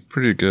season 1.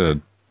 Pretty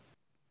good.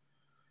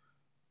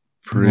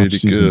 I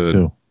watched season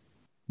 2.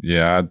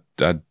 Yeah,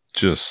 I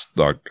just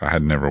like I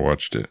had never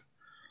watched it.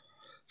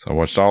 So I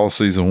watched all of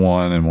season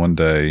 1 in one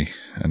day,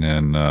 and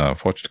then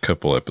I've watched a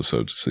couple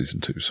episodes of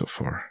season 2 so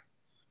far.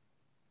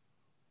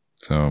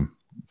 So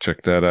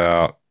check that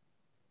out.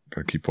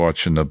 Gotta keep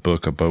watching the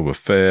Book of Boba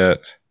Fett.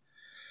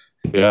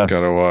 Yes.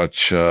 Gotta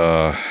watch,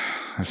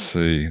 let's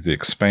see, The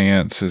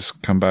Expanse has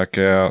come back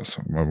out,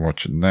 so I'm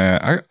watching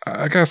that.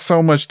 I got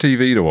so much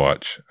TV to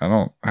watch. I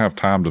don't have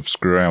time to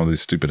screw around with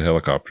these stupid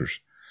helicopters.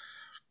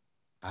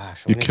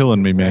 Gosh, you're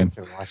killing me, man.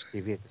 Watch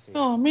TV at the same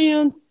Oh,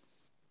 man.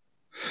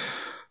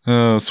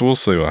 So we'll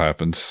see what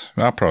happens.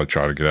 I'll probably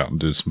try to get out and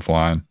do some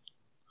flying.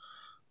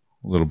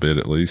 A little bit,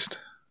 at least.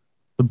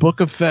 The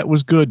Book of Fett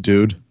was good,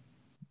 dude.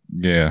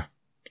 Yeah.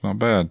 Not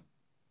bad.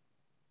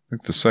 I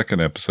think the second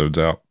episode's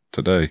out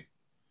today.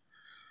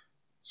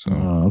 So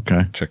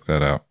okay. Check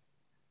that out.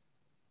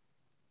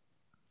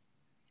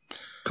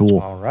 Cool.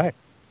 All right.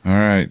 All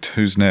right.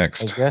 Who's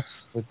next? I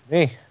guess it's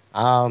me.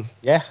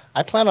 Yeah,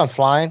 I plan on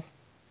flying.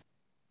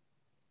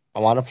 I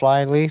want to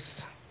fly at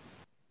least.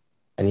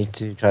 I need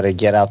to try to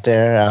get out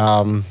there.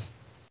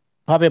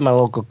 Probably at my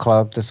local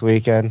club this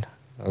weekend.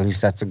 At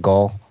least that's a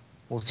goal.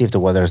 We'll see if the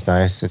weather's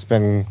nice. It's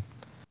been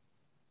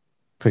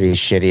pretty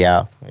shitty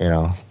out,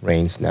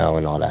 rain, snow,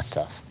 and all that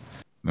stuff.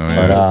 Oh, I was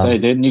yeah. going to say,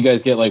 didn't you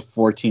guys get like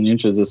 14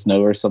 inches of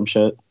snow or some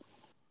shit?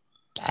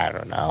 I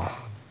don't know.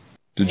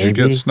 Did you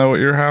get snow at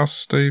your house,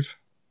 Steve?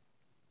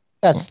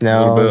 Got A snow,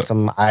 little and bit.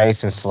 some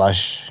ice and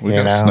slush. We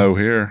got snow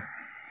here.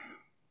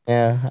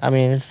 Yeah, I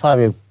mean, it's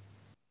probably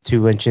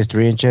 2 inches,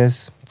 3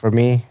 inches for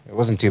me. It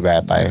wasn't too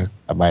bad by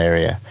my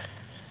area.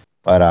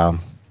 But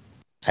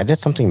I did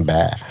something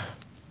bad.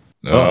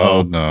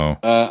 Oh, no.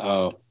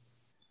 Uh-oh.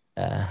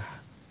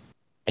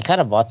 I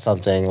kind of bought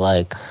something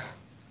like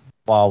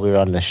while we were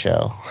on the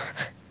show.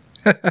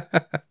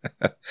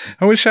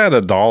 I wish I had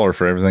 $1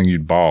 for everything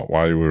you'd bought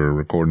while you were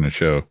recording the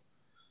show.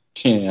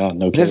 Yeah,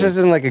 no kidding. This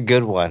isn't like a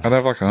good one. I'd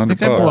have like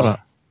 $100.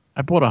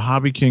 I bought a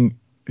Hobby King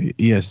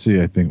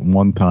ESC, I think,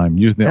 one time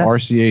using the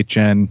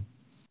RCHN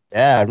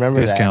Yeah, I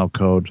remember discount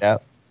code.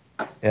 Yep.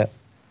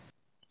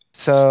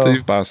 So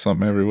Steve buys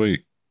something every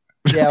week.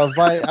 yeah,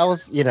 I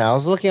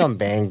was looking on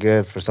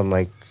Banggood for some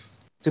like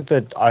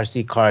stupid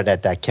RC car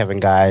that Kevin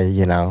guy,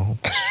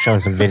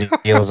 showing some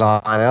videos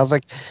on, and I was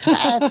like, it's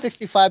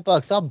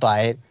 $65, I'll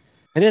buy it.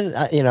 And then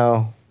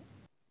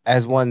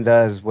as one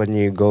does when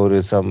you go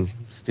to some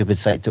stupid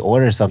site to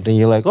order something,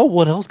 you're like, oh,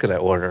 what else could I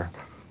order?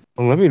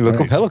 Well, let me look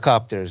up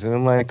helicopters, and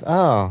I'm like,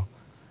 oh,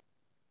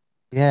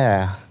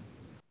 yeah,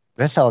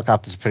 this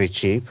helicopter's pretty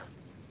cheap.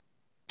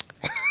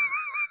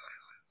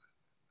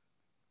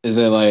 Is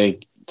it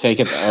like take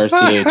it to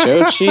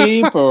RCHO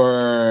cheap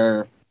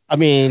or? I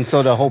mean,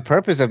 so the whole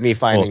purpose of me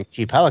finding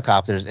cheap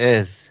helicopters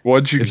is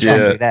what'd you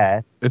get?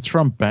 That. It's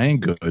from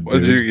Banggood.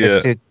 What'd you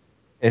get?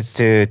 It's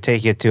to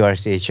take it to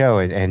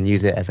RCHO and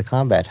use it as a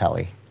combat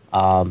heli.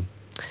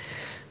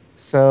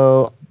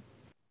 So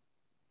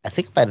I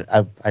think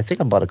I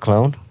bought a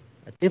clone.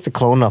 I think it's a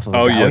clone off of.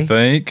 Oh, Dowie. you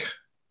think?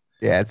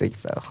 Yeah, I think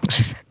so.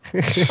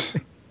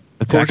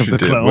 Attack of the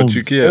did. Clones. What'd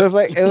you get? It was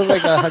like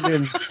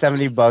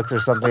 $170 or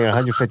something, or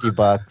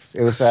 $150.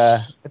 It was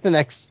it's an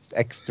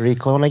X3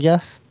 clone, I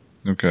guess.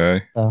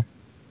 Okay.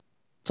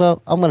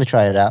 So I'm gonna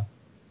try it out.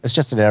 It's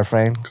just an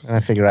airframe, and I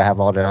figure I have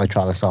all the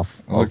electronics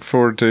off. I look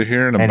forward to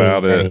hearing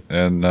about it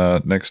and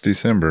next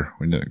December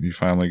when you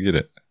finally get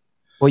it.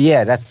 Well,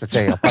 yeah, that's the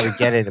thing. I'll probably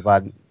get it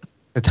about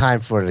the time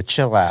for the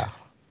chill out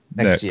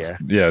next year.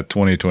 Yeah,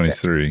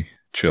 2023.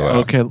 Chill out.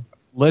 Okay,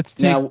 let's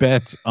take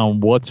bets on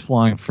what's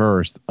flying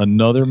first.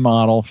 Another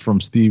model from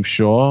Steve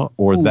Shaw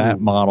or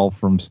that model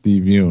from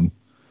Steve Yoon?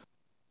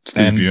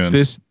 Steve Yoon.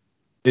 This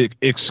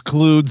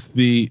excludes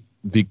the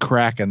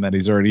Kraken that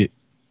he's already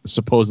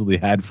supposedly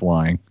had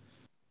flying.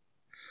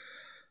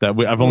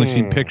 I've only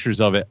seen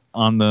pictures of it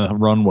on the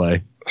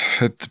runway.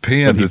 It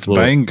depends. It's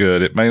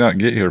Banggood. It may not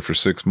get here for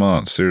 6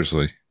 months.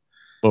 Seriously.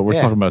 But we're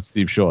talking about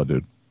Steve Shaw,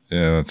 dude.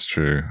 Yeah, that's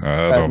true.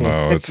 I don't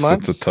know. It's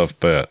a tough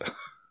bet.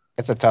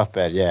 It's a tough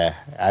bet. Yeah,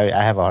 I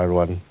have a hard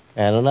one.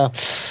 I don't know.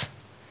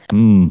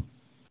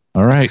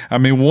 All right. I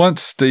mean,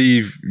 once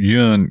Steve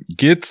Yoon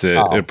gets it,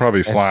 it'll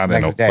probably fly in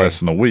less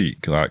than a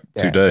week, like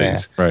 2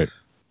 days. Yeah. Right.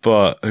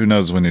 But who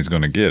knows when he's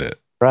going to get it?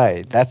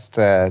 Right. That's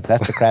the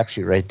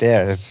crapshoot right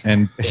there.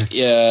 And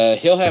yeah,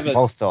 he'll have it.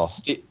 Postal.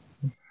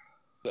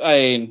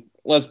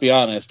 Let's be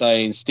honest.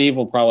 Steve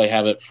will probably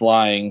have it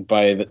flying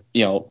by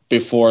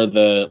before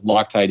the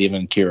Loctite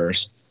even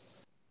cures.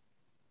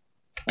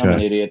 I'm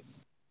an idiot.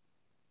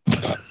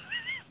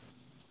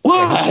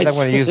 What? I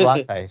want to use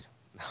Loctite.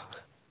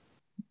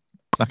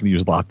 Not going to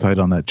use Loctite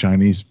on that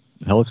Chinese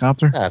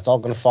helicopter. Yeah, it's all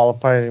going to fall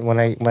apart when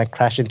I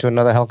crash into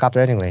another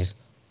helicopter,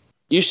 anyways.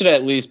 You should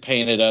at least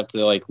paint it up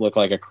to look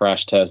like a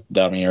crash test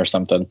dummy or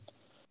something.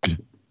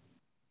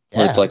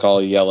 Where it's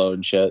all yellow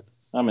and shit.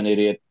 I'm an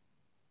idiot.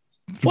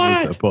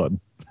 What?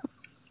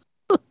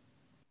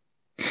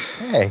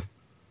 Hey.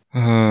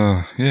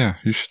 Yeah,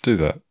 you should do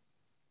that.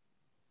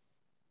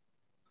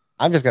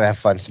 I'm just gonna have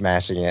fun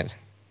smashing it.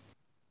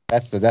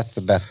 That's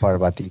the best part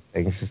about these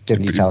things. Is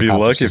getting these You'd be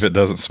helicopters. lucky if it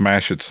doesn't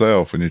smash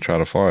itself when you try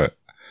to fly it.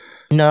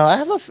 No, I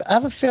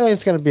have a feeling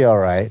it's gonna be all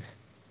right.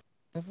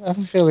 I have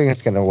a feeling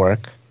it's gonna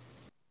work.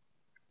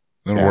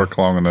 It'll work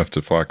long enough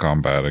to fly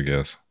combat, I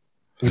guess.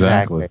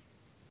 Exactly.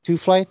 2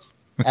 flights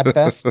at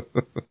best.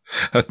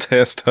 A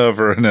test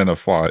hover and then a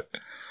flight.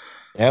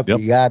 Yep,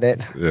 you got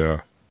it.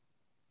 Yeah.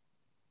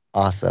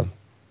 Awesome.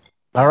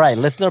 All right,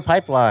 listener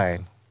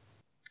pipeline.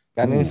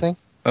 Got anything?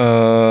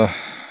 Oh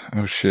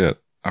shit!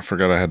 I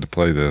forgot I had to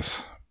play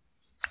this.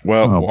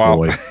 Well,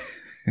 boy.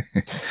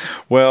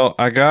 Well,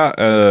 I got.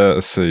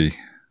 Let's see.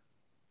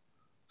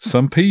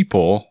 Some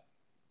people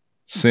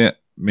sent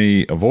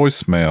me a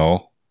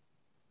voicemail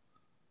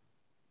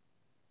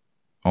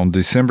on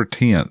December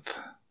 10th,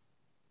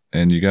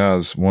 and you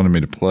guys wanted me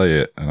to play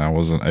it, and I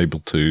wasn't able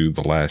to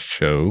the last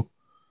show.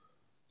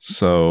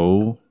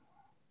 So,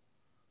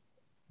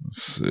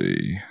 let's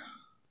see.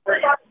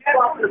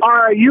 All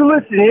right, you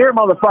listen here,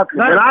 motherfucker.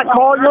 When I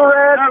call your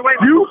ass,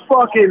 you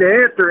fucking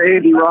answer,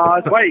 Andy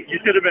Ross. Wait, you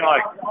should have been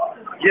like,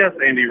 yes,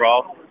 Andy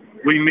Ross.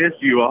 We miss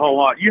you a whole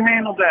lot. You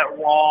handled that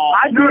wrong.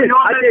 I did.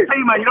 I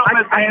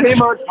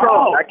came on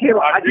strong. I do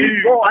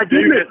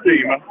miss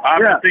Seema. I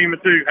miss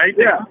Seema too. Hey,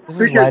 yeah,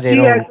 because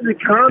he actually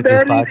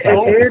combated and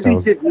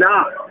Andy did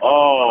not.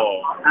 Oh.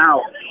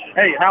 Ouch.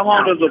 Hey, how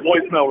long does the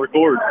voicemail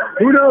record?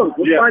 Who knows?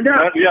 We'll find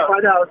out.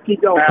 Let's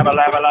keep going.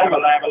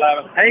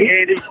 Hey,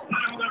 Andy.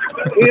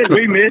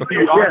 We miss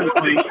you,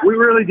 honestly. We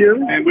really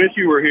do. And wish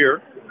you were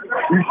here.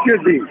 You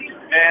should be.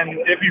 And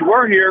if you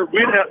were here,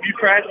 we'd help you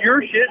trash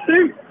your shit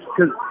too.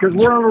 Because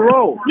we're on the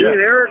roll. Me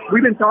and Eric,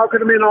 we've been talking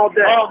to him in all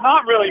day. Well,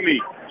 not really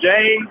me.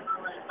 Jay,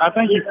 I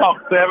think you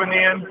talked 7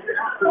 in.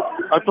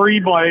 A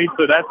 3-blade,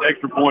 so that's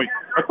extra point.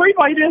 A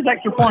 3-blade is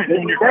extra point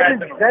when you're crashing.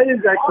 That is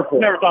extra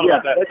point. Never thought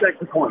about that. That's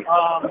extra point.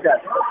 Okay.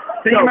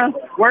 Seema,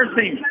 where's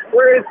Seema?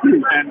 Where is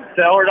Seema? And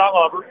tell her I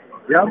love her.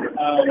 Yep.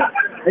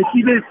 And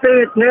she did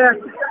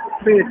fantastic.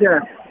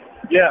 Fantastic.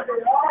 Yeah.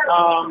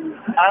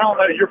 I don't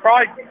know. You're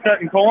probably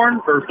cutting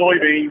corn or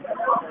soybeans.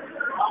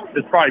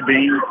 It's probably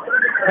beans.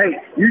 Hey,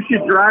 you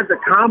should drive the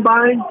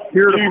combine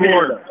here to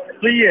Florida.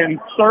 See you in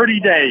 30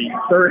 days.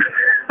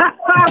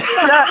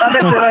 I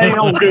bet that ain't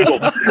on Google.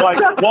 Like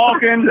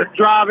walking,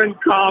 driving,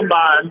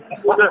 combine.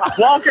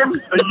 Walking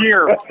a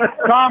year.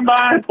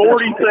 Combine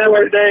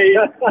 47 days.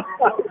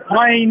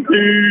 Plane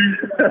to.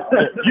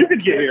 You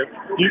could get here.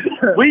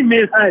 We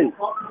miss. Hey,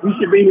 you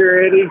should be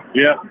here, Eddie.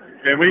 Yeah.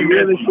 And we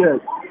really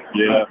should.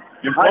 Yeah.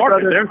 In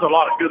Florida, there's a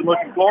lot of good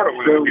looking Florida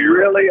women here.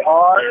 Really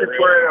are.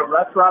 We're at a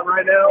restaurant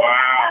right now.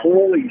 Wow.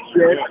 Holy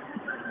shit.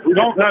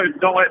 Don't let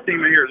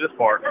Tima hear this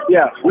part.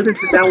 Yeah, we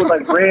just sit down with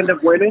like random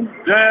women.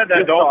 Yeah,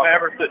 don't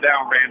ever sit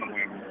down with random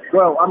women.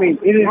 Well, I mean,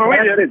 it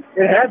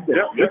has been.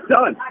 Yep. It's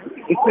done.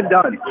 It's been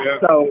done. Yeah.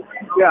 So,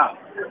 yeah.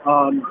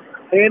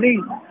 Andy,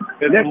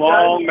 it's a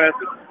long message.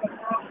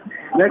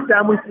 Next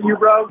time we see you,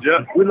 bro,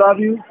 yeah. We love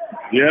you.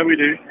 Yeah, we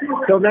do.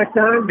 Till next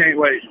time. Can't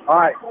wait. All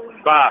right.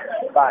 Bye.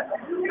 Bye.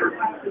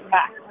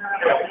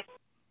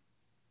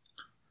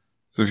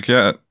 So if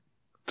you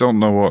don't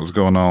know what's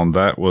going on,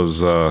 that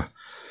was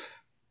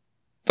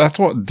that's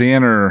what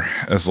dinner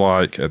is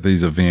like at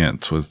these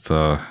events with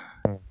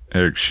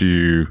Eric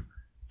Shue,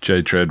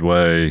 Jay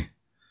Treadway,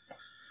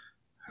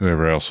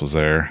 whoever else was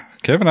there.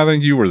 Kevin, I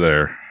think you were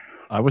there.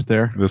 I was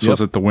there. This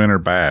was at the Winter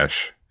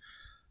Bash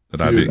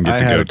that I didn't get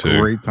to go to. I had a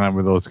great time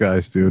with those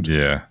guys, dude.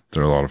 Yeah,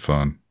 they're a lot of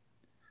fun.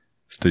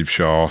 Steve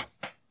Shaw.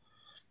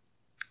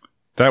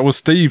 That was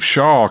Steve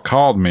Shaw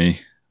called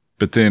me,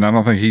 but then I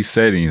don't think he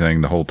said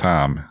anything the whole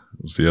time.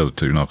 It was the other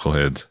two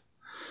knuckleheads.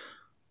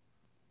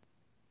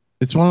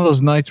 It's one of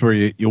those nights where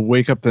you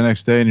wake up the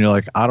next day and you're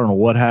like, I don't know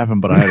what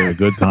happened, but I had a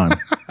good time.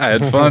 I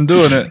had fun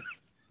doing it.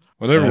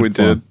 Whatever we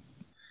did.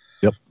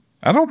 Yep.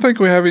 I don't think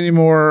we have any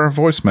more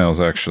voicemails,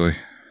 actually.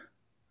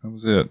 That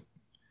was it.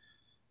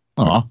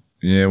 Aw.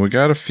 Yeah, we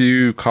got a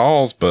few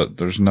calls, but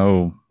there's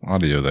no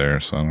audio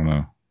there, so I don't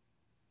know.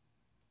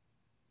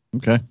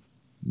 Okay.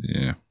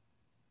 Yeah.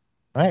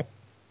 All right.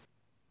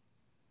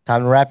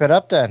 Time to wrap it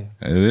up then.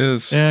 It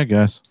is. Yeah, I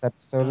guess. This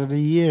episode of the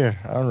year.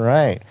 All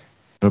right.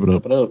 Wrap it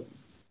up. Wrap it up.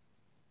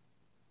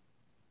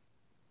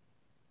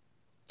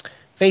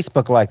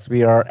 Facebook likes,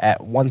 we are at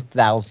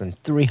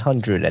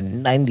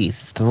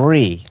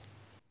 1,393.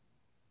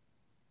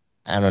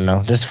 I don't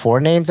know. There's 4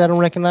 names I don't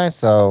recognize,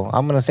 so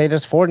I'm going to say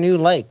there's 4 new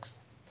likes.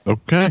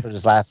 Okay. For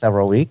this last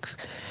several weeks.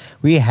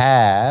 We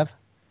have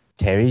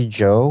Terry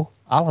Joe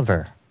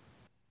Oliver.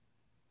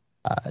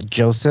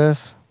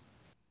 Joseph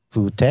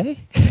Fute?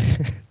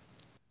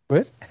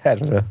 What? I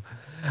don't know.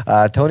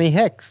 Tony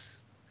Hicks.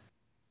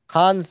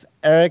 Hans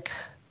Eric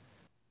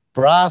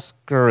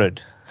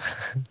Braskerud.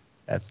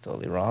 That's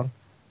totally wrong.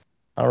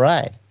 All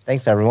right.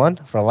 Thanks, everyone,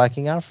 for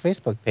liking our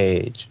Facebook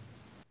page.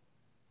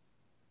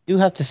 I do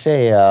have to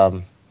say,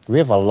 we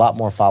have a lot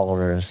more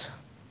followers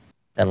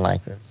than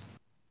likers.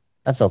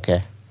 That's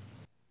okay.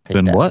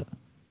 Then what?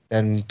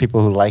 Than people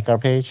who like our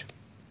page.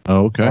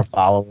 Oh, okay. More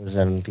followers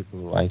than people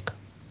who like.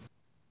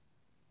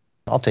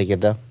 I'll take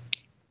it, though.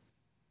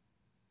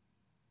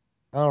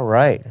 All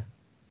right.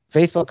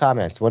 Facebook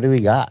comments. What do we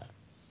got?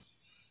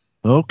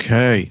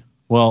 Okay.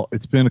 Well,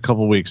 it's been a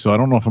couple weeks, so I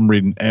don't know if I'm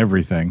reading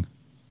everything.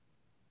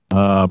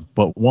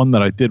 But one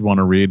that I did want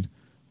to read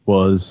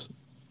was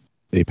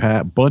a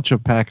bunch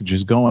of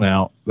packages going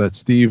out that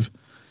Steve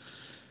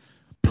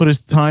put his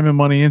time and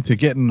money into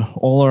getting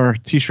all our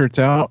T-shirts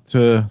out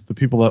to the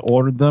people that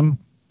ordered them.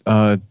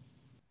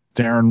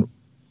 Darren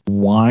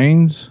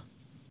Wines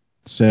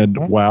said,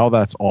 wow,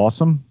 that's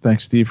awesome.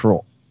 Thanks, Steve,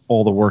 for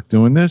all the work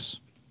doing this.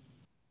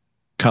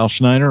 Kyle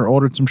Schneider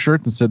ordered some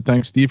shirts and said,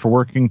 thanks, Steve, for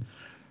working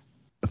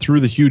through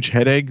the huge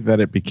headache that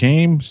it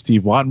became.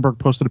 Steve Wattenberg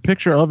posted a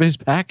picture of his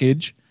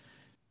package,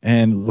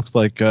 and it looks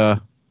like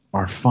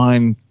our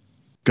fine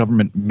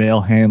government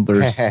mail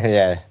handlers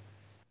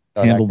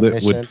handled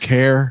it with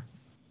care.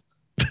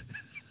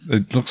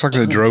 It looks like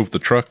they drove the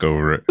truck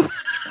over it.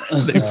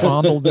 They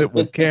fondled it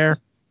with care.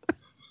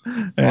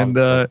 And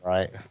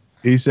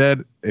he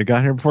said it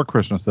got here before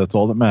Christmas. That's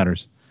all that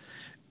matters.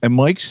 And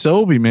Mike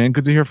Sobey, man,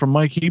 good to hear from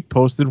Mike. He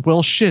posted,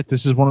 well, shit,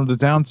 this is one of the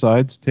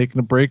downsides, taking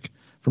a break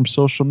from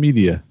social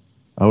media.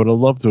 I would have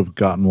loved to have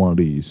gotten one of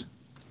these.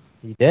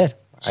 He did.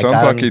 Sounds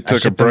like he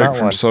took a break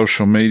from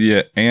social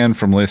media and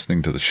from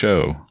listening to the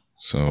show.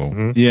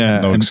 So,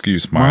 yeah, no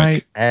excuse,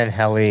 Mike. And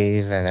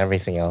Helly's and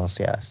everything else,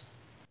 yes.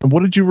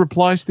 What did you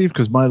reply, Steve?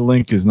 Because my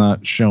link is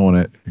not showing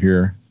it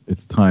here.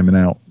 It's timing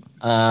out.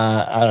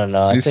 I don't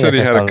know. He said he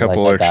had a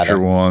couple extra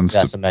ones.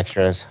 Got some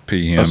extras.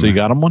 PM. Oh, so you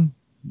got him one?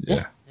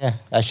 Yeah. Yeah,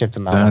 I shipped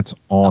them out. That's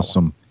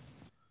awesome.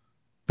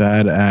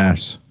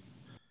 Badass.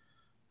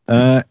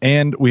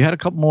 And we had a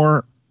couple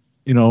more,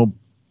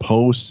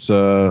 posts,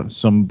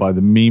 some by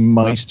the Meme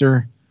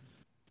Meister.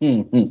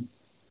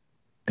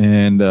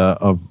 And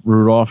of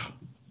Rudolph,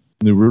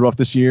 new Rudolph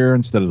this year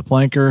instead of the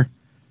Planker.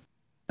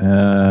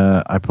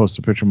 I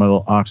posted a picture of my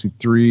little Oxy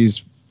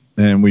 3s,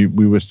 and we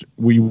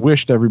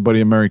wished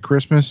everybody a Merry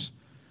Christmas.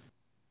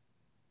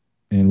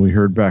 And we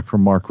heard back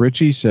from Mark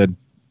Ritchie, said,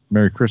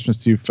 Merry Christmas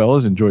to you,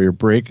 fellas. Enjoy your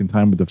break and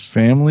time with the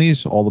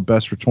families. All the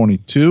best for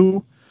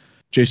 22.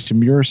 Jason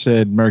Muir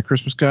said, Merry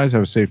Christmas, guys.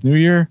 Have a safe New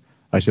Year.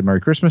 I said, Merry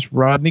Christmas.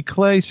 Rodney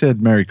Clay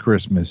said, Merry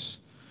Christmas.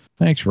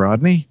 Thanks,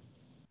 Rodney.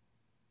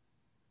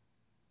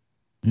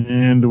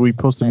 And we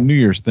posted a New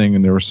Year's thing,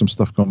 and there was some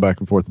stuff going back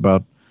and forth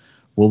about,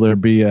 will there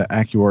be an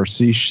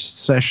AccuRC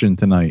session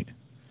tonight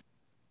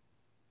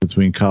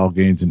between Kyle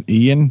Gaines and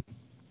Ian?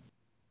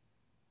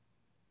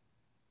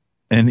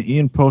 And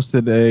Ian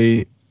posted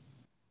a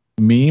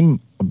meme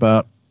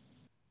about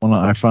when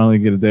I finally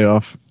get a day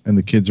off and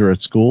the kids are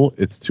at school,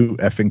 it's too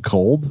effing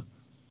cold.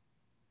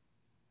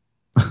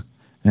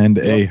 And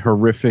a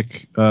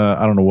horrific,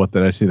 I don't know what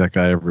that. I see that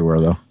guy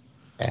everywhere, though.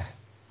 Yeah.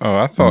 Oh,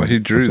 I thought he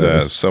drew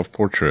that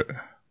self-portrait.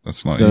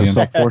 That's not Ian.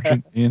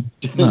 Self-portrait, Ian?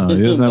 No,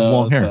 he doesn't have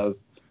long hair.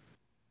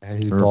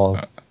 He's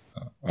bald.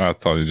 I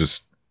thought he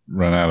just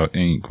ran out of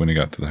ink when he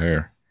got to the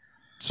hair.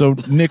 So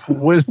Nick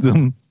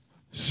Wisdom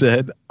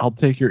said, I'll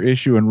take your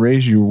issue and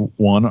raise you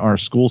one. Our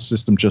school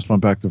system just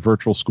went back to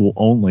virtual school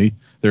only.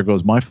 There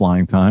goes my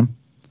flying time.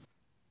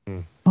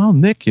 Well,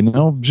 Nick,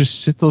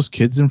 just sit those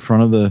kids in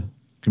front of the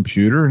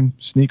computer and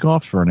sneak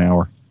off for an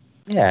hour.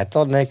 Yeah, I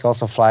thought Nick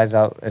also flies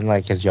out in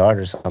like his yard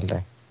or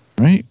something.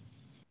 Right?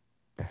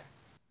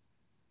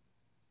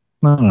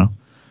 No.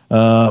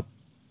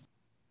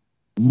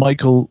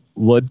 Michael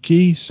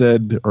Ludke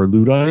said, or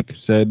Ludike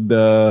said,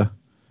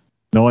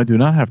 no, I do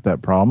not have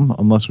that problem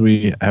unless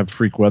we have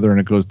freak weather and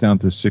it goes down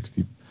to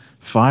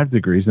 65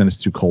 degrees. Then it's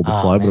too cold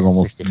to fly, but it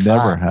almost 65.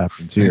 Never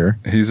happens here.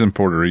 He's in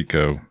Puerto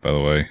Rico, by the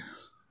way,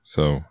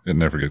 so it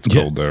never gets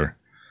cold there.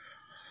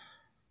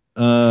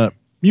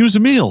 Muse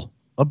Emil,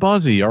 a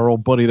Buzzy, our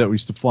old buddy that we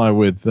used to fly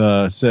with,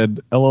 said,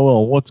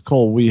 LOL, what's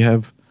cold? We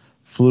have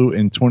flew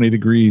in 20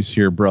 degrees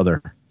here,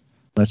 brother.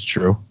 That's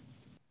true.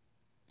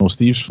 Well,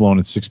 Steve's flown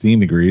at 16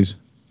 degrees.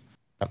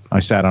 I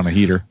sat on a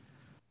heater.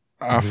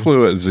 I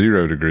flew at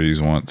 0 degrees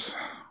once.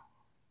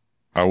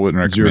 I wouldn't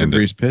recommend 0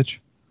 degrees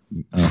pitch?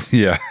 Oh.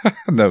 Yeah.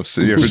 No,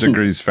 0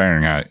 degrees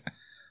Fahrenheit.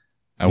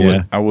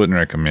 I wouldn't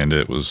recommend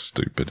it. It was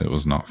stupid. It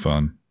was not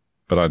fun.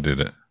 But I did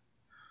it.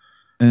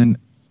 And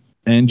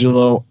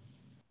Angelo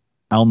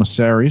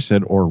Almasari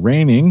said, or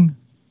raining.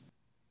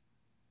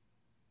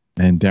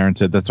 And Darren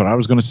said, that's what I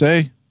was going to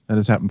say. That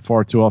has happened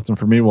far too often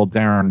for me. Well,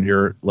 Darren,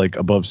 you're like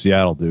above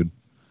Seattle, dude.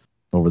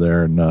 Over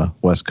there in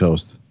West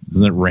Coast.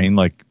 Doesn't it rain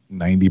like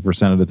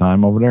 90% of the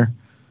time over there?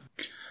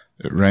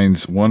 It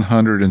rains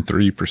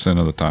 103%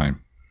 of the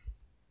time.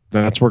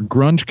 That's where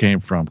grunge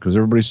came from because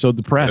everybody's so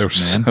depressed, They were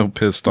so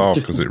pissed off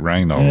because it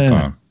rained all the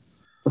time.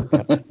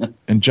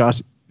 And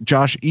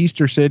Josh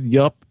Easter said,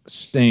 yup,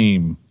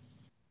 same.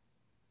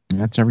 And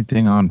that's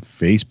everything on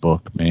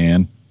Facebook,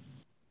 man.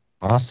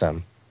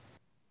 Awesome.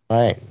 All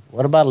right.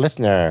 What about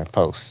listener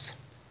posts?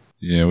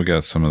 Yeah, we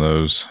got some of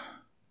those.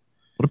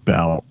 What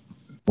about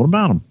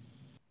them?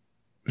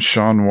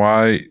 Sean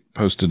White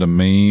posted a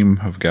meme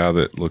of a guy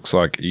that looks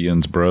like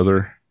Ian's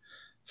brother.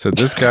 Said,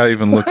 this guy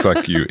even looks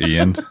like you,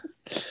 Ian.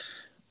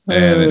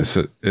 And it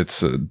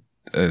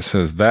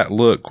says, that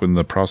look when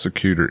the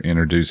prosecutor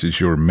introduces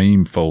your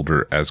meme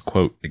folder as,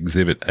 quote,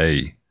 Exhibit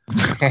A.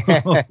 Like,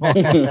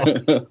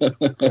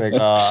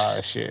 oh,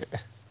 shit.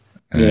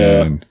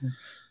 And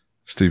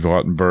Steve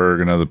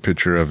Wattenberg, another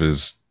picture of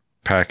his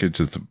package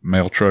that the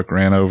mail truck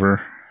ran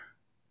over.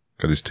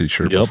 Got his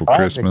T-shirt before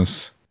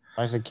Christmas.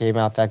 Why it came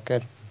out that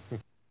good?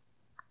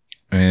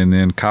 And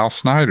then Kyle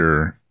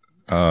Snyder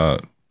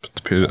showed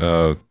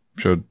a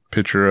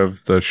picture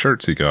of the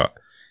shirts he got.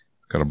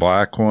 Got a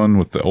black one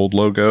with the old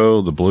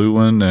logo, the blue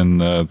one,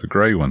 and the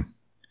gray one.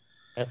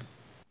 Yep.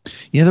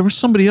 Yeah, there was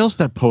somebody else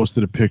that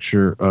posted a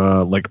picture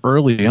like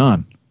early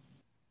on.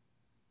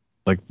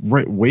 Like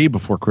right way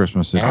before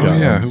Christmas. Who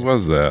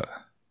was that?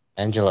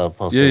 Angelo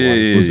posted one.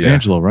 It was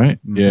Angelo, right?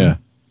 Mm-hmm. Yeah.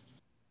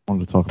 I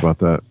wanted to talk about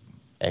that.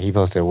 Yeah, he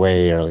posted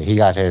way early. He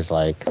got his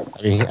I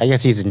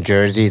guess he's in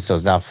Jersey, so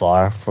it's not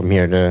far from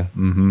here to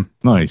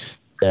Nice.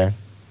 there.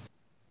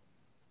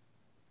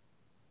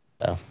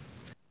 So,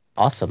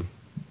 awesome.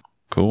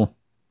 Cool.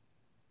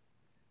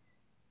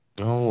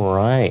 All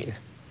right.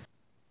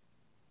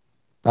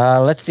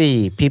 Let's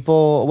see.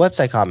 People,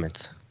 website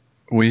comments.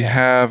 We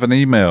have an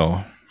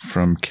email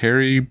from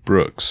Carrie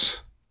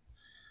Brooks.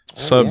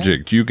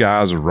 Subject, you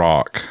guys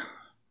rock.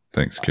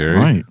 Thanks, Carrie.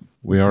 Right.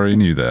 We already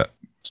knew that.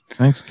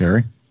 Thanks,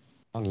 Carrie.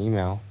 Long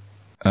email.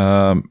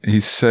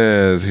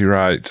 He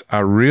writes, I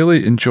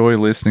really enjoy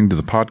listening to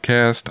the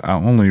podcast. I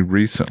only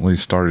recently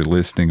started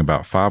listening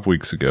about 5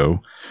 weeks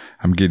ago.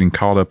 I'm getting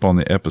caught up on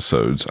the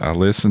episodes. I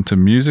listen to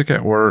music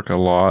at work a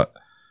lot,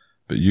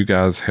 but you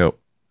guys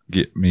help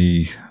get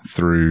me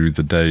through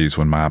the days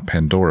when my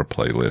Pandora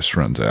playlist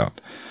runs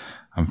out.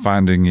 I'm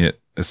finding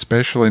it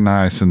especially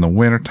nice in the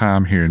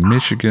wintertime here in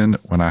Michigan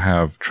when I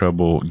have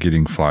trouble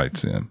getting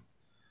flights in.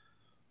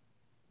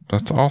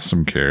 That's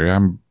awesome, Carrie.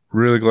 I'm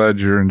really glad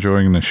you're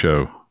enjoying the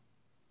show.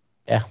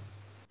 Yeah.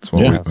 That's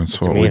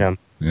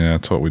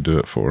what we do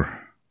it for.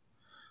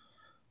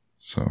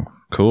 So,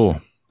 cool.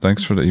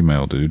 Thanks for the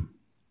email, dude.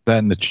 That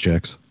and the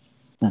checks.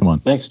 Come on.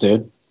 Thanks,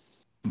 dude.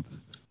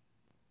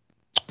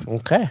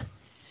 Okay.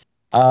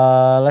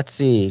 Let's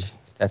see.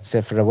 That's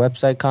it for the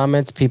website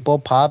comments. People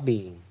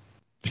Podbean.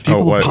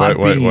 Oh, wait.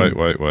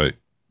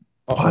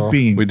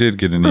 Podbean. We did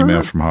get an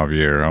email from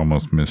Javier. I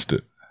almost missed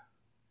it.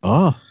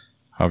 Oh.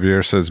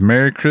 Javier says,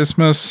 Merry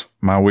Christmas.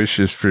 My wish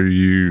for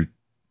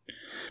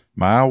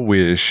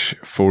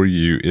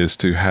you is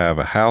to have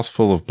a house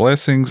full of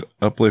blessings,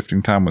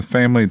 uplifting time with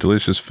family,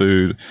 delicious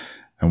food,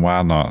 and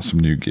why not some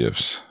new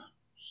gifts.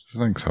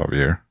 Thanks,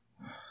 Javier.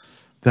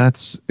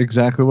 That's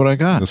exactly what I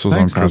got. This was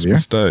on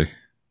Christmas Day.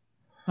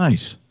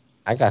 Nice.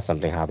 I got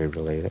something hobby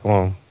related.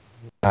 Well,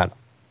 not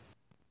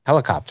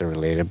helicopter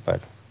related,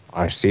 but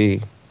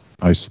RC.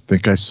 I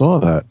think I saw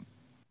that.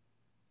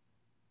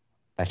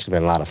 Actually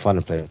been a lot of fun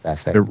to play with that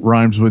thing. It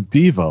rhymes with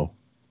Devo.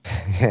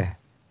 Yeah.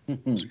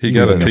 He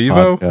got a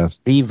TiVo?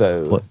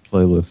 Devo.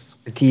 Playlist.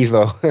 The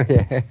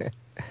TiVo.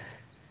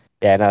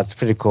 Yeah, no, it's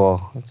pretty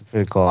cool. It's a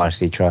pretty cool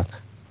RC truck.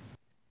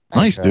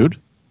 Nice, dude.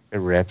 It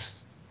rips.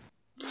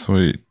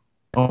 Sweet.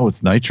 Oh,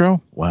 it's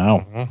Nitro?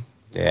 Wow. Mm-hmm.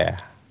 Yeah.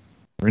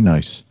 Very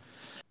nice.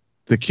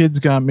 The kids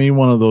got me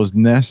one of those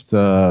Nest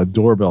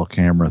doorbell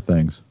camera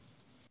things.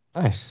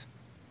 Nice.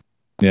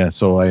 Yeah,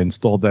 so I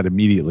installed that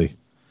immediately.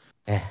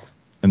 Yeah.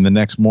 And the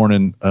next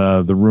morning,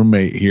 the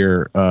roommate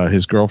here,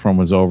 his girlfriend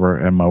was over,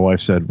 and my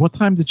wife said, "What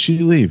time did she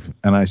leave?"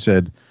 And I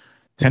said,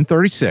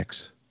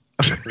 10:36.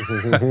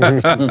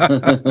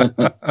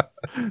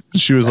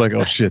 She was like,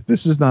 "Oh shit,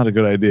 this is not a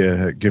good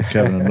idea. Give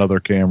Kevin another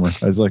camera."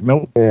 I was like,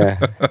 "Nope." Yeah.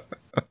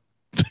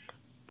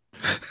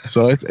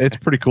 So it's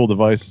pretty cool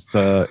device.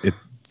 It's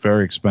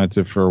very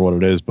expensive for what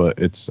it is, but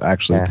it's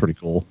actually pretty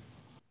cool.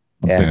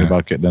 I'm thinking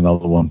about getting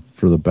another one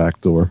for the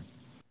back door.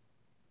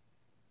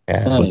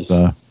 Yeah. Nice.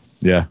 But,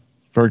 yeah,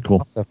 very cool.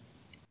 Awesome.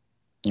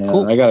 Yeah,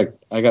 Cool. I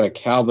got a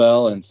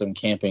cowbell and some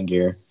camping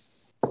gear.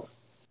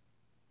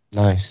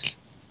 Nice.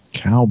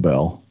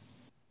 Cowbell.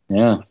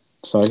 Yeah,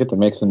 so I get to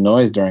make some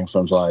noise during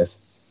Fun Flies.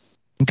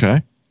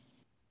 Okay.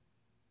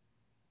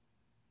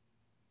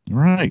 All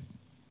right.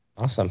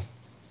 Awesome.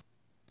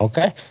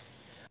 Okay.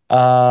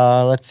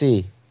 Let's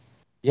see.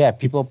 Yeah,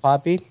 People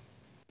Podbean.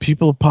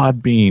 People of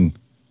Podbean.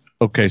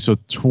 Okay, so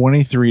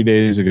 23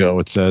 days ago,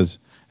 it says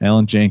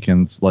Alan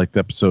Jenkins liked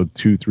episode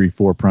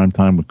 234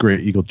 Primetime with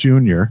Great Eagle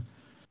Jr.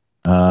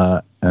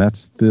 And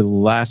that's the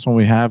last one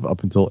we have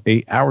up until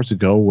 8 hours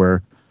ago,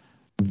 where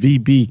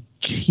VB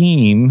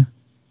Keen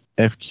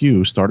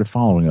FQ started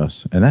following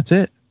us. And that's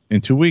it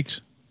in 2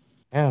 weeks.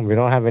 Yeah, we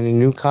don't have any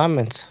new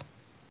comments.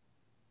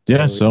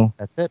 Yeah, so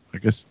that's it. I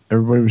guess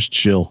everybody was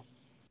chill.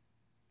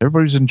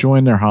 Everybody's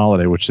enjoying their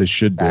holiday, which they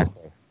should do.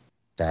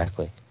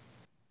 Exactly.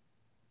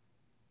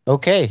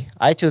 Okay,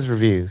 iTunes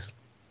reviews.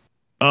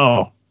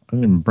 Oh, I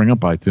didn't even bring up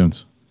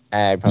iTunes.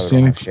 I probably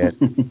don't have shit.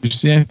 Did you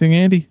see anything,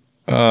 Andy?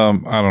 I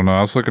don't know.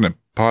 I was looking at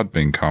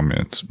Podbean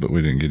comments, but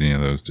we didn't get any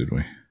of those, did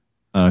we?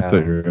 I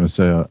thought you were going to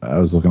say I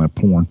was looking at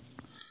porn.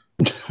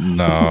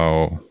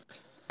 No.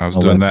 I was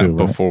doing that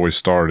before we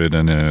started,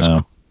 and then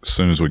as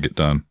soon as we get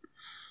done.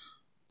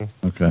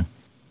 Okay.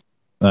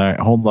 All right,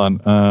 hold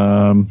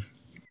on.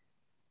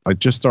 I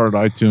just started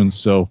iTunes,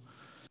 so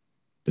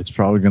it's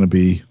probably going to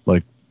be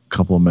like a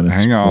couple of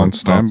minutes. Hang on,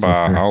 stand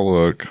by. I'll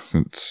look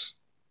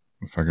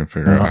if I can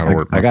figure out how to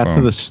work my phone. I got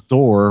to the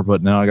store,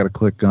 but now I got to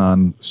click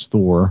on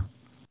store.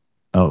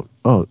 Oh,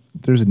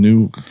 there's a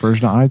new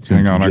version of iTunes.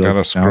 Hang on, I got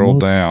to scroll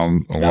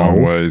down a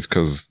long ways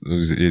because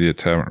these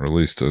idiots haven't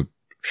released a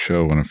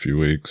show in a few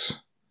weeks.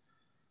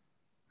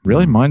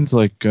 Really? Mine's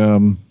like,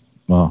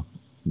 well.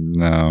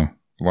 No.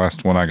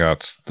 Last one I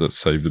got's the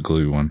Save the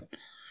Glue one.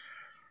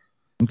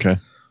 Okay.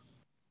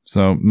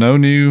 So, no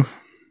new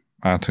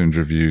iTunes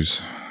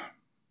reviews.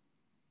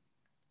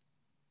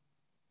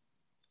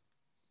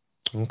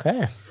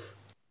 Okay.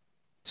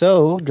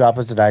 So, drop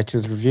us an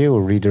iTunes review.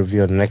 We'll read the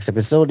review on the next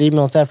episode.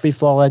 Email us at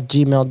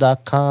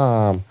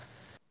freefall@gmail.com.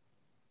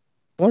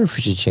 I wonder if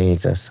we should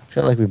change this. I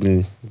feel like we've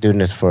been doing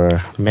this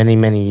for many,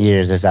 many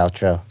years, this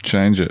outro.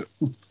 Change it.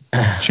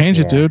 Change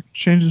it, dude.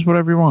 Change this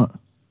whatever you want.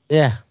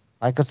 Yeah.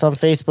 Like us on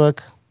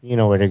Facebook. You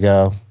know where to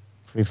go.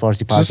 Freefall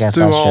Just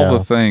do all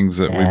the things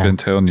that we've been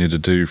telling you to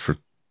do for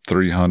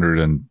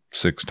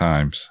 306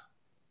 times.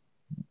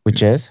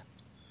 Which is?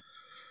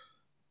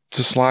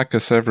 Just like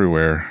us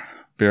everywhere.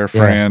 Be our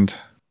friend.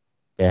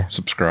 Yeah.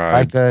 Subscribe.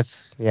 Like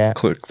us. Yeah.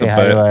 Click the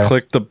bell.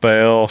 Click the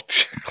bell.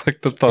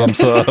 Click the thumbs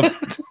up.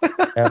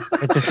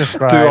 Hit the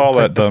subscribe. Do all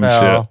that dumb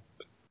shit.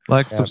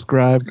 Like,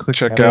 subscribe. Click.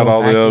 Check out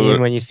all the other.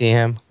 When you see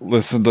him.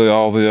 Listen to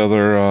all the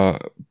other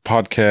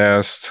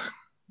podcasts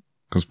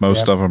because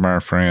most of them are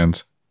our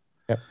friends.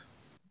 Yep.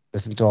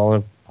 Listen to all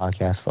the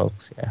podcast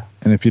folks. Yeah.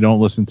 And if you don't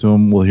listen to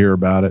them, we'll hear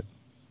about it.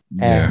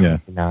 Yeah.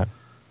 Not.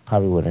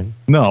 Probably wouldn't.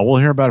 No, we'll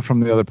hear about it from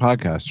the other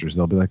podcasters.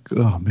 They'll be like,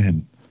 "Oh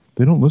man,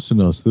 they don't listen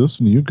to us. They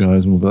listen to you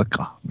guys." And we'll be like,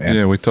 "Oh man."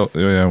 Yeah, we told.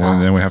 Yeah, well,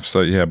 then we have to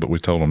say, "Yeah," but we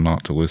told them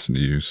not to listen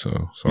to you.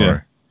 So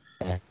sorry.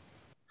 Yeah.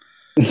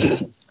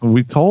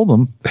 We told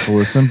them to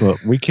listen, but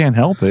we can't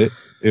help it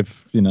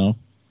if they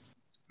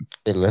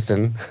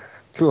listen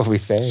to what we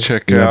say.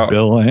 Check out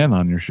Bill and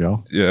on your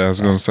show. Yeah, I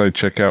was going to say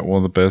check out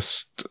one of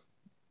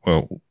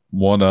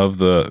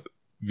the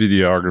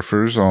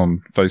videographers on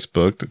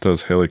Facebook that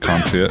does heli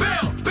content.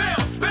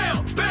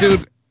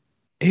 Dude,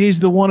 he's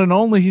the one and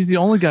only. He's the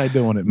only guy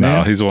doing it, man.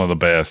 No, he's one of the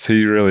best.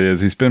 He really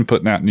is. He's been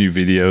putting out new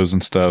videos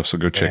and stuff, so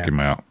go check him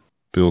out.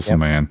 Bill's the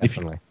man.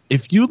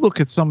 If you look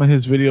at some of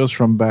his videos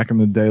from back in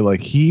the day,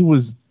 like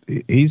he's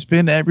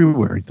been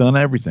everywhere. He's done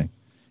everything.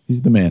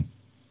 He's the man.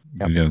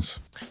 Yep. Yes.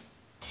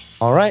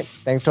 All right.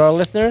 Thanks to our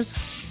listeners.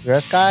 You're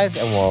us guys,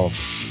 and we'll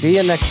see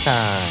you next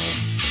time.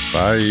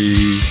 Bye.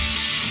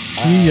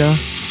 See ya.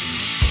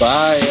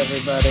 Bye,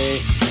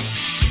 everybody.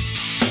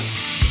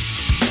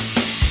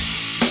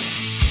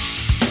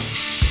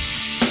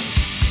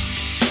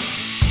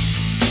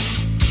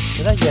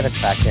 Did I get a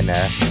Kraken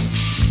S?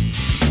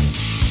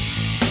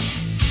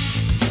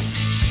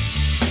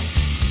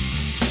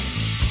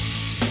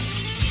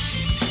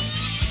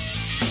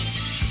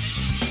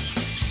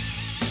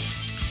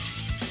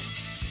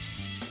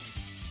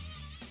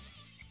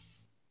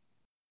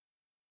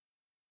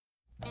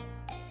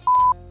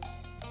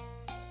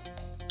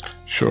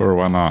 Sure,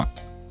 why not?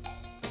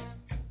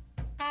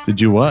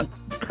 Did you what?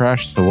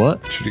 Crash the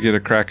what? Should you get a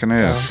Kraken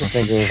S?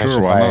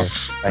 Sure, why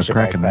not? A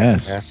Kraken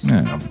S.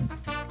 Yeah.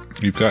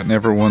 You've gotten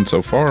every one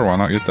so far. Why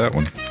not get that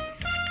one?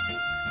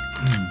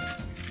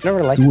 Never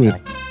liked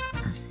it.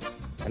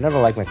 I never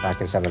liked my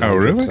Kraken 700. Oh,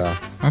 really? So.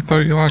 I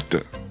thought you liked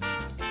it.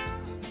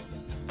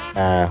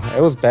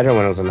 It was better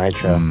when it was a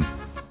Nitro.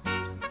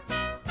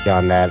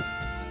 Beyond that.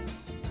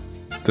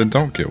 Then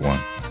don't get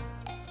one.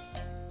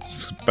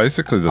 It's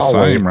basically the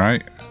same,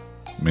 right?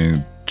 I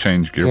mean,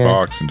 change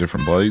gearbox and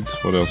different blades.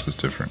 What else is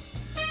different?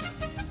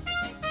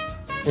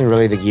 And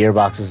really, the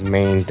gearbox is the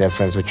main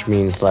difference, which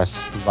means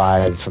less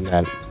vibes from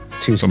that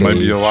two-stage. So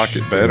maybe you'll like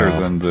it better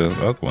than the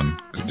other one.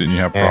 Didn't you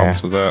have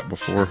problems with that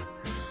before?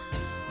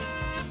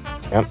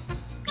 Yep.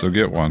 So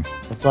get one.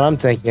 That's what I'm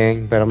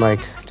thinking, but I'm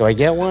like, do I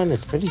get one?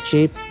 It's pretty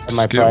cheap at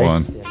my get price.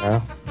 One. You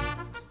know?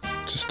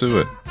 Just do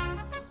it.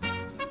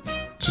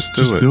 Just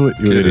do it,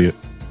 you idiot.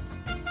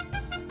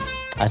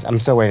 I'm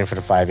still waiting for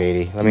the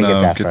 580. Let me get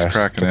that first. Get the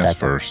Kraken S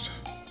first.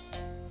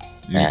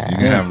 You can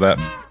have that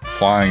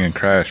flying and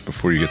crash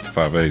before you get the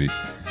 580.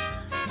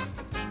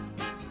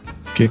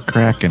 Get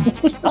cracking.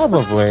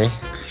 Probably.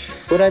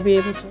 Would I be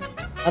able to?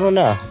 I don't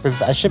know.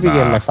 Because I should be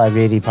getting my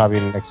 580 probably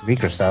in the next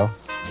week or so.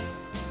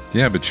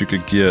 Yeah, but you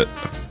could get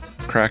a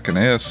Kraken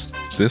S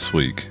this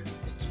week.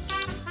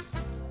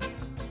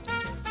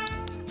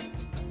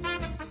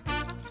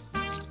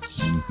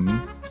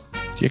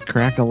 Get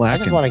crack-a-lackin'. I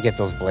just want to get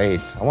those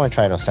blades. I want to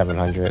try those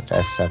 700,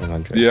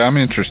 S700. Yeah, I'm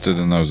interested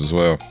in those as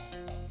well.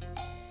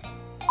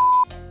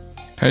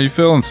 How you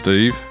feeling,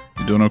 Steve?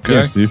 You doing okay?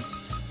 Yeah, Steve.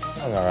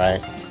 I'm all right.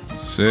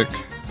 Sick?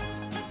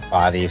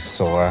 Body's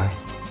sore.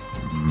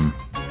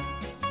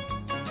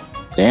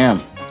 Damn.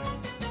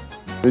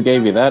 Who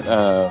gave you that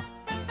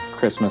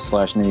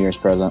Christmas/New Year's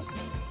present?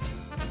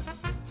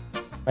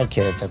 My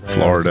kids.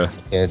 Florida.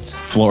 Kids.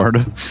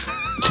 Florida.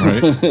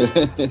 Right?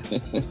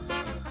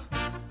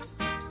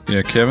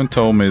 Yeah, Kevin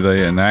told me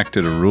they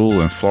enacted a rule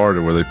in Florida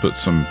where they put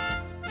some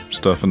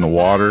stuff in the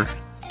water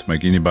to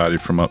make anybody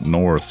from up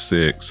north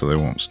sick, so they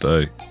won't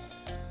stay.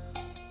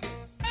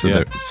 So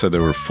they said they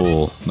were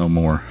full, no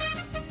more.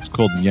 It's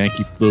called the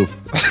Yankee flu.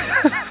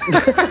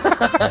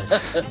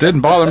 Didn't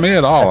bother me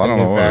at all. I don't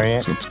know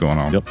what's going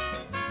on. Yep.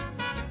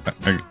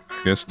 I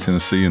guess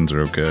Tennesseans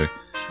are okay.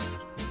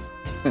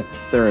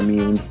 They're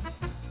immune.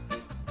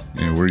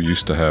 Yeah, we're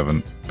used to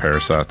having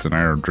parasites in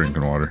our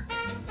drinking water.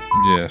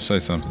 Yeah, say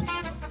something.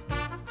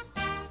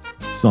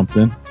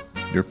 Something.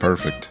 You're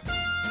perfect.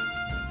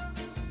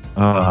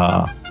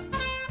 You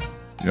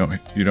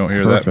don't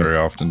hear that very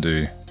often, do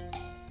you?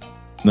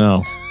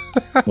 No.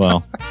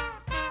 Well.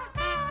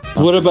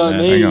 What about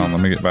me? Hang on,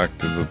 let me get back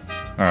to the.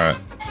 All right,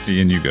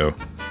 Ian, you go.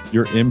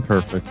 You're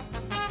imperfect.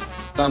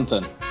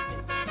 Something.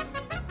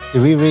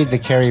 Did we read the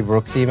Kerry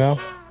Brooks email?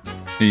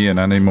 Ian,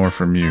 I need more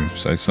from you.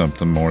 Say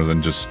something more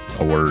than just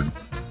a word.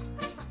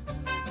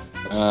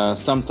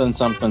 Something.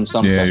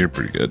 Yeah, you're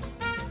pretty good.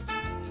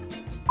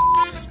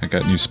 I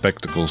got new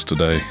spectacles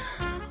today.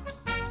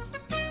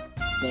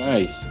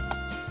 Nice.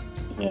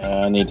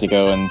 Yeah, I need to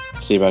go and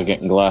see about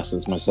getting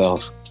glasses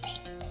myself.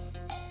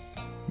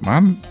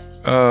 Mine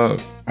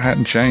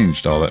hadn't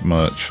changed all that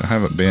much. I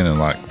haven't been in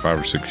like 5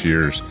 or 6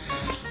 years.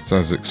 So I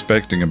was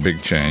expecting a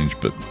big change,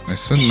 but they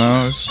said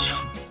no.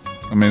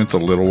 It's a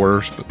little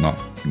worse, but not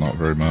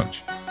very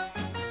much.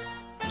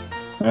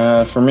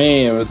 For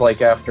me, it was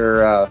like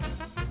after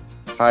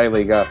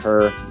Kylie got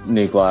her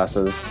new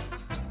glasses,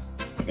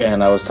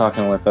 and I was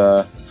talking with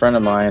a friend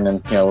of mine,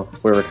 and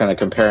we were kind of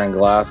comparing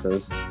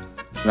glasses,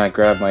 and I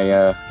grabbed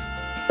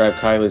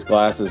Kylie's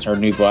glasses, her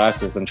new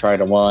glasses, and tried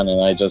them on,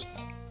 and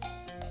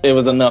it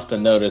was enough to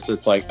notice.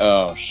 It's like,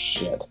 oh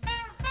shit.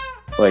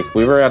 Like,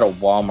 we were at a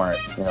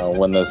Walmart,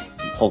 when this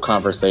whole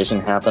conversation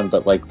happened,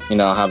 but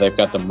how they've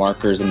got the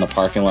markers in the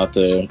parking lot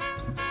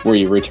where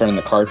you return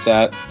the carts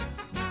at.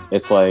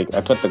 It's like,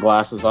 I put the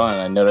glasses on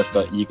and I noticed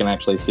that you can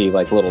actually see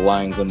like little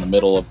lines in the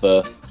middle of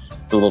the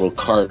little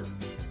cart,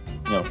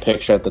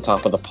 picture at the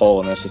top of the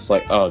pole. And it's just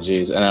like, oh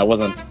geez. And I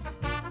wasn't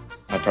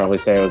I'd probably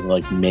say I was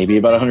like maybe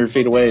about 100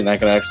 feet away, and I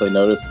could actually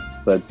notice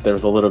that there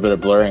was a little bit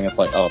of blurring. It's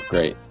like, oh,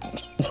 great.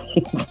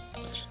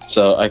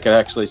 So I could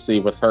actually see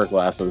with her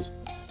glasses.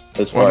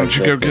 Why don't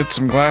you go get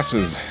some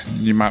glasses?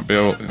 You might be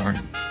able,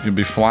 you'll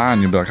be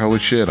flying. You'll be like, holy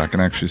shit, I can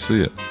actually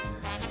see it.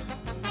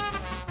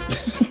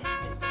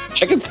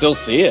 I can still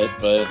see it,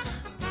 but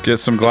get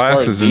some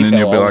glasses and then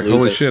you'll be like,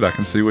 holy shit, I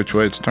can see which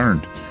way it's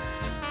turned.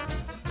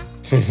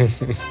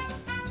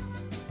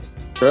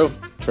 True.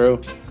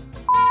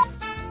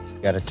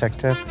 Got a tech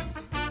tip?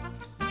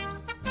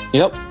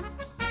 Yep.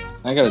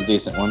 I got a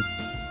decent one.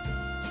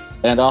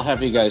 And I'll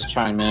have you guys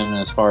chime in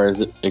as far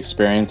as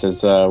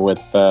experiences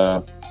with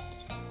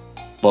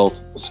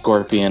both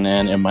Scorpion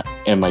and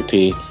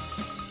MIP.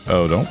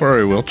 Oh, don't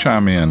worry. We'll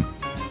chime in.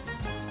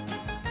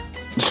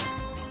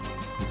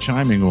 The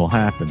chiming will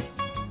happen.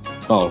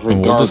 Oh,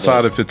 regardless. We'll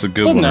decide if it's a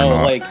good one or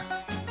not.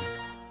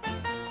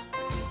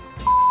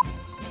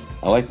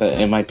 I like the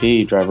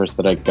MIP drivers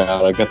that I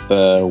got. I got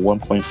the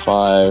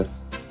 1.5,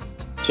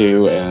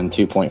 2, and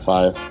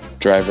 2.5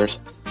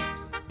 drivers.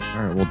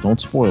 All right, well, don't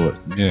spoil it.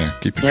 Yeah,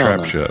 keep your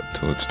trap shut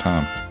till it's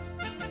time.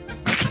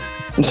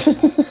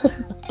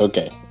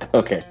 Okay.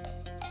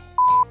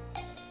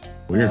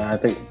 Weird. I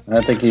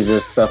think you're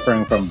just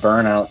suffering from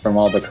burnout from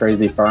all the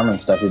crazy farming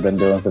stuff you've been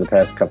doing for the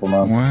past couple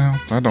months. Well,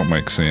 that don't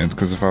make sense,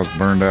 because if I was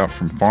burned out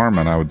from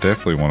farming, I would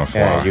definitely want to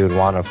fly. Yeah, you would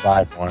want to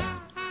fly more.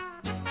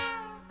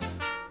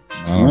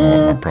 I don't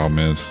know what my problem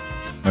is.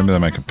 Maybe they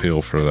make a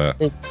pill for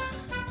that.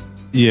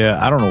 Yeah,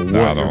 I don't know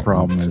what your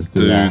problem is,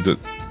 dude.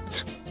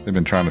 They've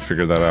been trying to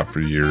figure that out for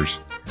years.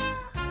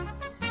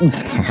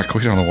 Like,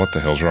 we don't know what the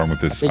hell's wrong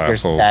with this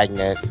asshole. You're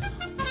stagnant.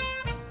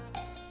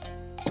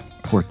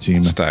 Poor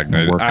team.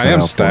 Stagnant. I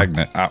am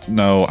stagnant. I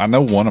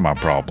know one of my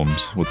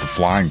problems with the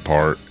flying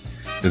part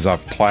is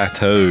I've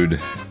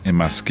plateaued in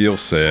my skill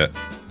set,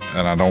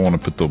 and I don't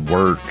want to put the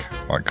work,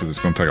 because it's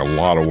going to take a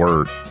lot of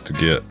work to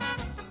get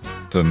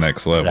to the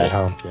next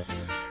level.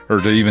 Or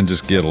to even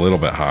just get a little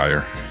bit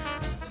higher.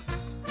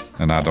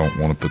 And I don't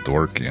want to put the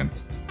work in.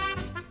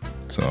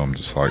 So I'm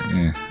just like,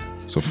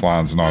 So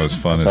flying's not as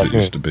fun as it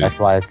used to be. That's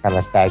why it's kind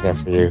of stagnant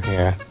for you,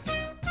 yeah.